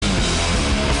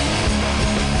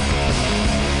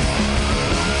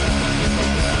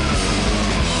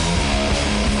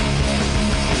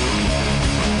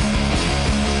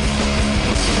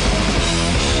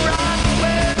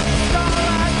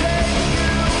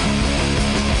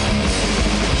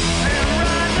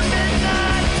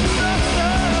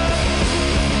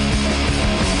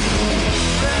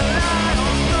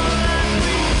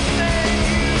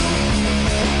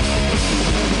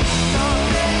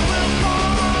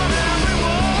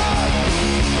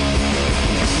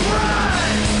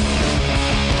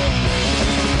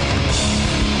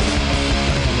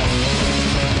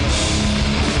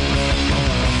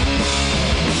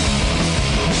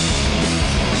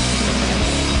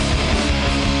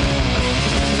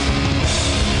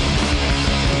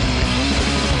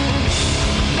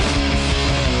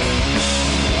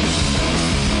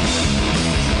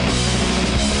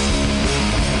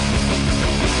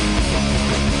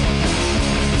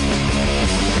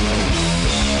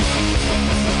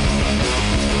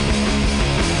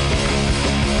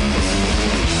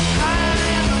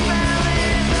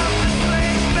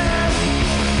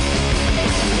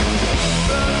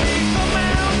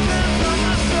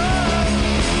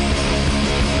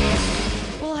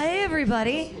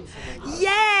everybody.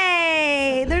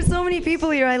 Yay! There's so many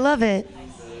people here. I love it.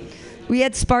 We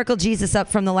had Sparkle Jesus up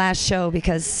from the last show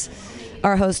because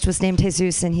our host was named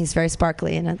Jesus, and he's very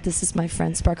sparkly. And this is my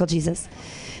friend, Sparkle Jesus.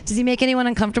 Does he make anyone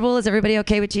uncomfortable? Is everybody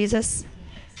okay with Jesus?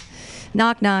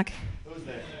 Knock, knock. Who's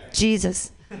there?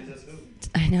 Jesus. Jesus who?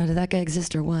 I know. Did that guy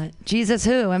exist or what? Jesus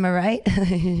who? Am I right?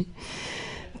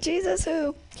 Jesus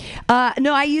who?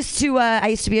 No, I used to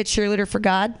be a cheerleader for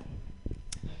God.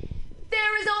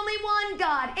 There is only one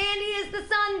God, and He is the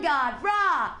Sun God.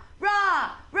 Rah,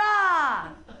 rah, rah.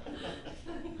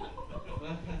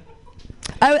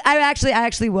 I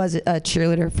actually was a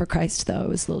cheerleader for Christ, though. It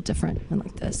was a little different. Went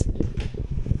like this.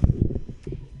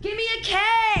 Give me a K.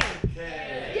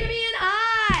 K. Give me an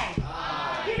I.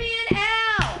 I. Give me an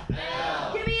L.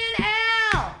 L. Give me an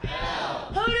L.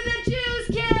 L. Who do the Jews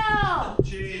kill?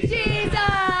 Jesus.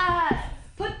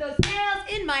 Put those nails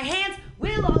in my hands.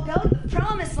 We'll all go to the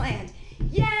promised land.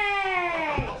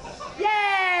 Yay!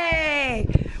 Yay!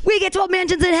 We get 12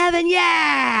 mansions in heaven.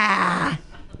 Yeah!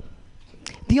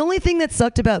 The only thing that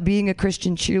sucked about being a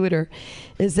Christian cheerleader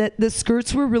is that the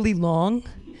skirts were really long,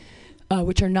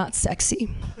 which are not sexy.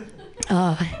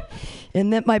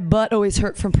 And that my butt always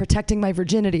hurt from protecting my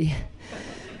virginity.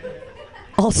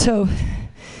 Also,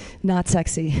 not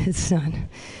sexy. It's not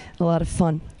a lot of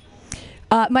fun.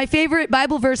 My favorite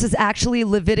Bible verse is actually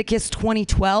Leviticus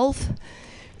 20:12,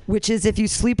 which is, if you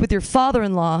sleep with your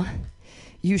father-in-law,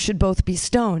 you should both be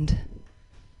stoned.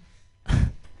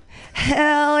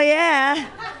 Hell yeah.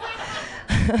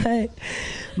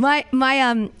 My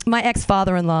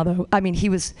ex-father-in-law, though, I mean, he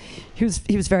was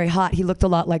very hot. He looked a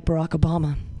lot like Barack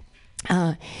Obama.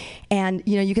 And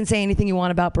you can say anything you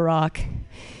want about Barack.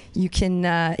 You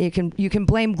can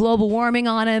blame global warming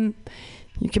on him.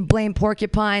 You can blame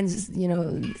porcupines,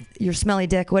 your smelly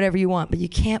dick, whatever you want, but you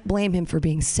can't blame him for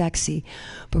being sexy.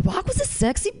 Barack was a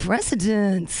sexy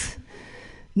president.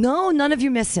 No, none of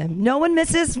you miss him. No one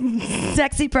misses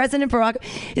sexy President Barack.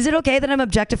 Is it okay that I'm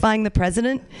objectifying the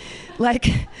president?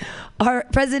 Like, our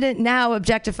president now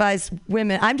objectifies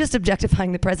women. I'm just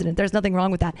objectifying the president. There's nothing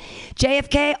wrong with that.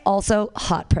 JFK, also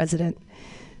hot president.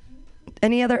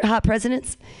 Any other hot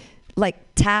presidents? Like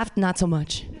Taft, not so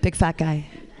much. Big fat guy.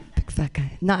 Big fat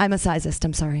guy. No, I'm a sizist.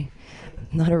 I'm sorry.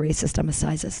 Not a racist. I'm a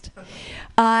sizist.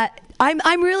 I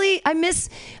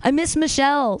miss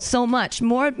Michelle so much,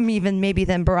 more even maybe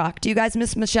than Barack. Do you guys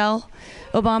miss Michelle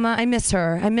Obama? I miss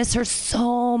her. I miss her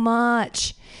so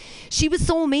much. She was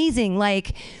so amazing.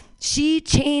 Like, she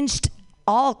changed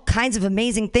all kinds of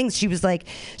amazing things. She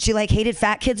hated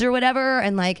fat kids or whatever,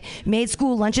 and made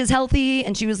school lunches healthy,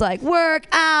 and she was like, work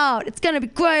out, it's gonna be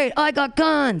great, I got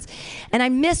guns. And I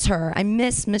miss her. I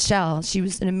miss Michelle. She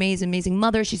was an amazing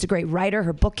mother. She's a great writer.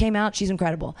 Her book came out. She's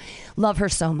incredible. Love her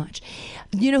so much.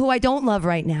 You know who I don't love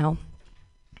right now?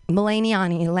 Melania.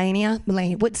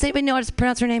 Does anybody know how to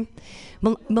pronounce her name?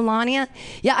 Melania?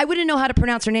 Yeah, I wouldn't know how to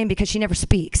pronounce her name because she never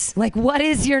speaks. Like, what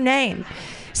is your name?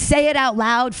 Say it out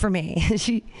loud for me.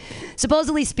 She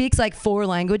supposedly speaks 4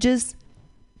 languages.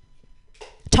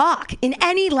 Talk in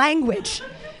any language.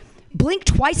 Blink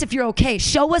twice if you're okay.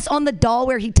 Show us on the doll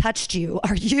where he touched you.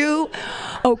 Are you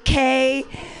okay?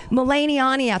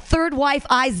 Melania, third wife,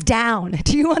 eyes down.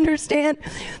 Do you understand?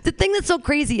 The thing that's so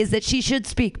crazy is that she should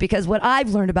speak, because what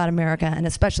I've learned about America, and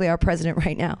especially our president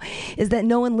right now, is that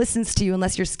no one listens to you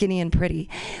unless you're skinny and pretty.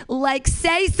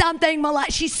 Say something,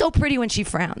 Melania. She's so pretty when she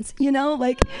frowns,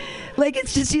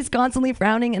 it's just, she's constantly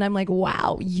frowning, and I'm like,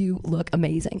 wow, you look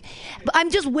amazing. But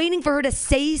I'm just waiting for her to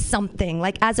say something,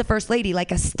 as a first lady,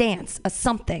 a stance, a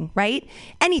something, right?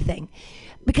 Anything.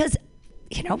 Because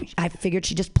I figured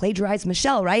she just plagiarized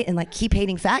Michelle, right? And keep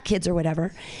hating fat kids or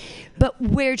whatever. But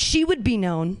where she would be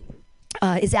known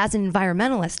is as an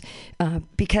environmentalist,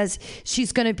 because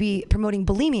she's going to be promoting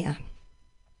bulimia,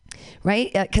 right?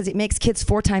 Because it makes kids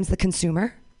 4 times the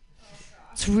consumer.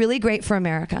 It's really great for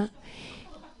America.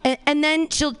 And then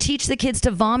she'll teach the kids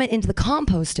to vomit into the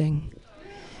composting,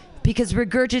 because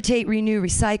regurgitate, renew,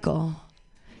 recycle.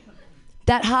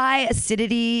 That high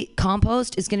acidity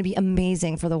compost is going to be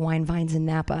amazing for the wine vines in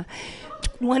Napa.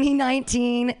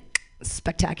 2019,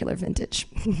 spectacular vintage,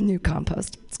 new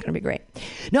compost. It's going to be great.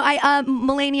 No,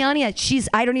 Melania,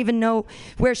 I don't even know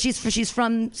where she's from. She's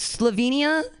from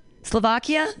Slovakia.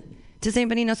 Does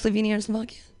anybody know Slovenia or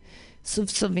Slovakia?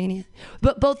 Slovenia.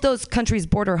 But both those countries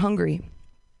border Hungary.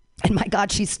 And my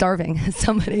God, she's starving.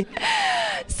 Somebody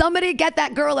get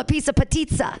that girl a piece of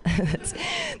pizza.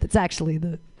 That's actually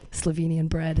the Slovenian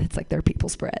bread. It's their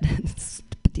people's bread. It's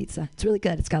pizza. It's really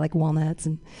good. It's got walnuts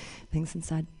and things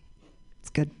inside. It's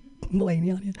good.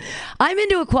 Melania. I'm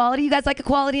into equality. You guys like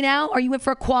equality now? Are you in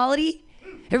for equality?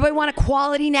 Everybody want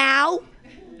equality now?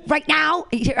 right now.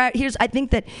 I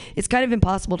think that it's kind of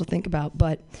impossible to think about,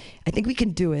 but I think we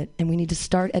can do it, and we need to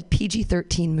start at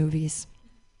PG-13 movies.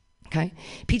 Okay?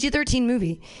 PG-13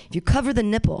 movie, if you cover the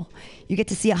nipple, you get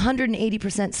to see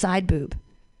 180% side boob.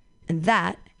 And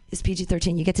that is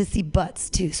PG-13. You get to see butts,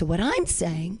 too. So what I'm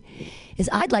saying is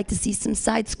I'd like to see some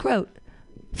side scrot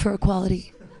for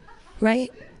equality,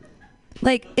 right?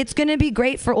 Like, it's going to be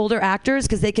great for older actors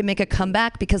because they can make a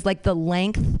comeback because, like, the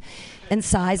length and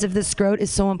size of the scrot is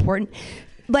so important.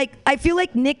 Like, I feel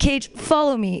like Nick Cage,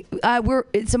 follow me.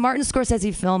 It's a Martin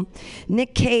Scorsese film.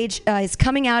 Nick Cage is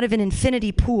coming out of an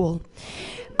infinity pool.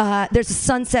 There's a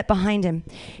sunset behind him.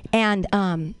 And,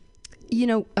 I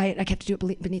have to do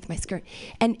it beneath my skirt.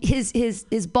 And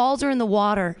his balls are in the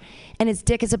water, and his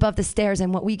dick is above the stairs.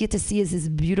 And what we get to see is his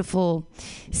beautiful,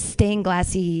 stained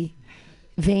glassy,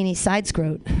 veiny side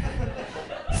scrot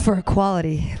for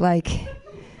equality. Like,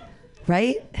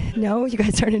 right? No, you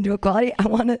guys aren't into equality. I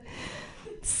want to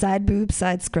side boob,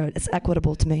 side scrot. It's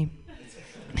equitable to me.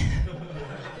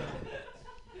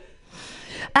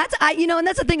 And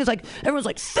that's the thing is like everyone's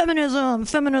like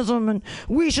feminism, and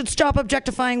we should stop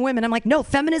objectifying women. I'm like, no,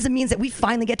 feminism means that we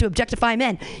finally get to objectify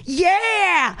men.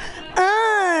 Yeah,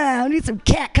 I need some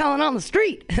cat calling on the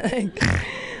street.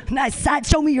 Nice side,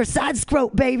 show me your side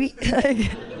scrot, baby.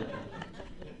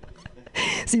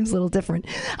 Seems a little different.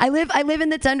 I live in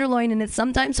the Tenderloin, and it's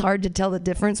sometimes hard to tell the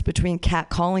difference between cat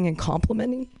calling and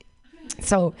complimenting.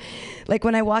 So, like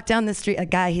when I walked down the street, a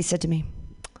guy, he said to me,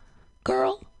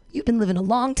 "Girl, you've been living a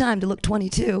long time to look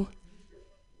 22.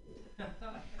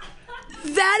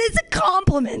 That is a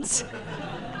compliment.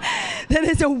 That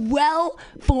is a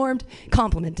well-formed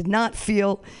compliment. Did not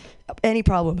feel any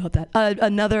problem about that.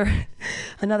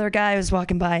 Another guy was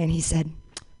walking by, and he said,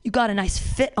 "You got a nice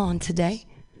fit on today."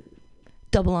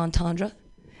 Double entendre.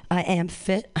 I am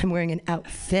fit. I'm wearing an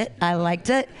outfit. I liked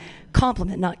it.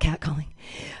 Compliment, not catcalling.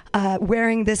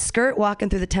 Wearing this skirt, walking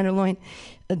through the Tenderloin,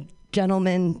 a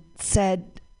gentleman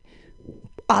said,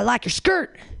 "I like your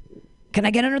skirt. Can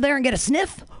I get under there and get a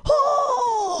sniff?"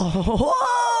 Oh,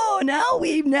 now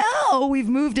we've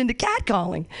moved into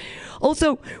catcalling.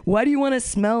 Also, why do you want to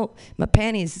smell my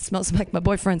panties? It smells like my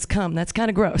boyfriend's cum. That's kind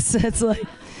of gross. It's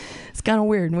kind of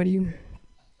weird. What are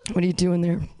you doing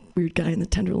there, weird guy in the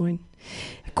Tenderloin?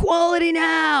 Equality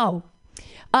now.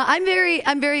 I'm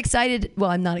very excited. Well,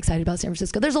 I'm not excited about San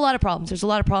Francisco. There's a lot of problems. There's a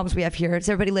lot of problems we have here. Does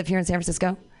everybody live here in San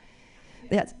Francisco?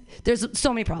 Yes. There's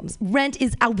so many problems. Rent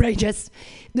is outrageous.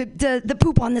 The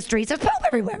poop on the streets. There's poop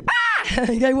everywhere. Ah!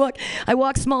 I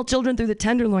walk small children through the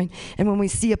Tenderloin, and when we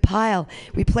see a pile,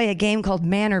 we play a game called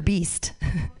Man or Beast.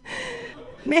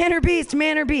 Man or Beast,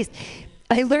 Man or Beast.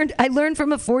 I learned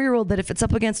from a 4-year-old that if it's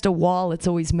up against a wall, it's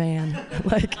always man.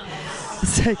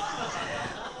 It's like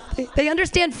they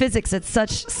understand physics at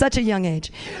such a young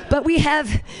age. But we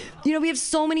have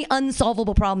so many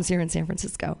unsolvable problems here in San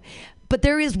Francisco. But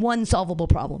there is one solvable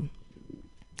problem.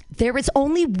 There is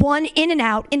only one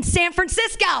In-N-Out in San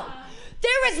Francisco.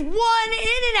 There is one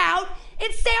In-N-Out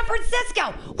in San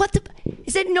Francisco.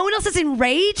 Is it no one else is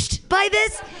enraged by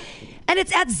this? And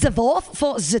it's at Zwof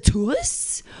for the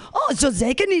tourists. Oh, so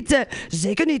they can eat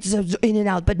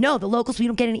In-N-Out. But no, the locals, we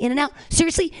don't get any In-N-Out.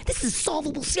 Seriously, this is a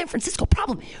solvable San Francisco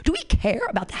problem. Do we care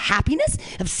about the happiness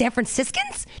of San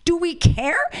Franciscans? Do we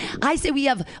care? I say we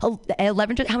have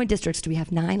 11. How many districts do we have?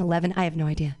 9, 11? I have no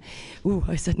idea. Ooh,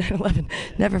 I said 9, 11.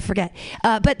 Never forget.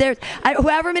 But there's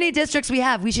however many districts we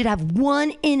have, we should have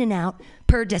one In-N-Out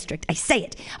per district. I say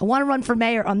it. I want to run for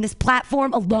mayor on this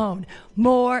platform alone.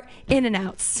 More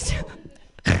In-N-Outs.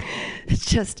 It's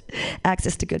just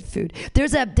access to good food.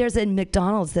 There's a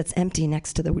McDonald's that's empty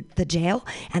next to the jail,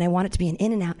 and I want it to be an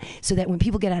In-N-Out so that when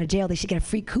people get out of jail, they should get a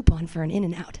free coupon for an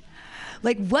In-N-Out.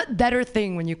 Like, what better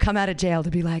thing when you come out of jail to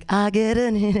be like, I get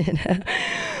an In-N-Out.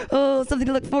 Oh, something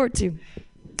to look forward to.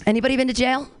 Anybody been to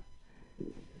jail?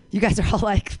 You guys are all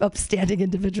like upstanding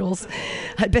individuals.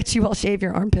 I bet you all shave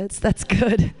your armpits. That's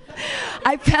good.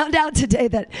 I found out today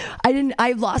that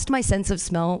I lost my sense of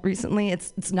smell recently.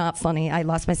 It's not funny. I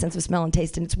lost my sense of smell and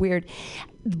taste, and it's weird.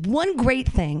 One great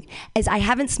thing is I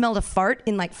haven't smelled a fart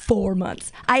in like 4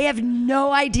 months. I have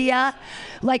no idea.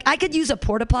 Like, I could use a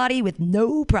porta potty with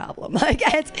no problem. Like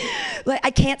I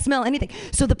can't smell anything.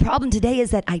 So the problem today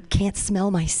is that I can't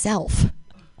smell myself.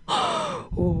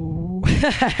 Oh.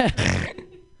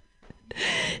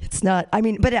 It's not,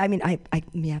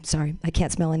 sorry, I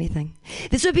can't smell anything.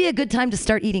 This would be a good time to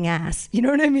start eating ass. You know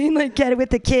what I mean? Like, get it with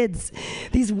the kids.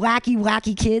 These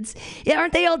wacky kids. Yeah,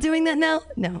 aren't they all doing that now?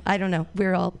 No, I don't know.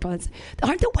 We're all, aren't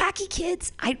the wacky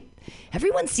kids?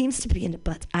 Everyone seems to be into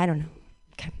butts. I don't know.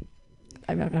 Okay.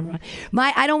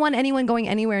 I don't want anyone going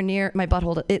anywhere near my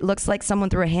butthole. It looks like someone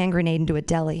threw a hand grenade into a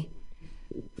deli.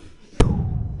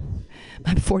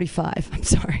 I'm 45. I'm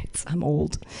sorry. I'm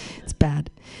old. It's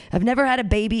bad. I've never had a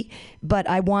baby, but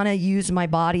I want to use my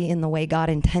body in the way God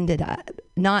intended.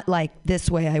 Not like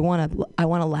this way. I want to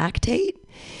lactate.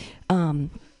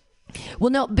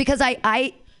 Well, no, because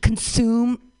I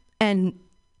consume and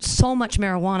so much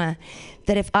marijuana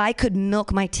that if I could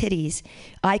milk my titties,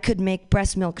 I could make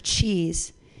breast milk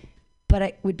cheese, but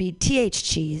it would be TH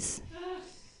cheese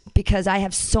because I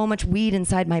have so much weed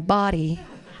inside my body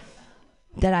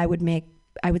that I would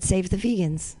save the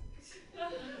vegans.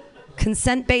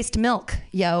 Consent-based milk,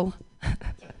 yo.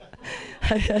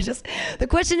 The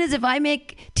question is, if I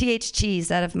make TH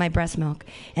cheese out of my breast milk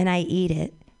and I eat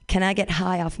it, can I get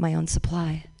high off my own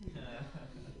supply?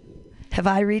 Have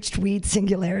I reached weed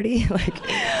singularity? Like,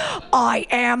 I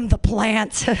am the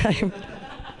plant.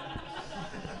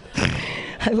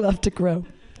 I love to grow.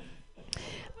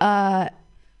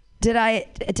 Did I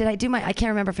do my, I can't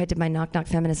remember if I did my knock knock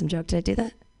feminism joke. Did I do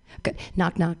that? Good.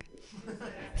 Knock knock.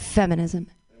 Feminism.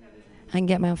 I can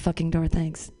get my own fucking door,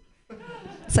 thanks.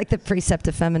 It's like the precept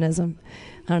of feminism.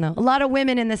 I don't know. A lot of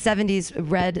women in the 70s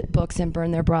read books and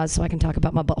burned their bras so I can talk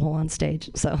about my butthole on stage.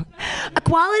 So,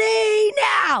 equality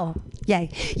now! Yay.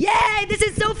 Yay! This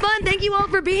is so fun. Thank you all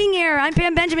for being here. I'm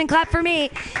Pam Benjamin. Clap for me.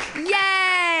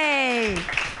 Yay!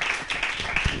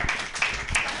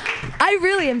 I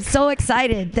really am so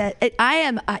excited that I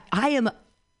am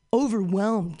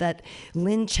overwhelmed that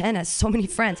Lynn Chen has so many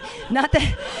friends. Not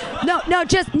that,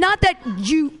 just not that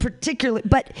you particularly,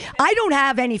 but I don't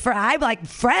have any friends. I have like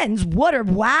friends.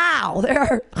 Wow, there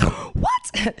are,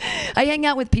 what? I hang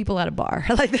out with people at a bar.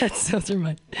 Like those are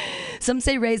mine. Some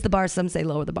say raise the bar, some say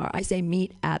lower the bar. I say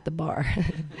meet at the bar.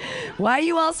 Why are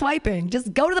you all swiping?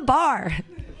 Just go to the bar.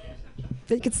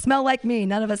 They could smell like me.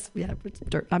 None of us, it's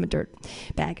dirt. I'm a dirt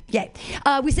bag. Yay.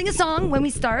 We sing a song when we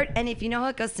start, and if you know how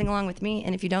it goes, sing along with me,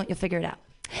 and if you don't, you'll figure it out.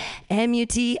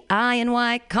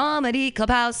 MutinyRadio, Comedy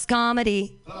Clubhouse,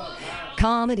 comedy. Clubhouse.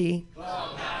 Comedy.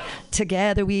 Clubhouse.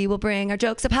 Together we will bring our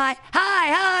jokes up high,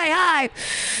 high, high,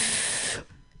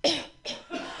 high.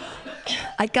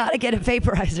 I gotta get a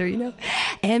vaporizer, you know?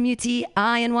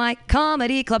 MutinyRadio,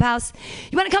 Comedy Clubhouse.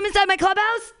 You wanna come inside my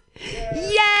clubhouse?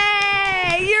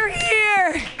 Yay! You're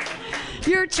here!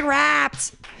 You're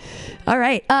trapped. All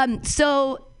right.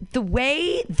 So the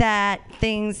way that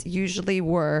things usually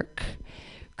work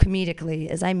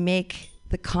comedically is I make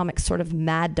the comics sort of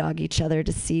mad dog each other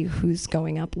to see who's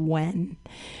going up when.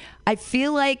 I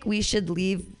feel like we should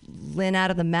leave Lynn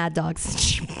out of the mad dogs since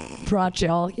she brought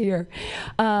y'all here.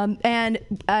 And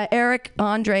Eric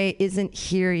Andre isn't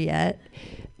here yet.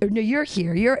 No, you're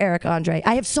here. You're Eric Andre.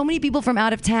 I have so many people from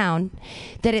out of town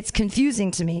that it's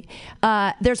confusing to me.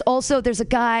 There's a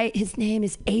guy, his name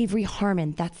is Avery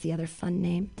Harmon. That's the other fun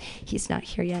name. He's not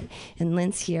here yet. And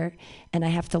Lynn's here. And I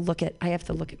have to look at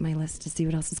my list to see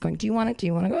what else is going. Do you want to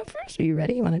go first? Are you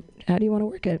ready? How do you want to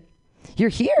work it? You're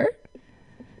here.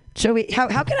 Shall we?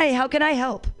 How can I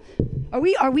help? Are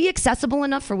we accessible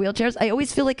enough for wheelchairs? I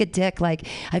always feel like a dick. Like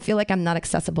I feel like I'm not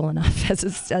accessible enough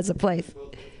as a place.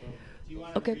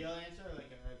 Okay. Real answer or like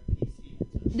a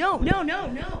PC? No. Real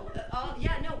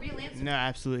answer. No,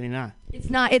 absolutely not. It's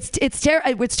not. It's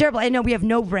terrible. I know we have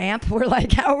no ramp. We're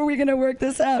like, how are we gonna work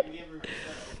this out? We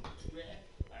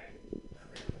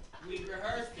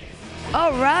rehearsed it.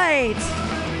 All right.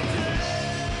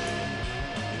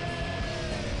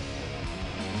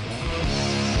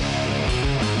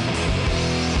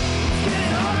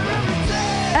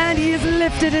 And he is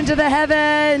lifted into the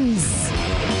heavens.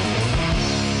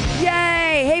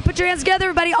 Yay! Hey, put your hands together,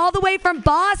 everybody, all the way from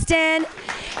Boston,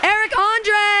 Eric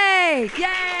Andre!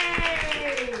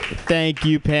 Yay! Thank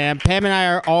you, Pam. Pam and I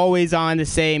are always on the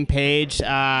same page.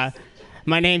 My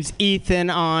name's Ethan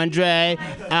Andre,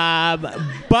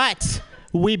 but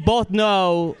we both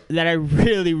know that I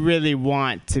really, really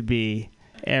want to be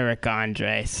Eric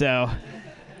Andre, so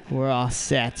we're all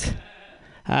set.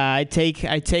 I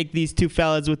take these two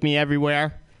fellas with me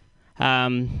everywhere.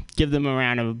 Give them a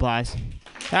round of applause.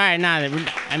 All right,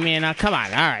 come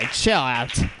on. All right, chill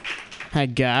out. All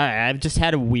right, I've just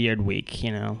had a weird week,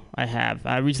 you know.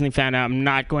 I recently found out I'm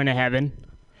not going to heaven.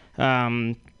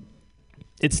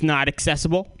 It's not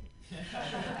accessible.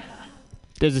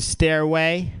 There's a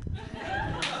stairway.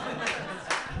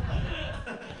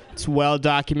 It's well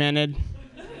documented.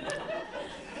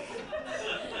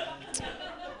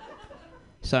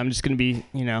 So I'm just going to be,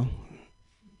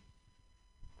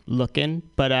 looking,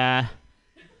 but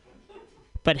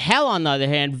hell, on the other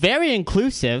hand, very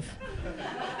inclusive.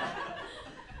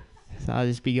 So I'll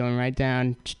just be going right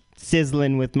down,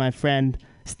 sizzling with my friend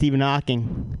Stephen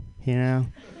Hawking, you know?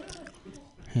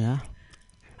 Yeah.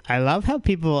 I love how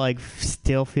people like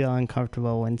still feel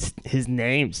uncomfortable when his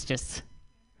name's just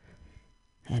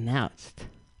announced.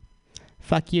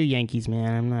 Fuck you, Yankees,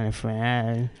 man. I'm not a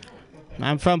fan.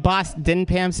 I'm from Boston. Didn't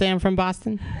Pam say I'm from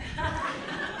Boston?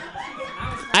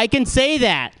 I can say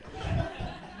that.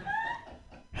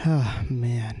 Oh,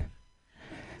 man.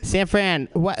 San Fran,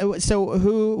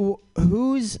 so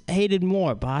who's hated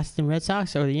more, Boston Red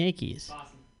Sox or the Yankees?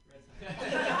 Boston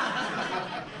Red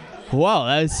Sox. Whoa,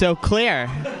 that was so clear.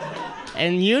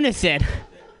 In unison.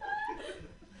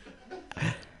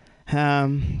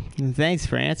 Thanks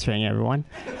for answering, everyone.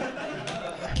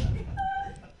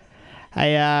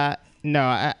 I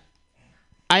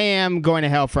am going to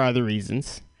hell for other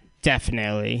reasons.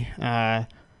 Definitely. I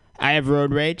have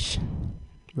road rage.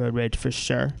 Road rage for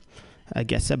sure. I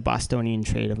guess a Bostonian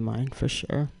trait of mine for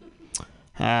sure.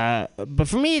 But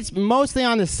for me, it's mostly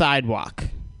on the sidewalk.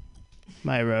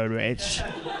 My road rage.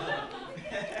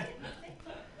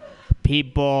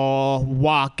 People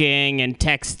walking and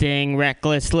texting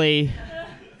recklessly.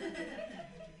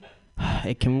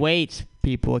 It can wait,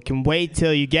 people. It can wait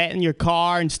till you get in your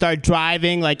car and start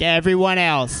driving like everyone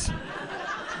else.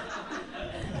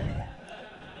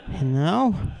 You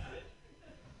know?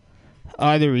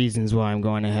 Other reasons why I'm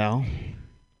going to hell.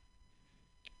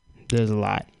 There's a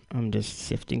lot. I'm just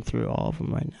sifting through all of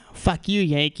them right now. Fuck you,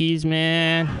 Yankees,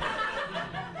 man.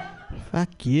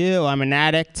 Fuck you. I'm an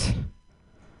addict.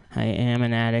 I am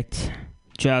an addict.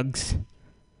 Drugs.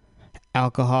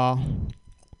 Alcohol.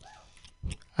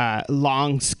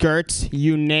 Long skirts.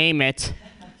 You name it.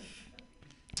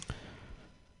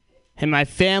 In my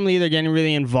family, they're getting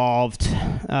really involved.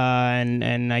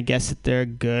 And I guess that they're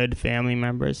good family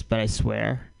members, but I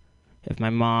swear, if my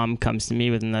mom comes to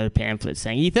me with another pamphlet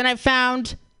saying, Ethan, I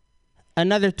found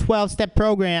another 12-step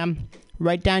program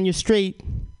right down your street,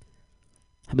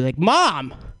 I'll be like,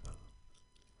 Mom,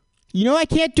 you know I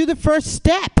can't do the first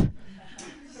step.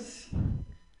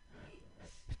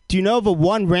 Do you know of a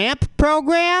one-ramp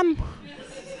program?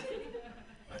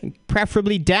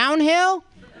 Preferably downhill?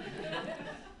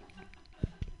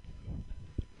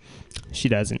 She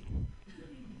doesn't.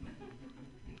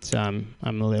 So I'm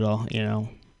a little,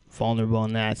 vulnerable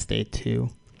in that state too.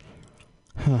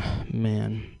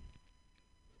 Man.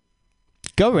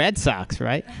 Go Red Sox,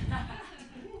 right?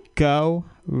 Go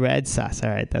Red Sox. All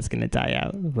right, that's going to die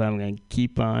out, but I'm going to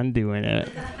keep on doing it.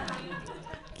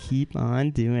 Keep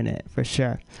on doing it, for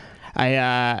sure.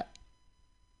 I'm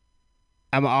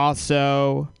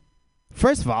also,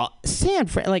 first of all, San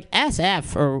Fran, like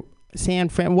SF or San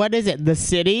Fran, what is it? The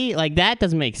city? Like, that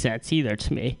doesn't make sense either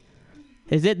to me.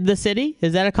 Is it the city?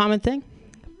 Is that a common thing?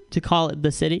 To call it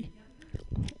the city?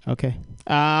 Okay.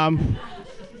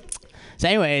 So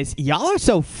anyways, y'all are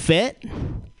so fit.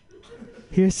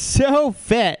 You're so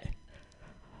fit.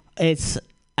 It's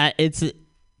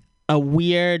a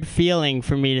weird feeling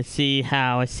for me to see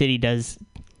how a city does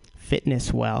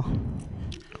fitness well.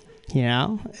 You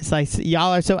know? It's like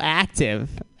y'all are so active.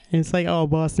 And it's like, oh,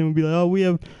 Boston would be like, oh, we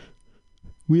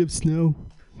have snow.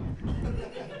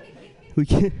 We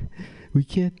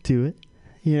can't do it.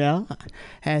 You know?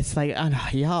 And it's like, oh, no,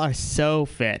 y'all are so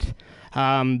fit.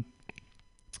 I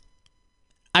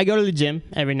go to the gym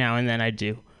every now and then. I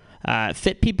do.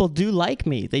 Fit people do like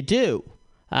me. They do.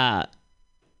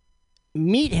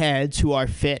 Meatheads who are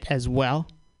fit as well,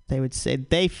 they would say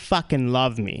they fucking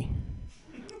love me.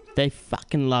 They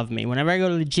fucking love me. Whenever I go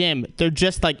to the gym, they're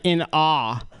just like in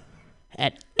awe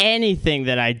at anything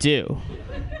that I do.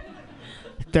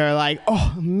 They're like,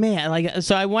 oh man, like,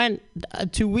 so I went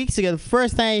 2 weeks ago. The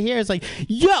first thing I hear is like,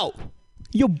 yo,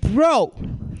 bro,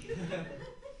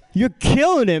 you're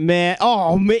killing it, man.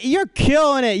 Oh man, you're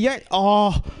killing it.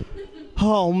 Oh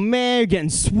man, you're getting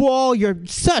swole. You're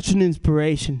such an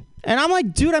inspiration. And I'm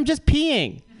like, dude, I'm just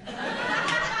peeing.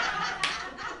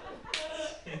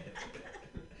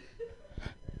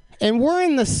 And we're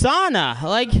in the sauna.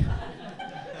 Like, you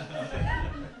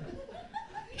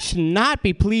should not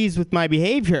be pleased with my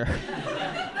behavior.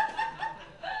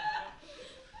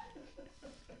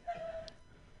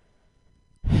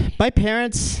 My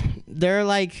parents, they're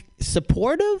like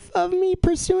supportive of me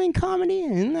pursuing comedy.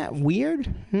 Isn't that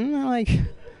weird? Isn't that like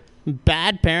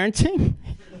bad parenting?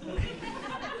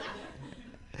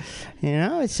 You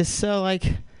know, it's just so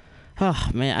like, oh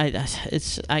man,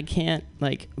 I can't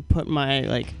like put my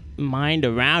like mind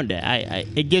around it.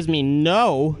 It gives me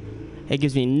no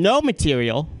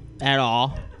material at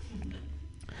all.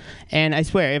 And I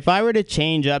swear, if I were to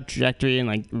change up trajectory and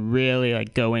like really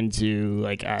like go into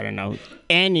like, I don't know,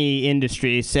 any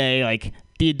industry, say like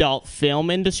the adult film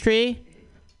industry,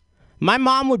 My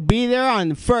mom would be there on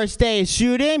the first day of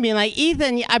shooting, being like,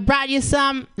 Ethan, I brought you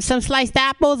some sliced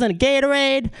apples and a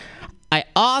Gatorade. I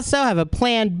also have a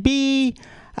plan B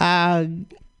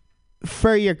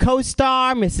for your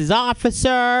co-star, Mrs.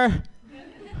 Officer.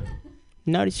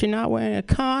 Notice you're not wearing a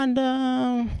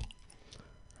condom.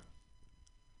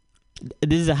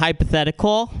 This is a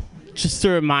hypothetical. Just to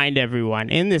remind everyone,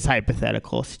 in this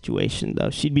hypothetical situation, though,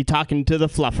 she'd be talking to the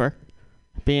fluffer,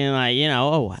 being like,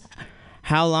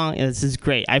 how long? This is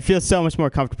great. I feel so much more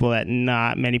comfortable that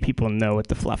not many people know what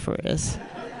the fluffer is.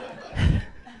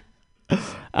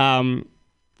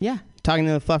 Talking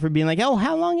to the fluffer, being like,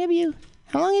 how long have you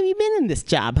been in this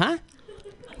job, huh?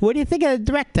 What do you think of the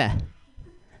director?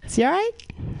 Is he all right?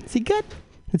 Is he good?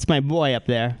 It's my boy up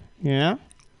there,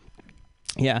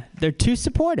 Yeah, they're too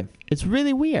supportive. It's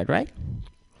really weird, right?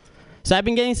 So I've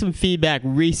been getting some feedback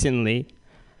recently.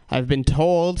 I've been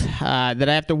told that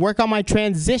I have to work on my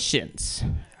transitions,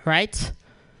 right?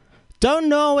 Don't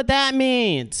know what that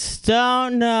means.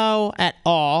 Don't know at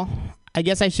all. I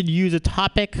guess I should use a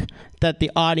topic that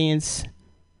the audience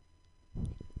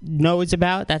knows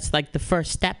about. That's like the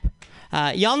first step.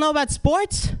 Y'all know about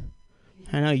sports?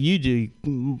 I know you do,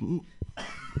 you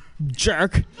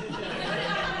jerk.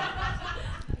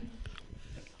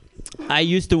 I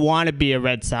used to want to be a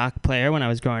Red Sox player when I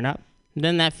was growing up.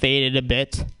 Then that faded a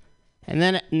bit. And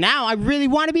then now I really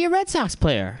want to be a Red Sox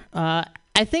player. I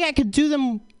think I could do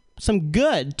them some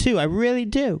good, too. I really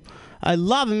do. I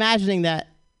love imagining that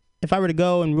if I were to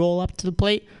go and roll up to the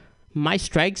plate, my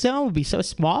strike zone would be so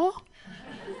small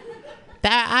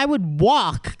that I would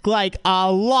walk like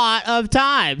a lot of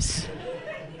times.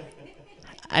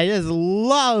 I just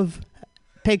love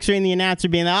picturing the announcer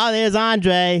being like, there's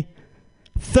Andre.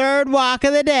 Third walk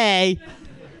of the day.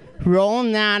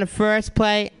 Rolling down to first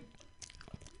plate.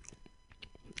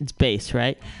 It's base,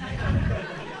 right?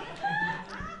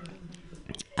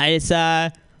 I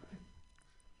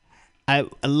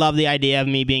love the idea of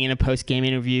me being in a post-game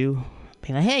interview.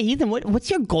 Being like, hey, Ethan, what's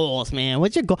your goals, man?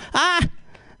 What's your goal? I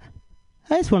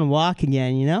just want to walk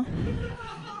again,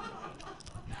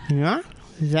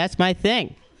 That's my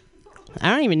thing. I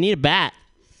don't even need a bat,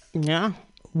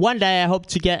 One day I hope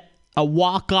to get a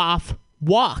walk-off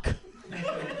walk.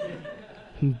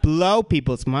 Blow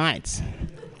people's minds.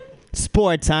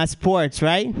 Sports, huh? Sports,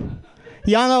 right?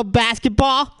 Y'all know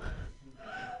basketball?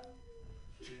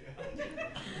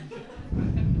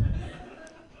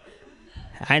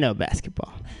 I know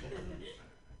basketball.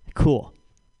 Cool.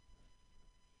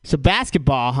 So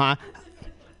basketball, huh?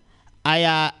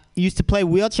 I used to play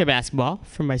wheelchair basketball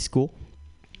for my school.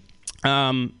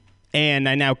 And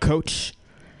I now coach.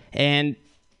 And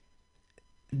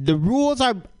the rules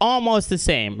are almost the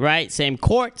same, right? Same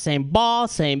court, same ball,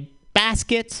 same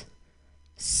basket,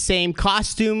 same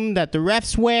costume that the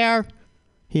refs wear.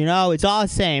 It's all the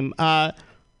same. But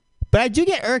I do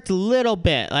get irked a little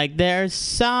bit. Like, there's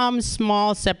some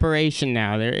small separation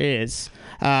now. There is.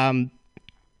 For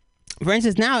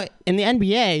instance, now in the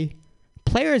NBA,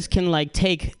 players can,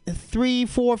 take 3,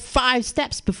 4, 5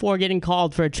 steps before getting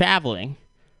called for traveling.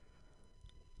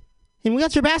 In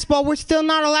wheelchair basketball, we're still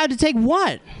not allowed to take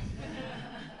what?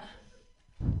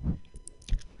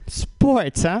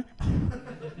 Sports, huh?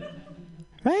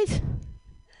 Right?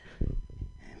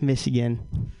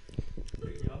 Michigan.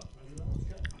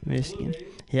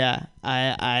 Yeah,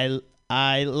 I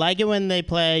like it when they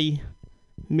play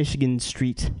Michigan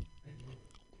Street.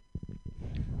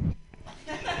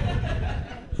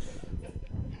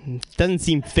 Doesn't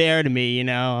seem fair to me,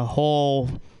 a whole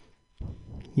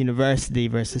university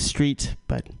versus street,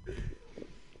 but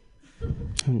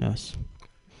who knows?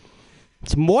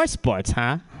 Some more sports,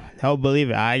 huh? Don't believe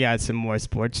it. I got some more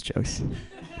sports jokes.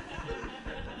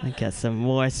 I got some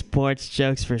more sports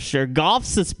jokes for sure.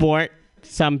 Golf's a sport,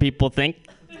 some people think.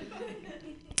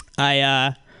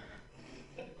 I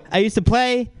used to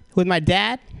play with my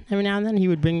dad every now and then. He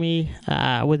would bring me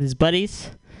with his buddies,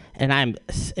 and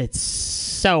it's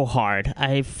so hard.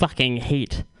 I fucking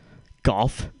hate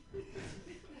golf.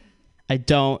 I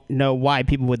don't know why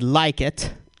people would like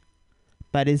it.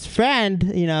 But his friend,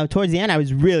 towards the end, I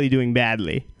was really doing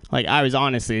badly. I was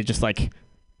honestly just,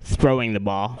 throwing the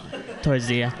ball towards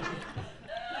the end.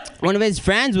 One of his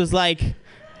friends was like,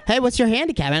 hey, what's your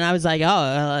handicap? And I was like,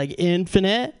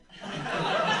 infinite.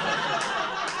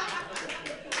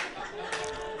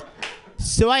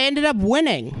 So I ended up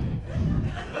winning.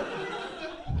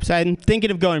 So I'm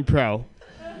thinking of going pro.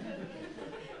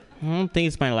 I don't think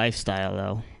it's my lifestyle,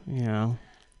 though.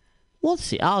 We'll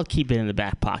see. I'll keep it in the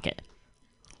back pocket.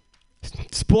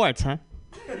 Sports, huh?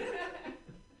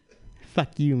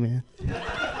 Fuck you, man.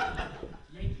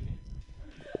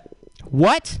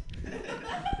 What?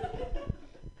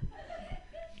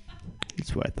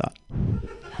 who I thought.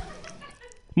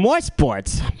 More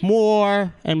sports.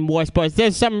 More and more sports.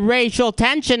 There's some racial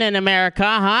tension in America,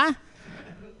 huh?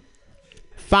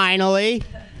 Finally.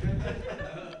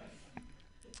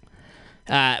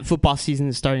 Football season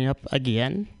is starting up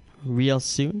again real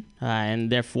soon.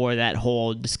 And therefore, that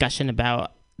whole discussion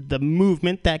about the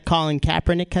movement that Colin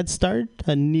Kaepernick had started,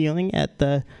 kneeling at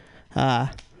the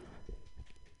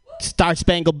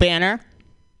Star-Spangled Banner.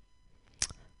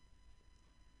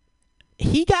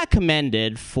 He got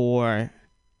commended for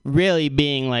really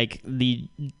being like the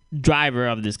driver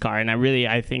of this car, and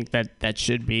I think that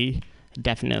should be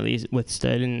definitely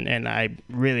withstood, and I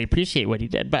really appreciate what he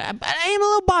did. But I am a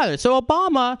little bothered. So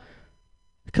Obama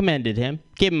commended him,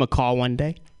 gave him a call one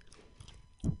day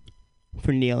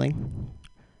for kneeling,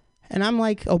 and I'm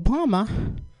like,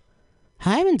 Obama,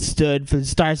 I haven't stood for the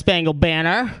Star-Spangled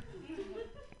Banner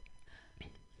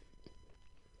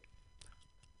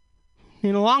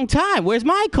in a long time. Where's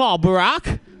my call,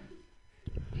 Barack?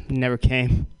 Never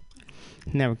came.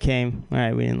 All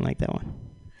right, we didn't like that one.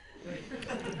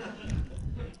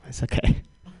 It's okay.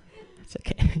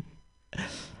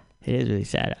 It is really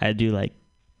sad. I do like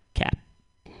Cap.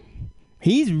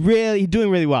 He's doing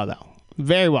really well, though.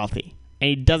 Very wealthy. And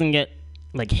he doesn't get,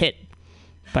 like, hit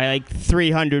by, like,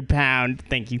 300-pound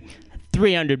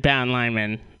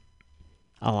linemen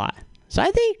a lot. So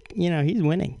I think, he's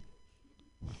winning.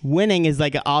 Winning is,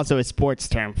 like, also a sports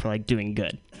term for, like, doing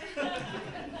good.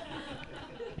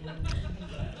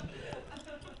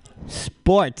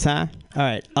 Sports, huh? All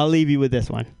right, I'll leave you with this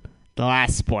one. The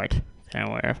last sport I'm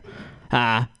aware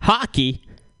of. Hockey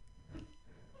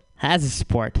as a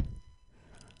sport.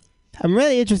 I'm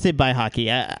really interested by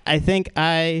hockey. I think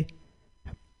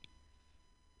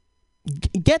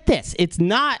get this. It's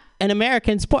not an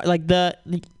American sport. Like the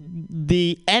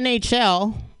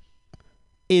NHL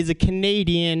is a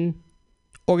Canadian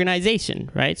organization,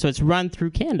 right? So it's run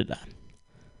through Canada.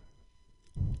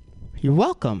 You're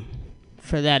welcome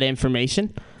for that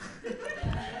information.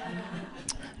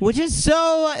 Which is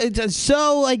so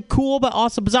like cool, but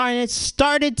also bizarre, and it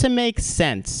started to make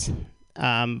sense.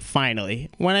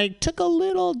 Finally, when I took a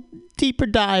little deeper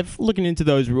dive looking into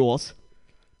those rules,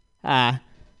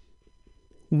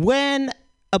 when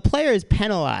a player is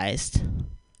penalized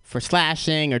for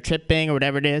slashing or tripping or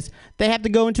whatever it is, they have to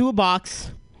go into a box,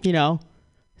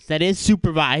 that is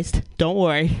supervised. Don't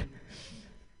worry.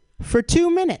 For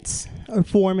 2 minutes or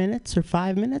 4 minutes or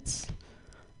 5 minutes.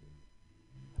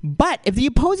 But if the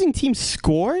opposing team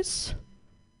scores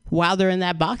while they're in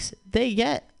that box, they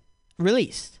get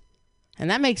released.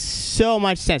 And that makes so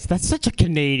much sense. That's such a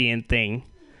Canadian thing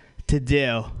to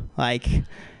do. Like,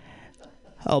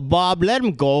 oh, Bob, let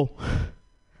him go.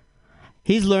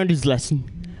 He's learned his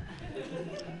lesson.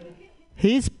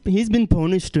 He's been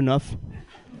punished enough.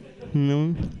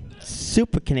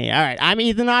 Super Canadian. All right, I'm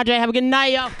Ethan Andre. Have a good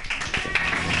night, y'all.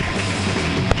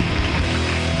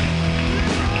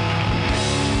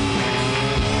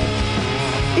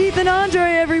 Ethan Andre,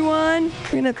 everyone.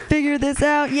 We're going to figure this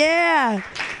out. Yeah.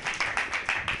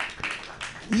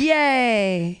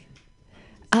 Yay.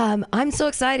 I'm so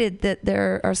excited that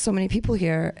there are so many people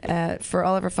here for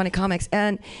all of our funny comics.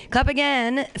 And clap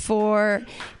again for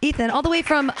Ethan, all the way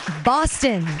from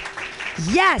Boston.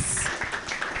 Yes.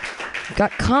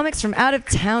 Got comics from out of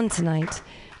town tonight.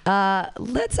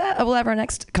 We'll have our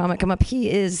next comic come up.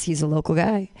 He's a local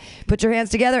guy. Put your hands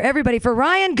together, everybody, for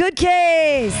Ryan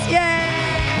Goodcase. Yay!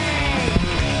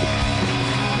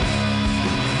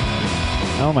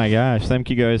 Oh my gosh, thank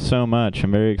you guys so much.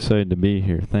 I'm very excited to be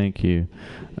here. Thank you.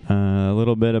 A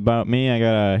little bit about me. I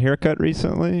got a haircut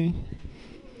recently.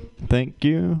 Thank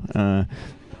you. The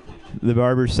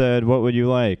barber said, "What would you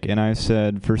like?" And I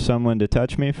said, "For someone to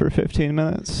touch me for 15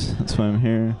 minutes. That's why I'm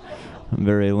here. I'm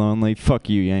very lonely. Fuck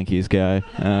you, Yankees guy.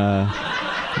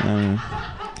 I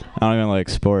don't even like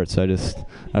sports. I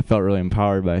felt really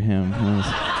empowered by him.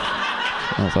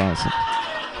 That was awesome.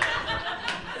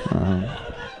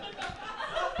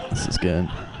 This is good.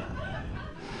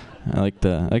 I like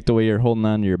the way you're holding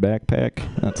on to your backpack.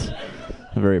 That's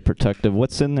very protective.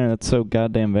 What's in there that's so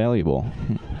goddamn valuable?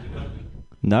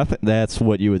 Nothing. That's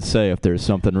what you would say if there's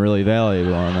something really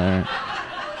valuable in there.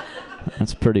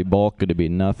 That's pretty bulky to be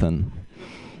nothing.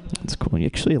 That's cool.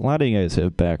 Actually, a lot of you guys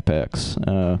have backpacks.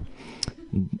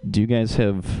 Do you guys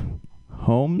have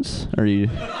homes? Or are you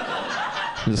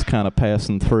just kind of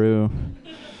passing through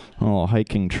a little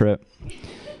hiking trip?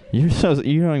 You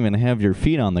don't even have your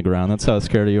feet on the ground. That's how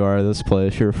scared you are of this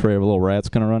place. You're afraid a little rat's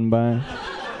going to run by.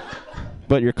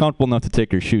 But you're comfortable enough to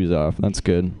take your shoes off. That's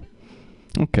good.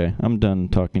 Okay, I'm done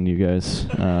talking to you guys.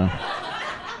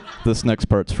 This next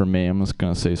part's for me. I'm just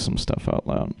going to say some stuff out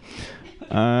loud.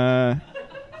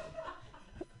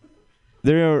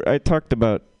 I talked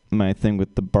about my thing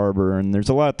with the barber, and there's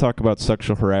a lot of talk about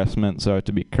sexual harassment, so I have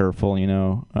to be careful, you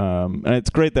know. And it's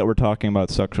great that we're talking about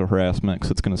sexual harassment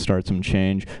because it's going to start some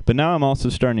change. But now I'm also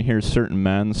starting to hear certain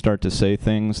men start to say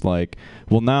things like,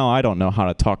 well, now I don't know how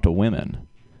to talk to women.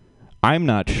 I'm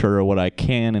not sure what I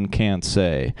can and can't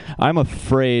say. I'm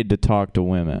afraid to talk to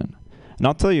women. And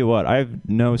I'll tell you what, I have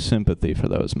no sympathy for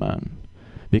those men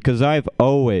because I've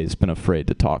always been afraid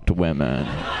to talk to women.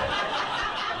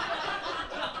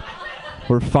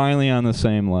 We're finally on the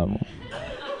same level.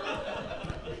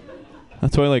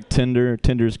 That's why I like Tinder.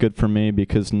 Tinder's good for me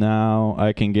because now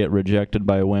I can get rejected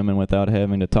by women without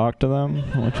having to talk to them,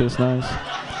 which is nice.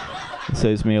 It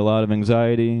saves me a lot of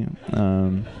anxiety.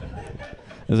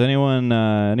 Is anyone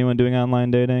doing online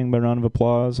dating? By round of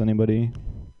applause. Anybody?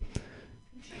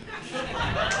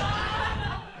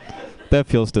 That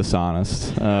feels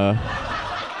dishonest.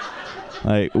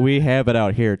 Like, we have it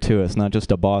out here too. It's not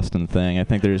just a Boston thing. I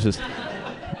think there's just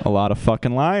a lot of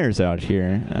fucking liars out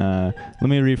here. Let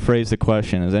me rephrase the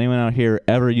question. Has anyone out here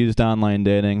ever used online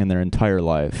dating in their entire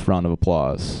life? Round of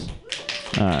applause.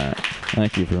 All right.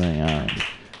 Thank you for being honest.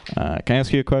 Can I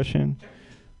ask you a question?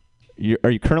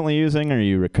 Are you currently using, or are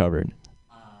you recovered?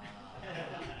 I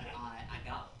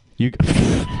got You.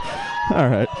 All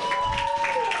right.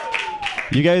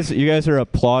 You guys are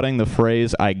applauding the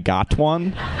phrase "I got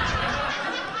one."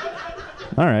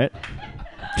 All right.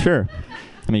 Sure.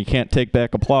 I mean, you can't take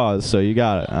back applause, so you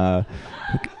got it.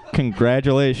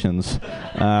 Congratulations.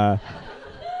 Can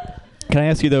I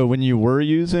ask you, though, when you were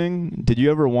using, did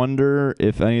you ever wonder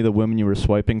if any of the women you were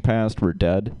swiping past were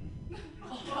dead?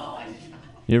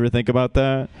 You ever think about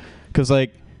that? Because,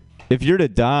 like, if you're to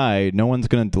die, no one's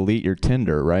going to delete your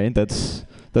Tinder, right? That's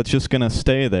just going to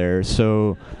stay there.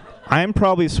 So I'm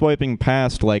probably swiping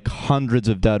past, like, hundreds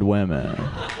of dead women,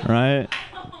 right?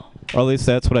 Or at least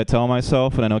that's what I tell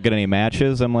myself when I don't get any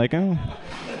matches. I'm like, oh,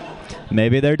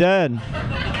 maybe they're dead.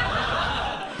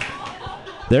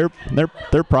 They're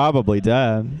probably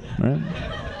dead, right?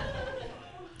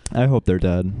 I hope they're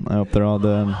dead. I hope they're all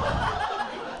dead.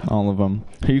 All of them.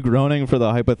 Are you groaning for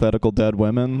the hypothetical dead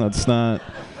women? They're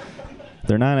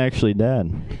not actually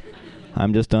dead.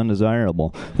 I'm just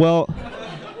undesirable. Well,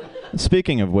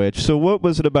 speaking of which, so what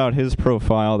was it about his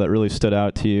profile that really stood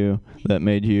out to you, that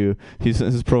made you,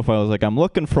 his profile was like, I'm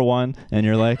looking for one, and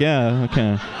you're like, yeah,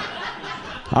 okay.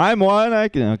 I'm one,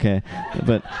 okay.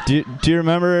 But do you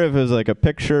remember if it was like a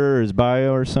picture or his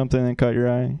bio or something that caught your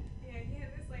eye? Yeah, he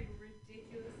had this like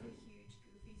ridiculously huge,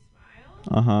 goofy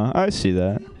smile. Uh-huh, I see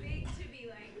that. Too big to be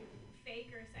like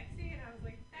fake or sexy, and I was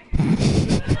like, that guy's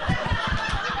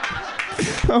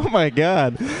Oh my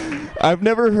God. I've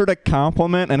never heard a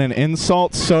compliment and an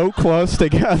insult so close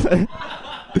together.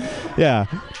 Yeah.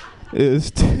 It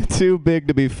was too big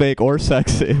to be fake or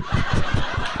sexy.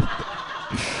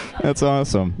 That's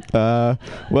awesome.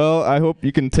 Well, I hope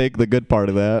you can take the good part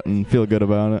of that and feel good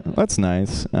about it. That's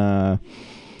nice. I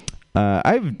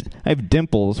have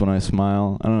dimples when I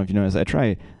smile. I don't know if you noticed. I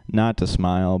try not to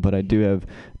smile, but I do have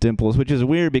dimples, which is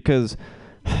weird because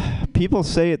people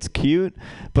say it's cute,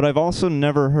 but I've also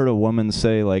never heard a woman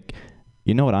say, like,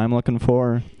 you know what I'm looking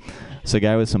for? It's a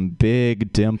guy with some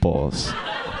big dimples,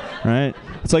 right?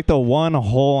 It's like the one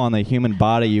hole on the human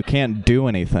body you can't do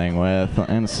anything with,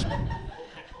 and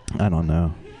I don't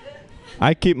know.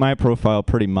 I keep my profile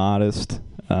pretty modest.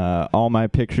 All my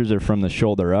pictures are from the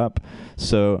shoulder up.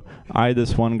 So I had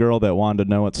this one girl that wanted to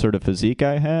know what sort of physique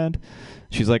I had.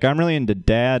 She's like, I'm really into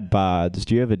dad bods.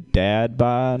 Do you have a dad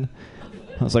bod?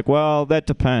 I was like, well, that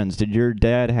depends. Did your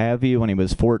dad have you when he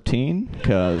was 14?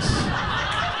 Because,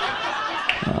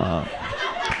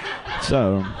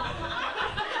 so,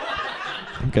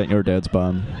 got your dad's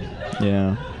bod.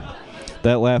 Yeah.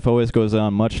 That laugh always goes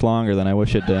on much longer than I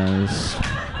wish it does.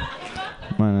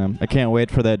 I can't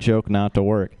wait for that joke not to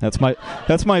work. That's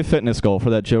my fitness goal, for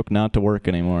that joke not to work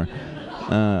anymore.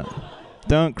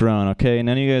 Don't groan, okay?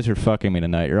 None of you guys are fucking me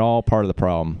tonight. You're all part of the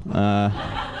problem.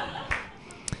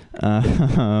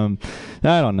 I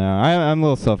don't know. I'm a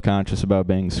little self-conscious about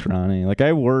being scrawny. Like,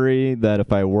 I worry that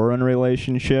if I were in a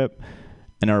relationship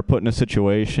and I were put in a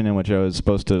situation in which I was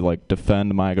supposed to, like,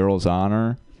 defend my girl's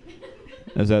honor,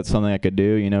 is that something I could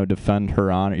do? You know, defend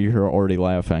her honor? You're already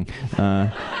laughing.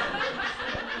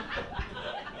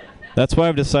 That's why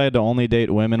I've decided to only date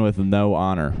women with no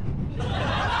honor.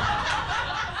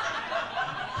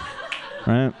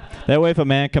 Right? That way, if a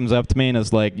man comes up to me and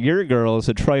is like, your girl is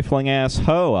a trifling ass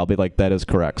hoe, I'll be like, that is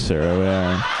correct, sir.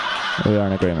 We are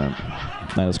in agreement.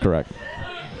 That is correct.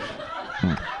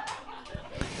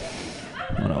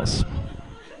 What else?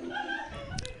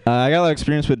 I got a lot of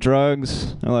experience with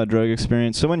drugs. a lot of drug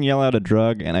experience. Someone yell out a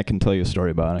drug, and I can tell you a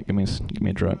story about it. Give me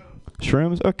a drug.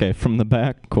 Shrooms? Okay, from the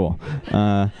back? Cool.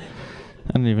 I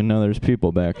didn't even know there's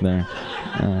people back there.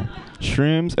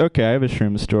 Shrooms? Okay, I have a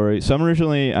shroom story. So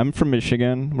I'm from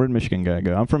Michigan. Where'd Michigan guy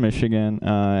go? I'm from Michigan,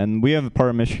 and we have a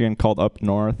part of Michigan called Up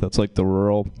North. That's like the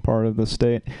rural part of the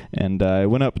state. And I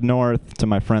went up north to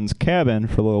my friend's cabin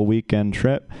for a little weekend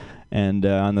trip. And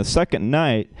on the second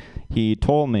night, he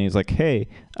told me, he's like, hey,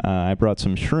 I brought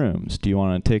some shrooms. Do you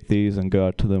want to take these and go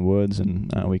out to the woods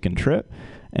and we can trip?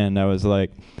 And I was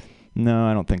like, no,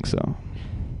 I don't think so.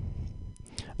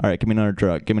 All right, give me another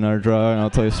drug. Give me another drug, and I'll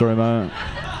tell you a story about it.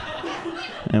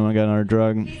 Anyone got another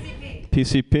drug?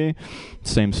 PCP?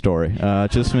 Same story.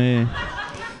 Just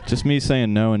me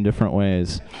saying no in different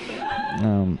ways.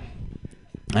 I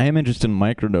am interested in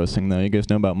microdosing, though. You guys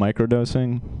know about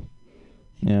microdosing?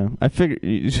 Yeah. I figured,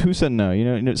 who said no?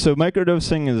 So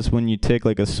microdosing is when you take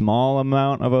like a small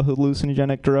amount of a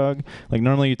hallucinogenic drug. Like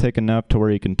normally you take enough to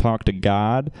where you can talk to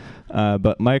God,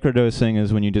 but microdosing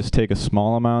is when you just take a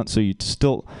small amount, so you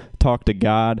still talk to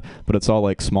God, but it's all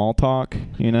like small talk,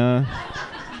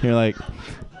 You're like,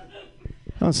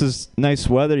 oh, this is nice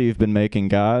weather you've been making,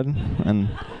 God. And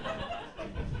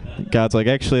God's like,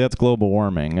 actually, that's global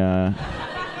warming.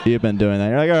 You've been doing that.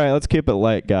 You're like, all right, let's keep it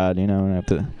light, God. We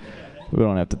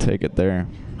don't have to take it there.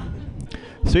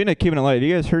 Speaking of keeping it light, have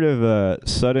you guys heard of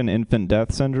sudden infant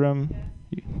death syndrome?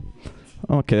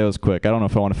 Okay, that was quick. I don't know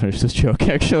if I want to finish this joke,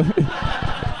 actually.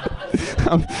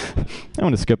 I'm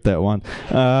going to skip that one.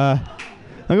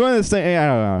 I'm going to this thing. I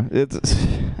don't know.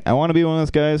 I want to be one of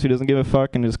those guys who doesn't give a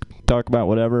fuck and just talk about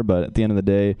whatever, but at the end of the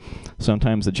day,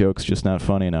 sometimes the joke's just not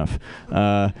funny enough.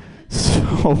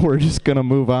 So we're just going to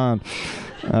move on.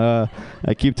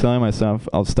 I keep telling myself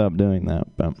I'll stop doing that,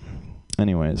 but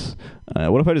anyways.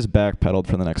 What if I just backpedaled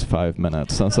for the next 5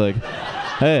 minutes? So it's like,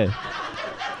 hey,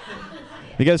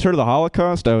 you guys heard of the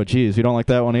Holocaust? Oh, geez, you don't like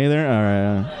that one either? All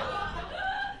right.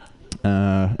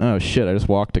 Oh, shit, I just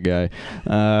walked a guy.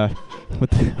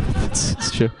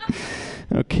 It's true.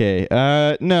 Okay.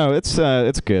 No,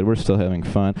 it's good. We're still having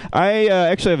fun. I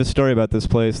actually have a story about this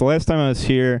place. The last time I was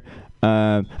here,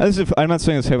 I'm not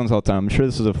saying this happens all the time. I'm sure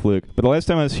this is a fluke. But the last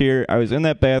time I was here, I was in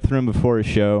that bathroom before a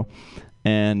show,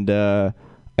 and I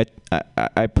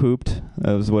pooped.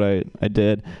 That was what I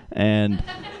did. And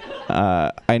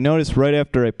I noticed right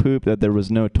after I pooped that there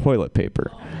was no toilet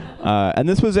paper. And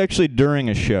this was actually during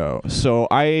a show, so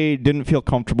I didn't feel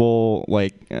comfortable, I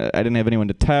didn't have anyone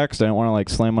to text, I didn't want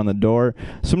to, slam on the door,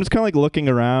 so I'm just kind of, looking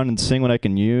around and seeing what I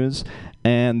can use,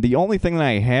 and the only thing that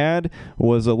I had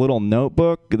was a little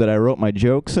notebook that I wrote my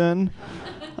jokes in.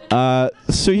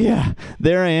 So yeah,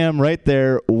 there I am right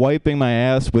there wiping my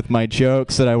ass with my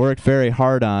jokes that I worked very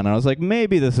hard on, and I was like,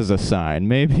 maybe this is a sign,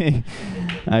 maybe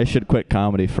I should quit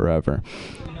comedy forever.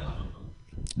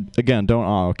 Again, don't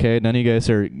okay? None of you guys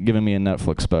are giving me a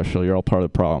Netflix special. You're all part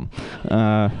of the problem.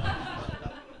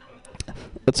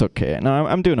 That's okay. No,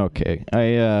 I'm doing okay.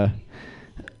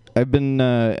 I've been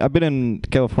in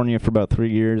California for about 3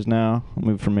 years now. I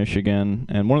moved from Michigan,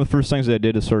 and one of the first things that I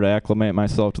did to sort of acclimate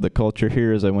myself to the culture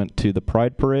here is I went to the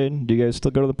Pride Parade. Do you guys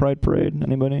still go to the Pride Parade?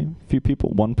 Anybody? A few people?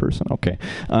 One person? Okay.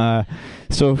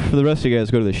 So for the rest of you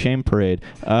guys, go to the Shame Parade.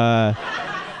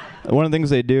 One of the things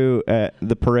they do at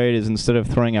the parade is instead of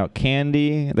throwing out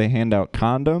candy, they hand out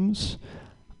condoms.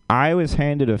 I was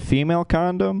handed a female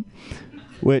condom,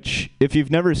 which, if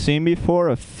you've never seen before,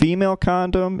 a female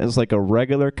condom is like a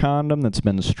regular condom that's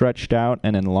been stretched out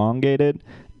and elongated.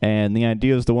 And the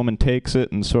idea is the woman takes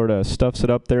it and sort of stuffs it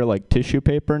up there like tissue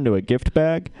paper into a gift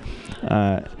bag.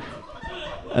 And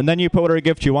then you put whatever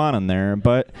gift you want in there.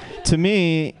 But to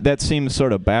me, that seems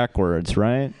sort of backwards,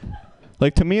 right?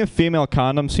 To me, a female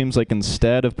condom seems like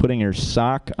instead of putting your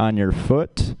sock on your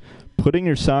foot, putting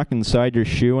your sock inside your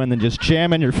shoe and then just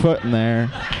jamming your foot in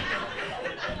there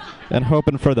and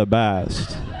hoping for the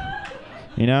best.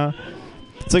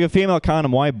 It's like a female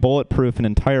condom. Why bulletproof an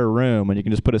entire room when you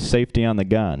can just put a safety on the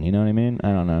gun? You know what I mean? I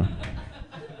don't know.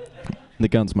 The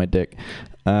gun's my dick.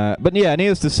 But yeah,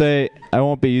 needless to say, I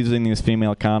won't be using these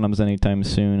female condoms anytime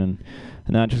soon, and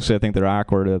not just because I think they're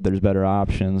awkward, that there's better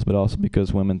options, but also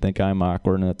because women think I'm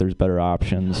awkward and that there's better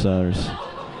options. So there's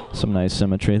some nice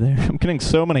symmetry there. I'm getting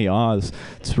so many ahs.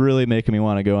 It's really making me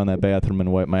want to go in that bathroom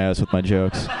and wipe my ass with my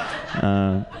jokes.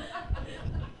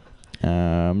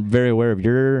 I'm very aware of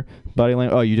your body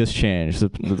language. Oh, you just changed,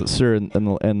 sir. In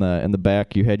the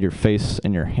back, you had your face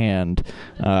in your hand.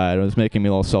 It was making me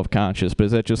a little self-conscious. But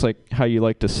is that just how you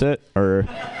like to sit, or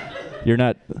you're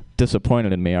not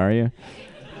disappointed in me, are you?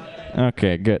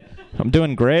 Okay, good. I'm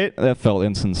doing great. That felt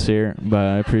insincere, but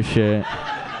I appreciate it.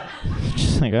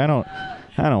 Just I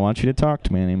I don't want you to talk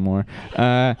to me anymore.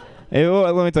 Let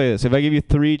me tell you this. If I give you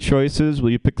 3 choices, will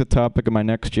you pick the topic of my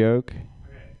next joke?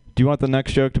 Okay. Do you want the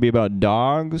next joke to be about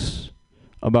dogs,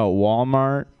 about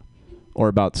Walmart, or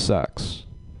about sex?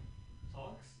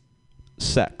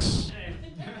 Sex.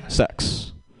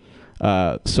 Sex.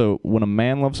 So when a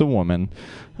man loves a woman,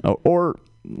 or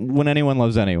when anyone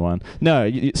loves anyone.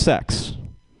 No, sex.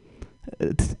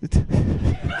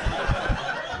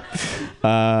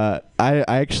 I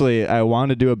want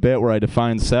to do a bit where I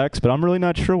define sex, but I'm really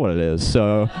not sure what it is.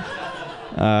 So,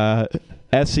 sex. Tell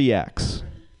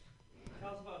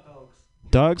us about dogs.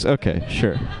 Dogs? Okay,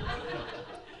 sure.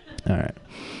 All right.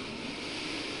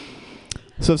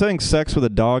 So I was having sex with a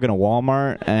dog in a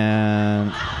Walmart,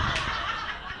 and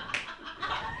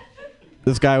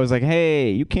this guy was like, "Hey,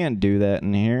 you can't do that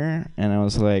in here." And I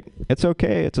was like, "It's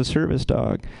okay. It's a service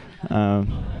dog.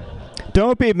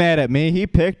 Don't be mad at me. He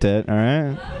picked it, all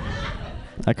right?"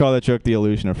 I call that joke the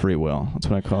illusion of free will. That's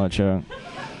what I call that joke.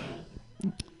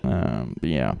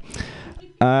 Yeah.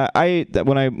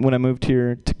 When I moved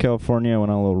here to California, I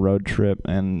went on a little road trip,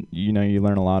 and you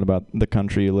learn a lot about the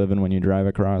country you live in when you drive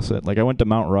across it. Like I went to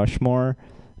Mount Rushmore,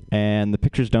 and the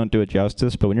pictures don't do it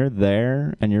justice, but when you're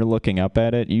there and you're looking up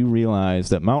at it, you realize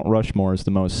that Mount Rushmore is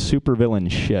the most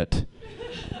supervillain shit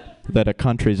that a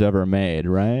country's ever made,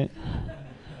 right?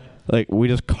 Like, we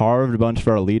just carved a bunch of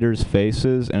our leaders'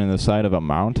 faces into the side of a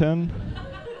mountain.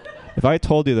 If I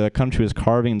told you that a country was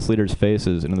carving its leaders'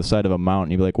 faces into the side of a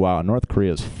mountain, you'd be like, wow, North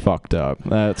Korea's fucked up.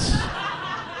 That's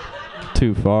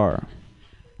too far.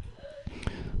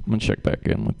 I'm going to check back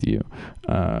in with you.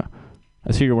 I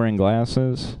see you're wearing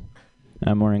glasses.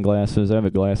 I'm wearing glasses. I have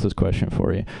a glasses question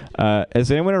for you.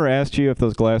 Has anyone ever asked you if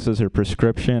those glasses are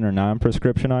prescription or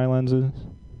non-prescription eye lenses?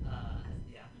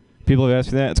 Yeah. People have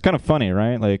asked you that. It's kind of funny,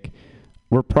 right? Like,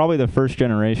 we're probably the first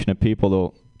generation of people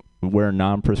to wear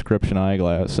non-prescription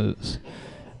eyeglasses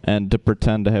and to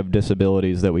pretend to have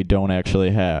disabilities that we don't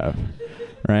actually have,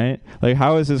 right? Like,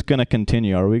 how is this going to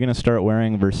continue? Are we going to start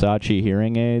wearing Versace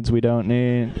hearing aids we don't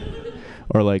need?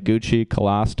 Or, like, Gucci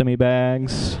colostomy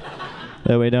bags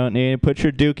that we don't need? Put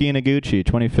your dookie in a Gucci,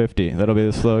 2050. That'll be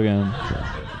the slogan.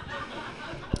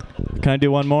 Can I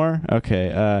do one more?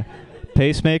 Okay.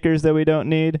 Pacemakers that we don't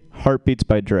need? Heartbeats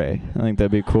by Dre. I think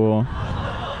that'd be cool.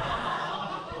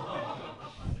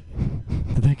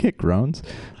 Did they get groans?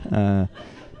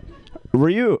 Were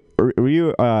you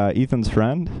Ethan's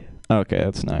friend? Okay,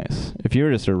 that's nice. If you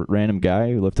were just a random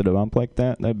guy who lifted a bump like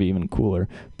that, that'd be even cooler.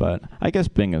 But I guess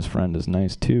being his friend is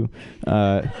nice too.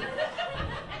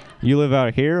 You live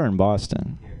out here or in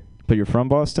Boston? But you're from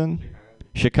Boston?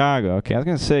 Chicago. Okay, I was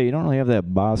gonna say you don't really have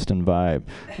that Boston vibe.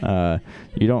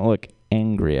 You don't look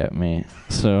angry at me.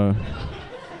 So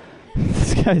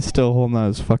this guy's still holding on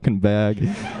his fucking bag.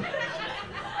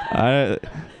 I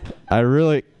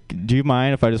really. Do you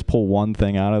mind if I just pull one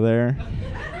thing out of there?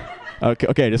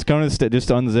 Okay. Just come to just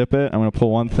unzip it. I'm gonna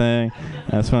pull one thing.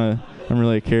 I'm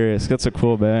really curious. That's a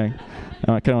cool bag.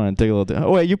 I kind of want to dig a little.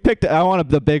 Oh wait, you picked it. I want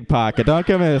the big pocket. Don't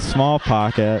give me the small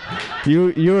pocket.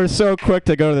 You were so quick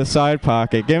to go to the side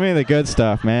pocket. Give me the good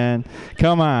stuff, man.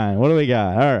 Come on. What do we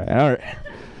got? All right.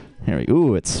 Here we go.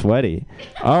 Ooh, it's sweaty.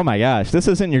 Oh my gosh, this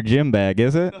isn't your gym bag,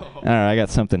 is it? All right, I got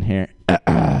something here.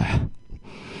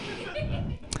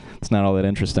 It's not all that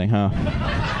interesting, huh?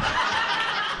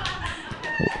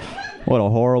 What a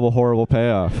horrible, horrible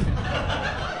payoff.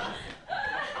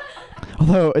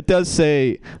 Although it does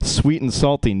say sweet and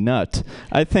salty nut.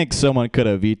 I think someone could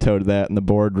have vetoed that in the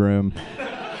boardroom.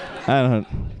 I don't know.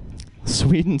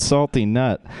 Sweet and salty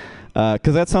nut.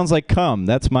 Because that sounds like cum.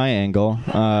 That's my angle.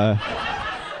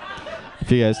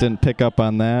 If you guys didn't pick up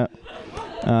on that.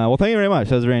 Well, thank you very much.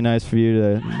 That was very nice for you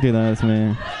to do that with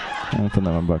me. I'll put that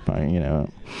in my butt pocket,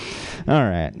 All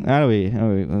right.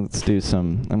 Let's do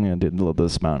some. I'm going to do a little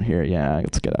dismount here. Yeah,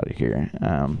 let's get out of here.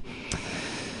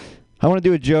 I want to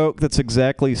do a joke that's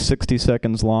exactly 60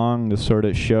 seconds long to sort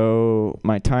of show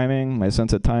my timing, my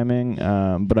sense of timing.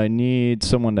 But I need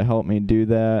someone to help me do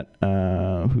that.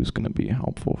 Who's going to be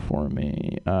helpful for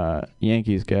me?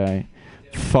 Yankees guy.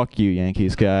 Fuck you,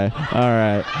 Yankees guy. All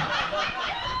right.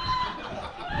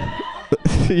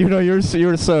 You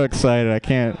were so excited. I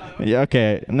can't. Yeah,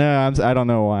 okay. No, I don't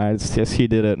know why. It's just he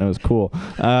did it and it was cool.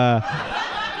 All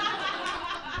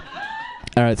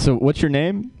right. So what's your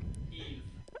name?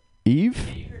 Eve?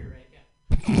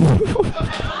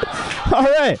 All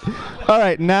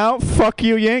right. Now, fuck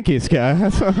you, Yankees guy.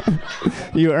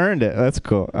 You earned it. That's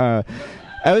cool. What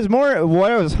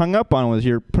I was hung up on was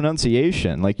your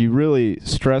pronunciation. Like, you really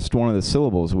stressed one of the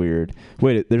syllables weird.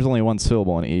 Wait, there's only one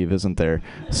syllable in Eve, isn't there?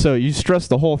 So you stressed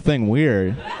the whole thing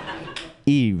weird.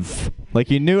 Eve.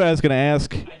 Like, you knew I was going to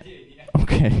ask.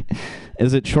 Okay.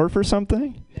 Is it short for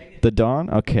something? The dawn?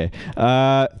 Okay.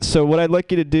 So what I'd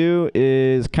like you to do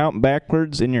is count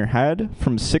backwards in your head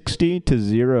from 60 to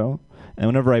 0. And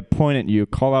whenever I point at you,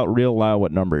 call out real loud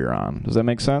what number you're on. Does that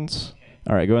make sense?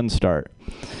 All right, go ahead and start.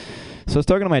 So I was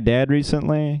talking to my dad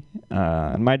recently.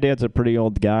 And my dad's a pretty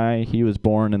old guy. He was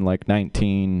born in like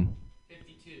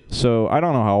 1952. So I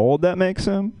don't know how old that makes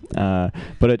him.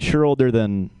 But it's sure older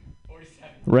than... 47.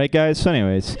 Right, guys? So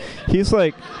anyways, he's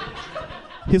like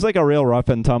a real rough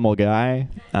and tumble guy.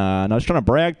 And I was trying to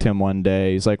brag to him one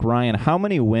day. He's like, Ryan, how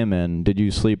many women did you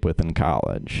sleep with in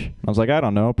college? I was like, I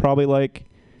don't know, probably like...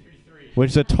 33.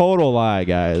 Which is a total lie,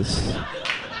 guys.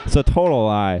 It's a total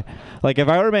lie. Like, if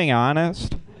I were being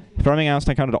honest,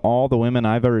 I counted all the women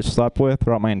I've ever slept with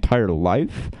throughout my entire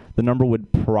life, the number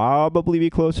would probably be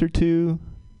closer to...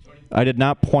 I did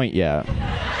not point yet.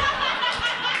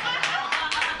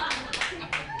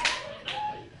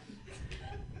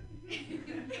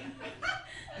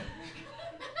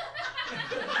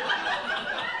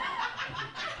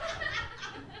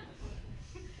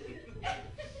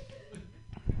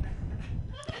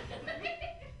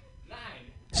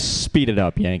 Speed it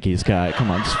up, Yankees guy. Come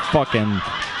on, just fucking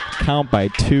count by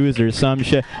twos or some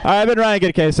shit. All right, I've been Ryan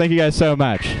Good Case. Thank you guys so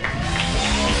much.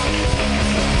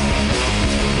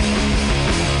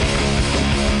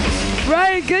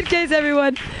 Ryan Good Case,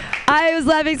 everyone. I was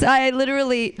laughing. So I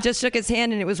literally just shook his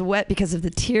hand, and it was wet because of the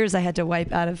tears I had to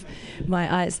wipe out of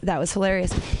my eyes. That was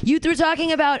hilarious. You were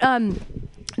talking about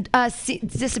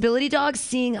disability dogs,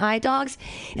 seeing eye dogs,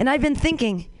 and I've been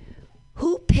thinking,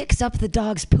 who picks up the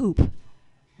dog's poop?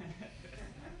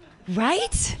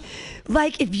 Right?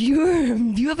 Like, if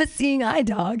you have a seeing eye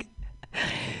dog,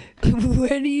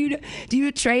 where do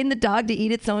you train the dog to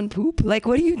eat its own poop? Like,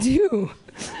 what do you do?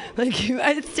 Like,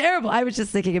 it's terrible. I was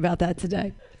just thinking about that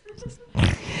today.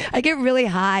 I get really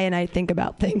high and I think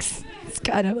about things. It's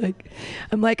kind of like,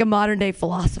 I'm like a modern day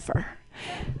philosopher.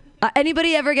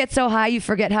 Anybody ever get so high you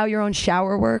forget how your own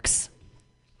shower works?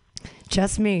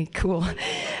 Just me. Cool.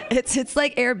 It's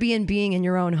like Airbnb-ing in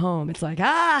your own home. It's like,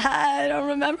 I don't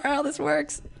remember how this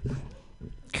works.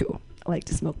 Cool. I like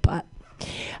to smoke pot.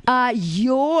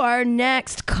 Your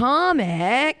next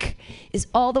comic is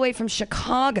all the way from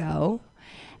Chicago,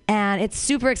 and it's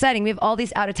super exciting. We have all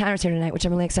these out-of-towners here tonight, which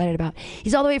I'm really excited about.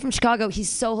 He's all the way from Chicago. He's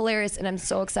so hilarious, and I'm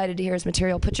so excited to hear his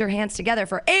material. Put your hands together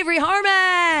for Avery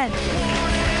Harmon!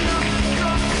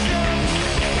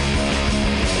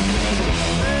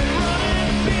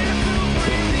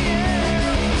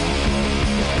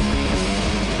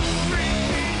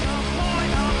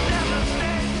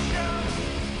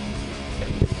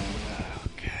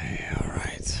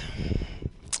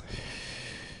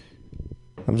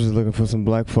 I'm just looking for some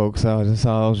black folks. That's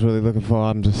all I was really looking for.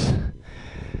 I'm just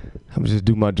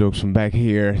do my jokes from back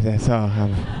here. That's all.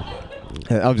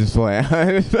 I'm just playing.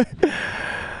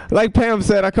 Like Pam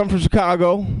said, I come from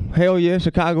Chicago. Hell yeah,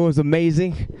 Chicago is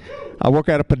amazing. I work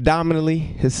at a predominantly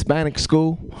Hispanic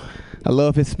school. I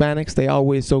love Hispanics. They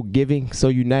always so giving, so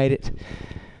united.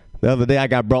 The other day I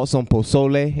got brought some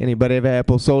pozole. Anybody ever had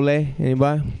pozole?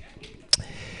 Anybody?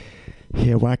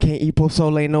 Yeah, well, I can't eat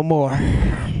pozole no more.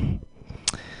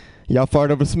 Y'all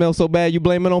fart ever smell so bad you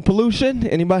blame it on pollution?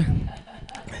 Anybody?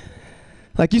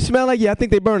 Like, you smell like, yeah, I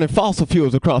think they burning fossil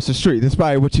fuels across the street. That's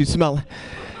probably what you smelling.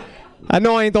 I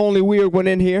know I ain't the only weird one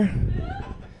in here.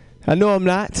 I know I'm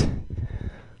not.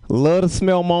 Love to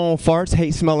smell my own farts.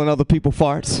 Hate smelling other people's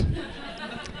farts.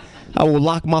 I will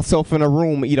lock myself in a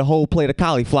room, eat a whole plate of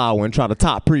cauliflower, and try to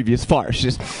top previous farts.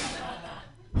 Just,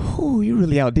 ooh, you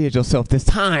really outdid yourself this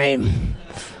time.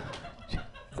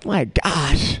 My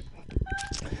gosh.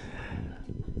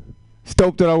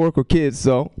 Stoked that I work with kids,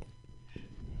 so.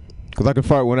 Because I can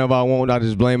fart whenever I want. I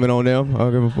just blame it on them. I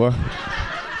don't give a fuck.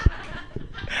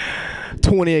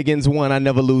 20 against 1. I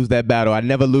never lose that battle. I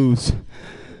never lose.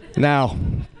 Now,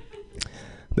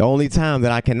 the only time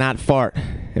that I cannot fart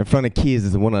in front of kids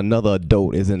is when another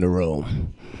adult is in the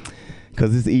room.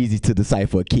 Because it's easy to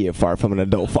decipher a kid fart from an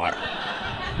adult fart.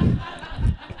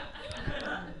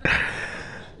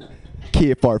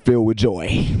 Kid fart filled with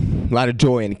joy. A lot of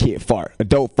joy in the kid fart.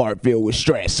 Adult fart filled with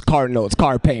stress. Car notes,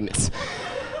 car payments.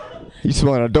 You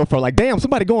smell an adult fart like, damn,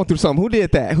 somebody going through something. Who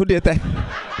did that? Who did that?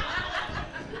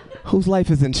 Whose life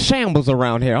is in shambles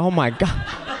around here? Oh my God.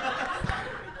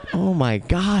 Oh my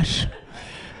gosh.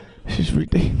 She's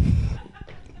ridiculous.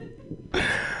 I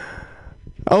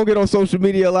don't get on social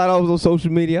media a lot. I was on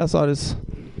social media. I saw this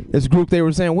group. They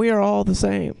were saying, we are all the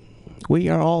same. We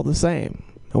are all the same.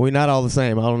 And we're not all the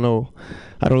same. I don't know.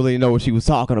 I don't really know what she was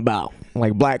talking about.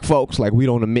 Like black folks, like we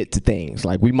don't admit to things.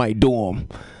 Like we might do them,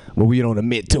 but we don't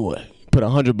admit to it. Put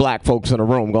 100 black folks in a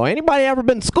room. Go, anybody ever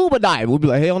been scuba diving? We'd be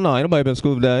like, hell no, ain't nobody been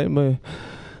scuba diving. But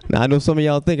now I know some of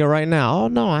y'all thinking right now, oh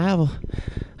no, I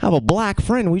have a black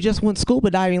friend. We just went scuba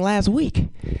diving last week.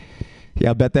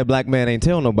 Yeah, I bet that black man ain't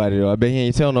tell nobody though. I bet he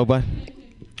ain't tell nobody.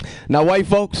 Now white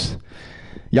folks,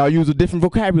 y'all use a different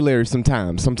vocabulary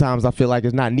sometimes. Sometimes I feel like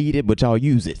it's not needed, but y'all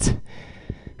use it.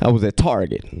 I was at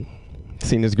Target.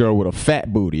 Seen this girl with a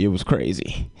fat booty. It was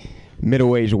crazy.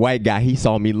 Middle-aged white guy, he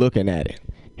saw me looking at it.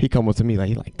 He come up to me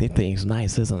like, that thing's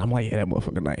nice, isn't it? I'm like, yeah, that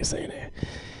motherfucker nice, ain't it?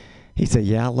 He said,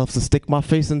 yeah, I love to stick my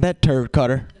face in that turd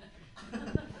cutter.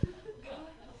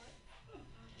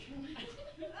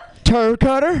 Turd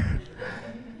cutter?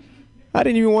 I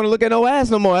didn't even want to look at no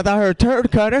ass no more after I heard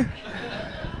turd cutter.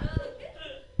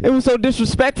 It was so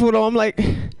disrespectful though. I'm like,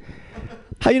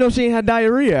 how you know she ain't had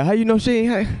diarrhea? How you know she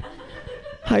ain't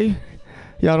had,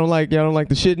 y'all don't like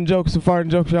the shitting jokes, the farting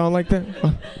jokes, y'all don't like that?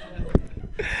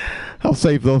 I'll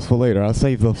save those for later. I'll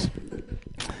save those.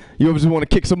 You ever just want to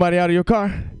kick somebody out of your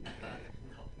car?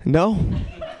 No?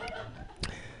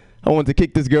 I wanted to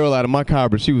kick this girl out of my car,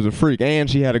 but she was a freak, and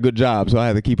she had a good job, so I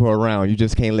had to keep her around. You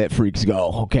just can't let freaks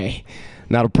go, okay?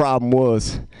 Now, the problem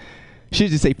was, she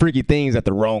just say freaky things at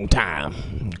the wrong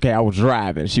time. Okay, I was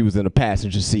driving. She was in the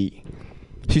passenger seat.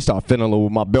 She started fiddling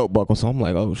with my belt buckle, so I'm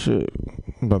like, oh, shit.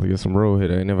 I'm about to get some road hit.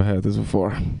 I ain't never had this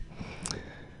before.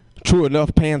 True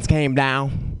enough, pants came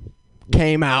down.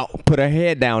 Came out, put her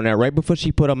head down there right before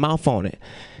she put her mouth on it.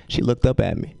 She looked up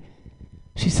at me.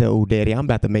 She said, oh, daddy, I'm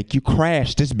about to make you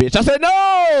crash this bitch. I said,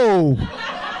 no!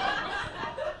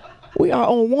 We are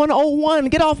on 101.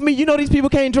 Get off me. You know these people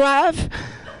can't drive.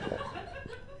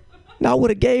 Now, I would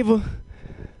have gave her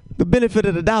the benefit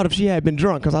of the doubt if she had been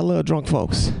drunk, because I love drunk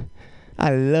folks. I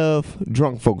love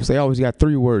drunk folks. They always got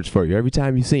 3 words for you every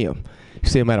time you see them. You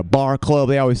see them at a bar, club,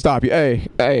 they always stop you. Hey,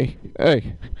 hey,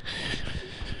 hey.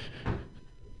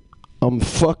 I'm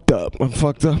fucked up. I'm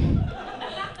fucked up.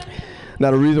 Now,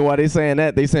 the reason why they saying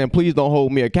that, they saying, please don't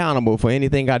hold me accountable for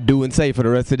anything I do and say for the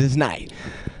rest of this night.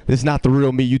 This is not the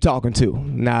real me you talking to.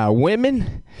 Now,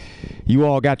 women, you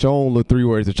all got your own little 3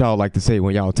 words that y'all like to say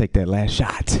when y'all take that last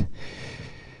shot.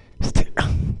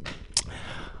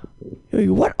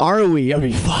 What are we? I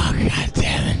mean, fuck, god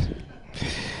damn it.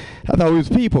 I thought we was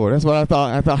people. That's what I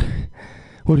thought.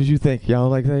 What did you think? Y'all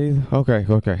like that either? Okay.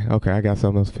 I got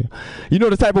something else for you. You know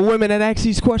the type of women that ask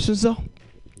these questions, though?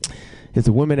 It's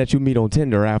the women that you meet on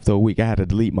Tinder after a week. I had to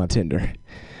delete my Tinder.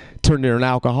 Tinder and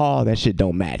alcohol, that shit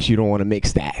don't match. You don't want to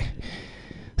mix that.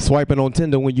 Swiping on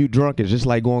Tinder when you drunk is just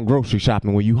like going grocery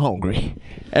shopping when you hungry.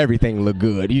 Everything look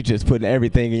good. You just putting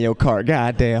everything in your cart.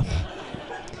 God damn.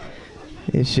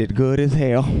 This shit good as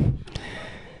hell.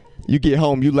 You get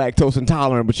home, you lactose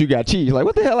intolerant, but you got cheese. Like,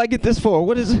 what the hell I get this for?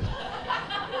 What is it?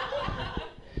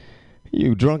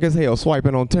 You drunk as hell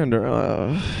swiping on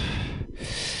Tinder.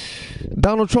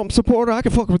 Donald Trump supporter, I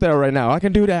can fuck with that right now. I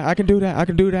can do that.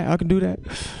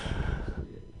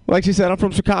 Like she said, I'm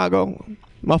from Chicago.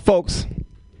 My folks,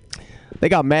 they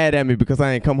got mad at me because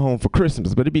I ain't come home for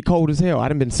Christmas, but it be cold as hell. I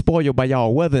done been spoiled by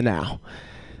y'all weather now.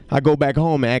 I go back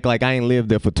home and act like I ain't lived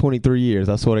there for 23 years.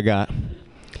 I swear to God.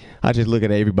 I just look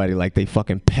at everybody like they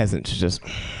fucking peasants. Just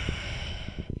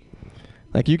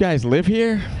like, you guys live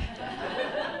here?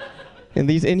 In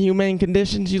these inhumane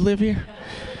conditions, you live here?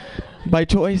 By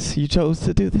choice, you chose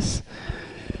to do this.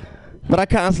 But I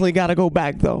constantly got to go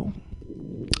back, though.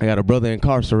 I got a brother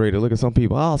incarcerated. Look at some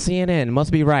people. Oh, CNN,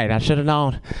 must be right. I should have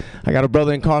known. I got a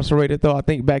brother incarcerated, though. I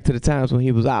think back to the times when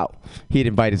he was out. He'd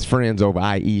invite his friends over.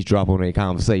 I eavesdrop on their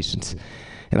conversations.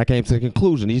 And I came to the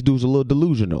conclusion, these dudes are a little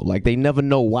delusional. Like, they never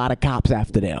know why the cops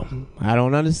after them. I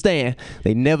don't understand.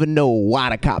 They never know why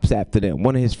the cops after them.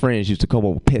 One of his friends used to come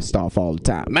over pissed off all the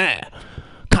time. Man,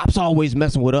 cops always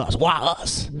messing with us. Why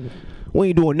us? We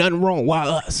ain't doing nothing wrong. Why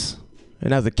us?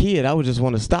 And as a kid, I would just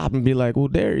want to stop and be like, well,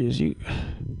 Darius, you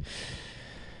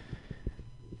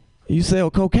sell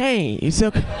cocaine. You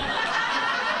sell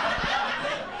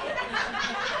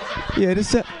Yeah,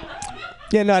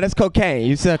 no, that's cocaine.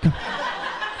 You sell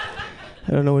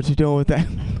I don't know what you're doing with that.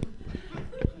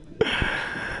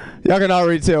 Y'all can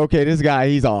already tell, okay, this guy,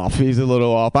 he's off. He's a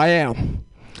little off. I am.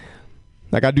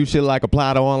 Like, I do shit like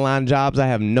apply to online jobs. I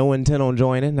have no intent on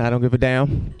joining. I don't give a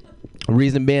damn.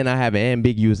 Reason being, I have an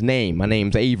ambiguous name. My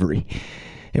name's Avery.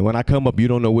 And when I come up, you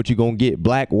don't know what you're going to get.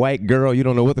 Black, white, girl, you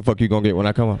don't know what the fuck you're going to get when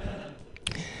I come up.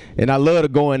 And I love to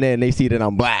go in there and they see that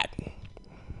I'm black.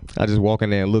 I just walk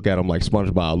in there and look at him like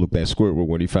SpongeBob looked at Squidward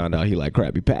when he found out he liked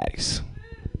Krabby Patties.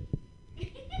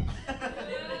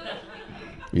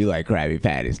 You like Krabby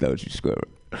Patties, don't you, Squidward?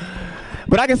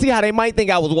 But I can see how they might think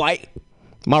I was white.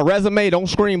 My resume don't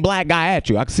scream black guy at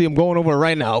you. I can see him going over it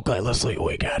right now. Okay, let's see what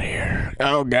we got here.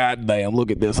 Oh, god damn,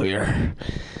 look at this here.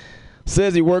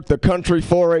 Says he worked the country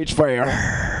 4-H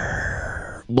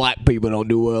fair. Black people don't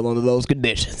do well under those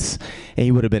conditions. And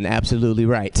he would have been absolutely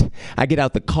right. I get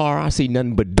out the car, I see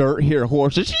nothing but dirt, hear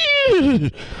horses.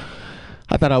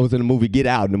 I thought I was in the movie Get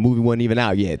Out, and the movie wasn't even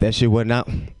out yet. That shit wasn't out.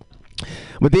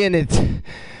 But then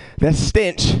that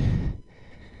stench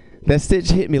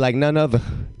hit me like none other.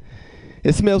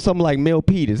 It smells something like Mel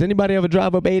Pete. Does anybody ever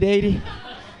drive up 880?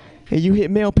 And you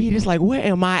hit Mel Pete, it's like, where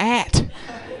am I at?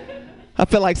 I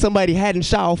felt like somebody hadn't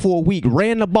showered for a week,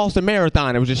 ran the Boston Marathon,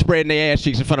 and was just spreading their ass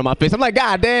cheeks in front of my face. I'm like,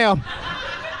 God damn.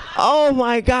 Oh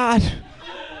my God.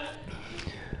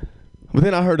 But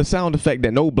then I heard a sound effect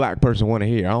that no black person want to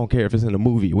hear. I don't care if it's in a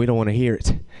movie. We don't want to hear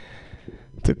it.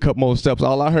 Took a couple more steps.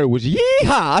 All I heard was, yeehaw.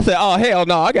 I said, oh, hell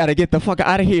no. I got to get the fuck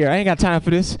out of here. I ain't got time for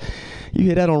this. You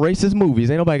hear that on racist movies.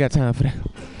 Ain't nobody got time for that.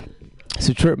 It's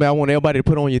a trip, man. I want everybody to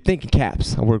put on your thinking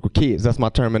caps. I work with kids. That's my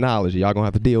terminology. Y'all going to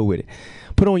have to deal with it.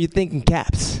 Put on your thinking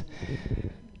caps.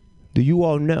 Do you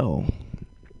all know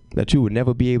that you would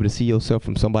never be able to see yourself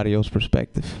from somebody else's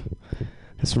perspective?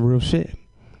 That's some real shit.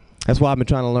 That's why I've been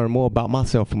trying to learn more about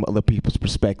myself from other people's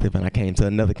perspective, and I came to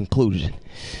another conclusion.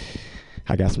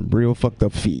 I got some real fucked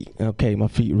up feet. Okay, my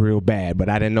feet real bad, but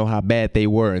I didn't know how bad they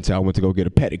were until I went to go get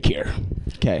a pedicure.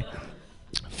 Okay.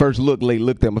 First lady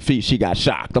looked at my feet, she got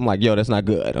shocked. I'm like, yo, that's not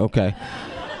good, okay?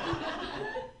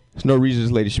 There's no reason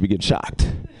this lady should be getting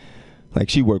shocked. Like,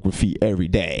 she worked with feet every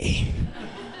day.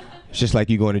 It's just like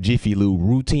you going to Jiffy Lube,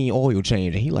 routine oil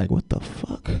change, and he like, what the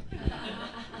fuck?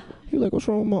 He like, what's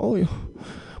wrong with my oil?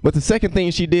 But the second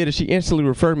thing she did is she instantly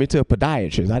referred me to a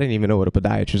podiatrist. I didn't even know what a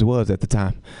podiatrist was at the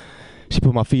time. She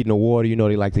put my feet in the water. You know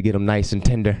they like to get them nice and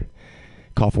tender.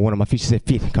 Called for one of my feet. She said,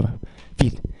 feet, come on,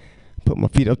 feet. Put my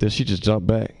feet up there. She just jumped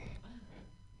back.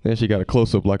 Then she got a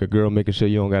close-up like a girl making sure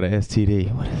you don't got an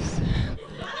STD. What is that?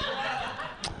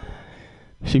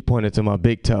 She pointed to my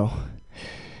big toe.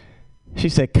 She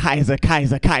said, Kaiser,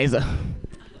 Kaiser, Kaiser.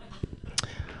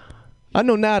 I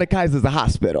know now that Kaiser's a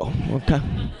hospital, okay?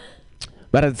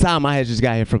 But at the time, I had just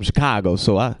got here from Chicago,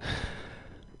 so I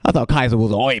thought Kaiser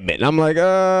was an ointment. I'm like,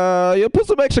 yeah, put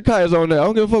some extra Kaiser on there. I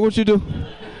don't give a fuck what you do.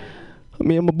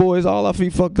 Me and my boys, all our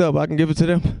feet fucked up. I can give it to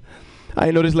them. I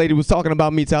didn't know this lady was talking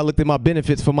about me till I looked at my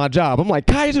benefits for my job. I'm like,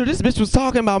 Kaiser, this bitch was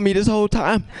talking about me this whole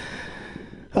time.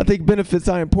 I think benefits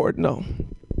are important, though.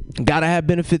 Gotta have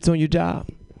benefits on your job.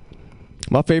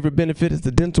 My favorite benefit is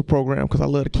the dental program because I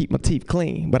love to keep my teeth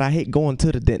clean. But I hate going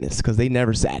to the dentist because they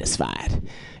never satisfied.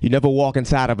 You never walk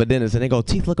inside of a dentist and they go,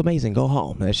 teeth look amazing, go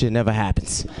home. That shit never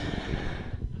happens.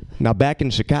 Now, back in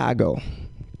Chicago,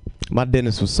 my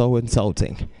dentist was so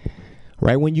insulting.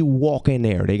 Right when you walk in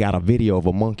there, they got a video of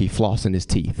a monkey flossing his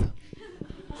teeth.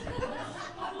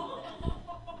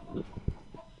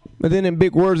 But then in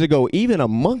big words, they go, even a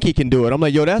monkey can do it. I'm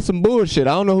like, yo, that's some bullshit.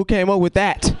 I don't know who came up with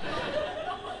that.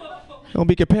 Don't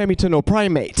be comparing me to no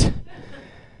primate.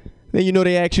 Then you know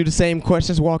they ask you the same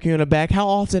questions, walk you in the back. How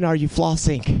often are you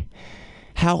flossing?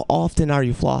 How often are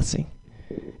you flossing?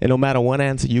 And no matter what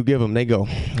answer you give them, they go,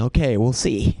 okay, we'll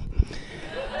see.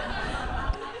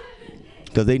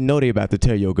 Because they know they about to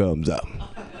tear your gums up.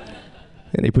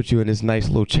 And they put you in this nice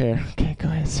little chair. Okay, go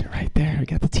ahead, sit right there. We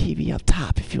got the TV up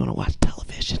top if you want to watch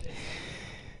television.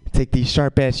 Take these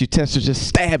sharp-ass utensils, just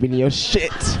stabbing your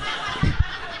shit.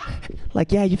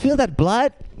 Like, yeah, you feel that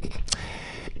blood?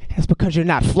 That's because you're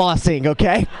not flossing,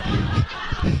 okay?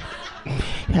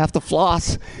 You have to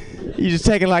floss. You just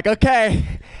take it like, okay,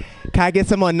 can I get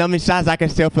some more numbing shots? I can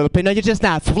still feel the pain. No, you're just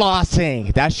not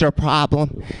flossing. That's your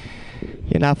problem.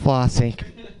 You're not flossing.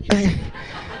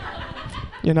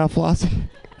 You're not flossing.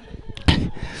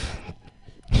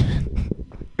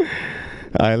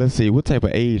 All right, let's see. What type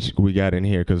of age we got in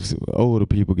here? Because older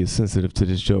people get sensitive to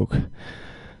this joke.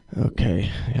 Okay,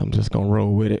 I'm just going to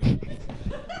roll with it.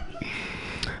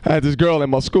 I had this girl in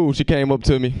my school. She came up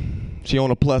to me. She on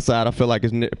the plus side. I feel like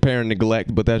it's parent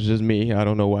neglect, but that's just me. I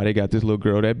don't know why they got this little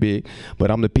girl that big.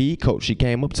 But I'm the PE coach. She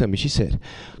came up to me. She said,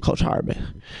 Coach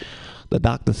Hardman, the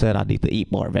doctor said I need to eat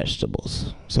more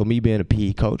vegetables. So me being a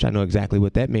PE coach, I know exactly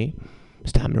what that means.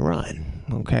 It's time to run.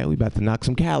 Okay, we about to knock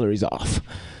some calories off.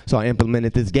 So I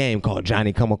implemented this game called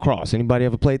Johnny Come Across. Anybody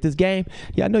ever played this game?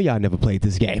 Yeah, I know y'all never played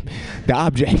this game. The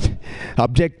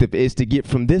objective is to get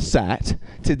from this side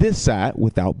to this side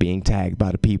without being tagged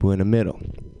by the people in the middle.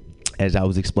 As I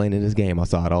was explaining this game, I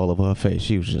saw it all over her face.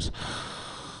 She was just,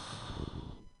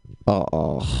 right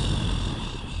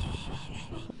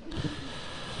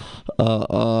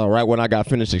when I got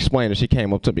finished explaining, she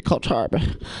came up to me, Coach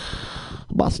Harvey,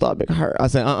 my stomach hurt. I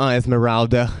said,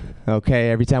 Esmeralda. Okay,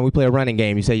 every time we play a running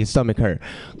game, you say your stomach hurt.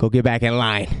 Go get back in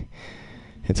line.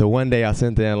 And so one day I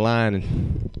sent her in line,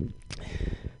 and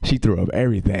she threw up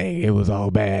everything. It was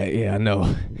all bad. Yeah, I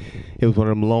know. It was one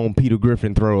of them long Peter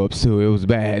Griffin throw-ups, too. It was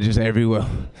bad, just everywhere.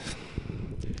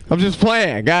 I'm just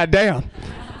playing, goddamn.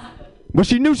 But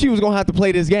she knew she was going to have to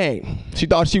play this game. She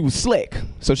thought she was slick.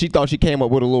 So she thought she came up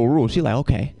with a little rule. She like,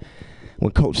 okay,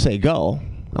 when coach say go,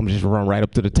 I'm just run right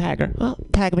up to the tagger. Oh,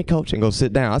 tag me, coach, and go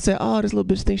sit down. I said, oh, this little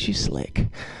bitch thinks she's slick.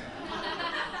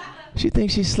 She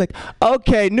thinks she's slick.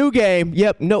 Okay, new game.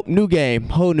 Yep, nope, new game.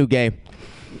 Whole new game.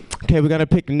 Okay, we're going to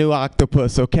pick a new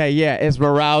octopus, okay? Yeah,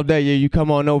 Esmeralda, you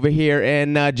come on over here.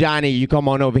 And Johnny, you come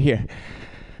on over here.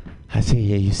 I said,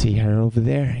 yeah, you see her over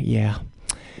there? Yeah.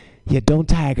 Yeah, don't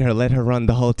tag her. Let her run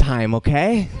the whole time,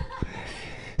 okay?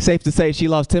 Safe to say she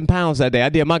lost 10 pounds that day. I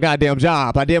did my goddamn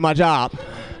job. I did my job.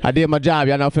 Y'all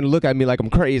not finna look at me like I'm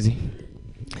crazy.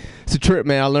 It's a trip,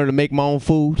 man. I learned to make my own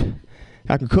food.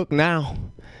 I can cook now.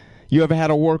 You ever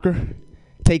had a worker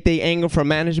take their anger from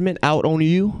management out on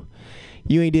you?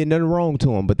 You ain't did nothing wrong to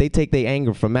them, but they take their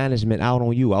anger from management out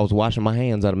on you. I was washing my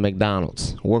hands out of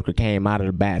McDonald's. A worker came out of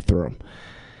the bathroom.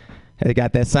 They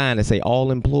got that sign that say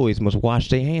all employees must wash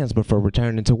their hands before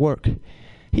returning to work.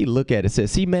 He looked at it and said,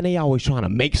 see, man, they always trying to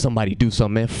make somebody do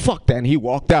something, man. Fuck that. And he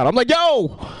walked out. I'm like,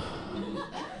 yo,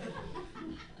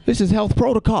 this is health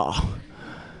protocol.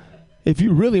 If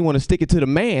you really want to stick it to the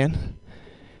man,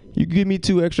 you give me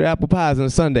 2 extra apple pies on a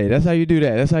Sunday. That's how you do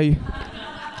that. That's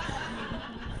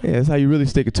how you really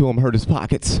stick it to him, hurt his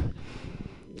pockets.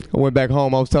 I went back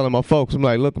home. I was telling my folks, I'm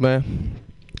like, look, man,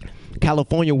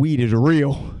 California weed is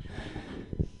real.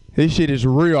 This shit is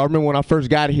real. I remember when I first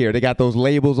got here, they got those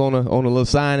labels on a little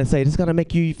sign that say, this is going to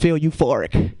make you feel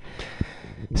euphoric.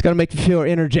 It's going to make you feel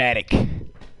energetic. I'm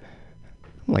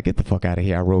like, get the fuck out of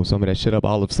here. I rolled some of that shit up.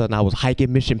 All of a sudden, I was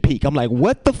hiking Mission Peak. I'm like,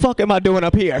 what the fuck am I doing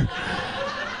up here?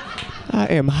 I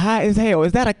am high as hell.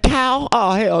 Is that a cow?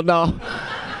 Oh, hell no.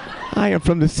 I am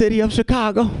from the city of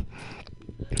Chicago.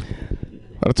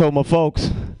 I told my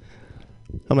folks,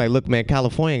 I'm like, look, man,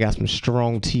 California got some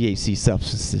strong THC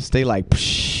substances. They like,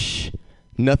 psh,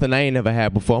 nothing I ain't never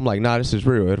had before. I'm like, nah, this is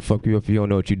real. It'll fuck you up if you don't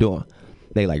know what you're doing.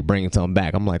 They like bringing something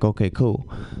back. I'm like, okay, cool.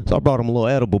 So I brought them a little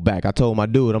edible back. I told my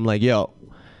dude, I'm like, yo,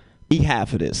 eat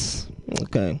half of this.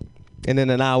 Okay. And then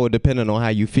an hour, depending on how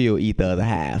you feel, eat the other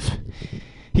half.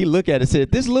 He looked at it and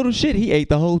said, this little shit, he ate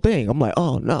the whole thing. I'm like,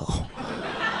 oh, no.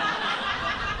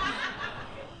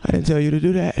 I didn't tell you to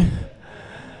do that.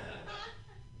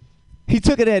 He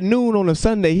took it at noon on a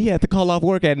Sunday. He had to call off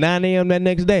work at 9 a.m. that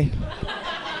next day.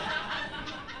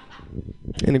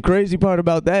 And the crazy part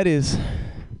about that is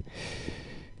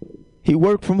he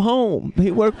worked from home.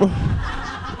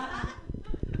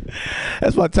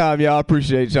 That's my time, y'all. I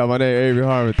appreciate y'all. My name is Avery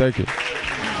Harmon. Thank you.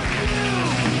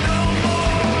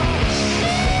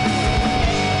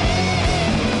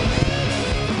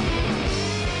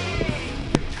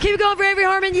 Keep it going for Avery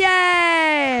Harmon.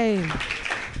 Yay!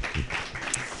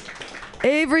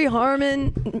 Avery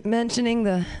Harmon mentioning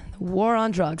the war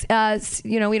on drugs.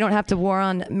 We don't have to war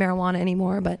on marijuana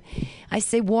anymore, but I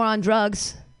say war on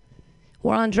drugs.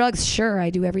 War on drugs, sure, I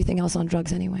do everything else on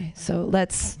drugs anyway. So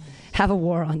let's have a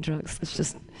war on drugs. Let's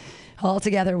just all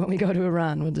together when we go to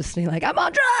Iran, we'll just be like, I'm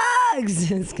on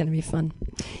drugs! It's going to be fun.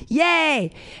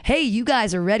 Yay! Hey, you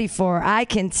guys are ready for I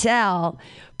Can Tell.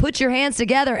 Put your hands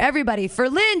together, everybody, for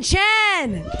Lin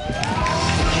Chen!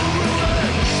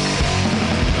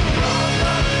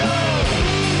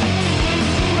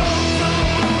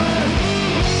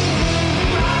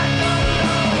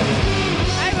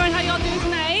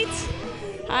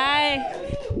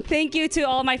 Thank you to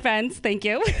all my friends. Thank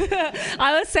you.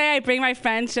 I would say I bring my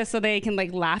friends just so they can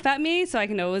laugh at me, so I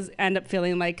can always end up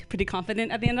feeling pretty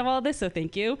confident at the end of all this. So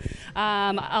thank you.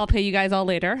 I'll pay you guys all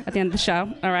later at the end of the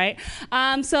show. All right.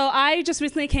 So I just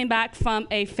recently came back from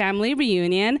a family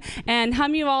reunion, and how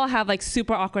many of you all have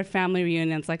super awkward family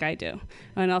reunions like I do?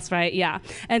 Anyone else, right? Yeah.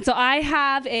 And so I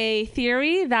have a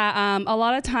theory that a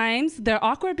lot of times they're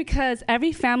awkward because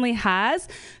every family has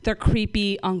their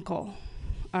creepy uncle.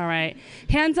 All right.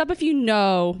 Hands up if you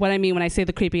know what I mean when I say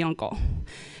the creepy uncle.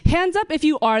 Hands up if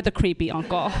you are the creepy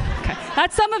uncle. Okay.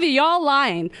 That's some of you. Y'all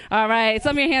lying. All right.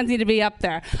 Some of your hands need to be up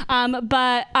there.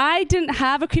 But I didn't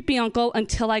have a creepy uncle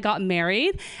until I got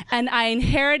married, and I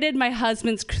inherited my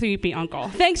husband's creepy uncle.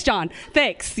 Thanks, John.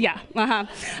 Thanks. Yeah.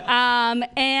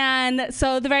 And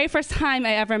so the very first time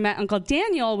I ever met Uncle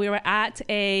Daniel, we were at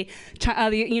a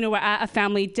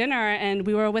family dinner, and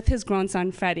we were with his grown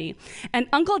son, Freddie. And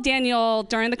Uncle Daniel,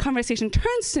 during the conversation,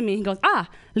 turns to me and goes,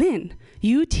 Lynn,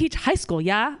 you teach high school,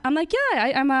 yeah? I'm like,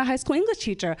 yeah, I'm a high school English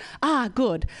teacher. Ah,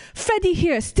 good. Freddie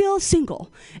here, still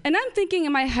single. And I'm thinking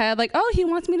in my head, like, oh, he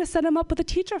wants me to set him up with a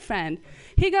teacher friend.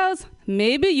 He goes,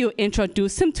 maybe you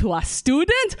introduce him to a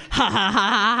student? Ha ha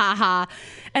ha ha ha ha.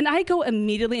 And I go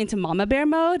immediately into mama bear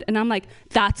mode, and I'm like,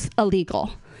 that's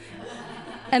illegal.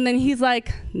 And then he's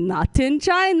like, not in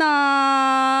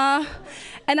China.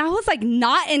 And I was like,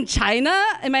 not in China?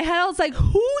 In my head, I was like,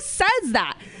 who says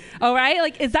that? All right,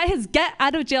 like, is that his get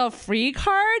out of jail free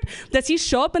card? Does he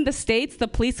show up in the States? The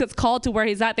police gets called to where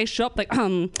he's at. They show up like,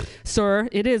 sir,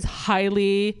 it is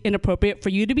highly inappropriate for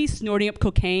you to be snorting up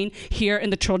cocaine here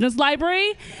in the children's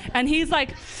library. And he's like,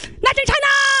 not in China!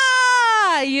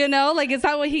 You know, like, is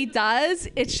that what he does?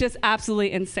 It's just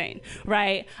absolutely insane,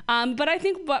 right? But I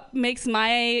think what makes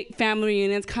my family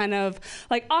reunions kind of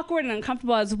like awkward and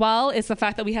uncomfortable as well is the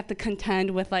fact that we have to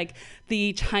contend with like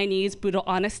the Chinese brutal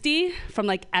honesty from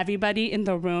like everybody in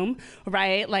the room,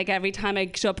 right? Like every time I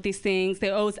show up at these things, they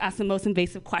always ask the most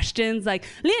invasive questions like,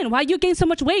 Lynn, why you gain so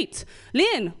much weight?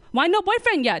 Lynn, why no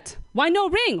boyfriend yet? Why no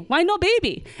ring? Why no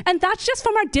baby? And that's just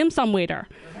from our dim sum waiter.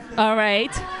 All right,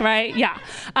 right, yeah.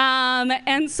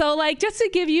 And so like, just to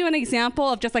give you an example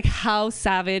of just like how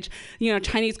savage, you know,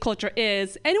 Chinese culture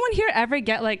is, anyone here ever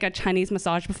get like a Chinese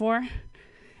massage before?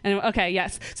 And, okay,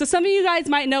 yes. So some of you guys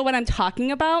might know what I'm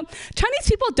talking about. Chinese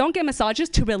people don't get massages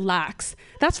to relax.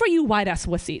 That's for you white-ass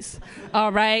wussies,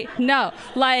 all right? No,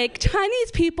 like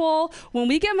Chinese people, when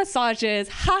we get massages,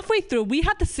 halfway through, we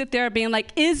have to sit there being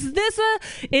like, is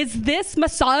this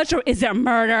massage or is it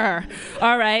murder,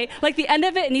 all right? Like the end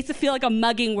of it needs to feel like a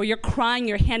mugging where you're crying,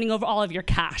 you're handing over all of your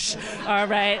cash, all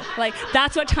right? Like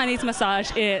that's what Chinese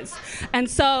massage is. And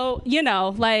so, you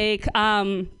know, like,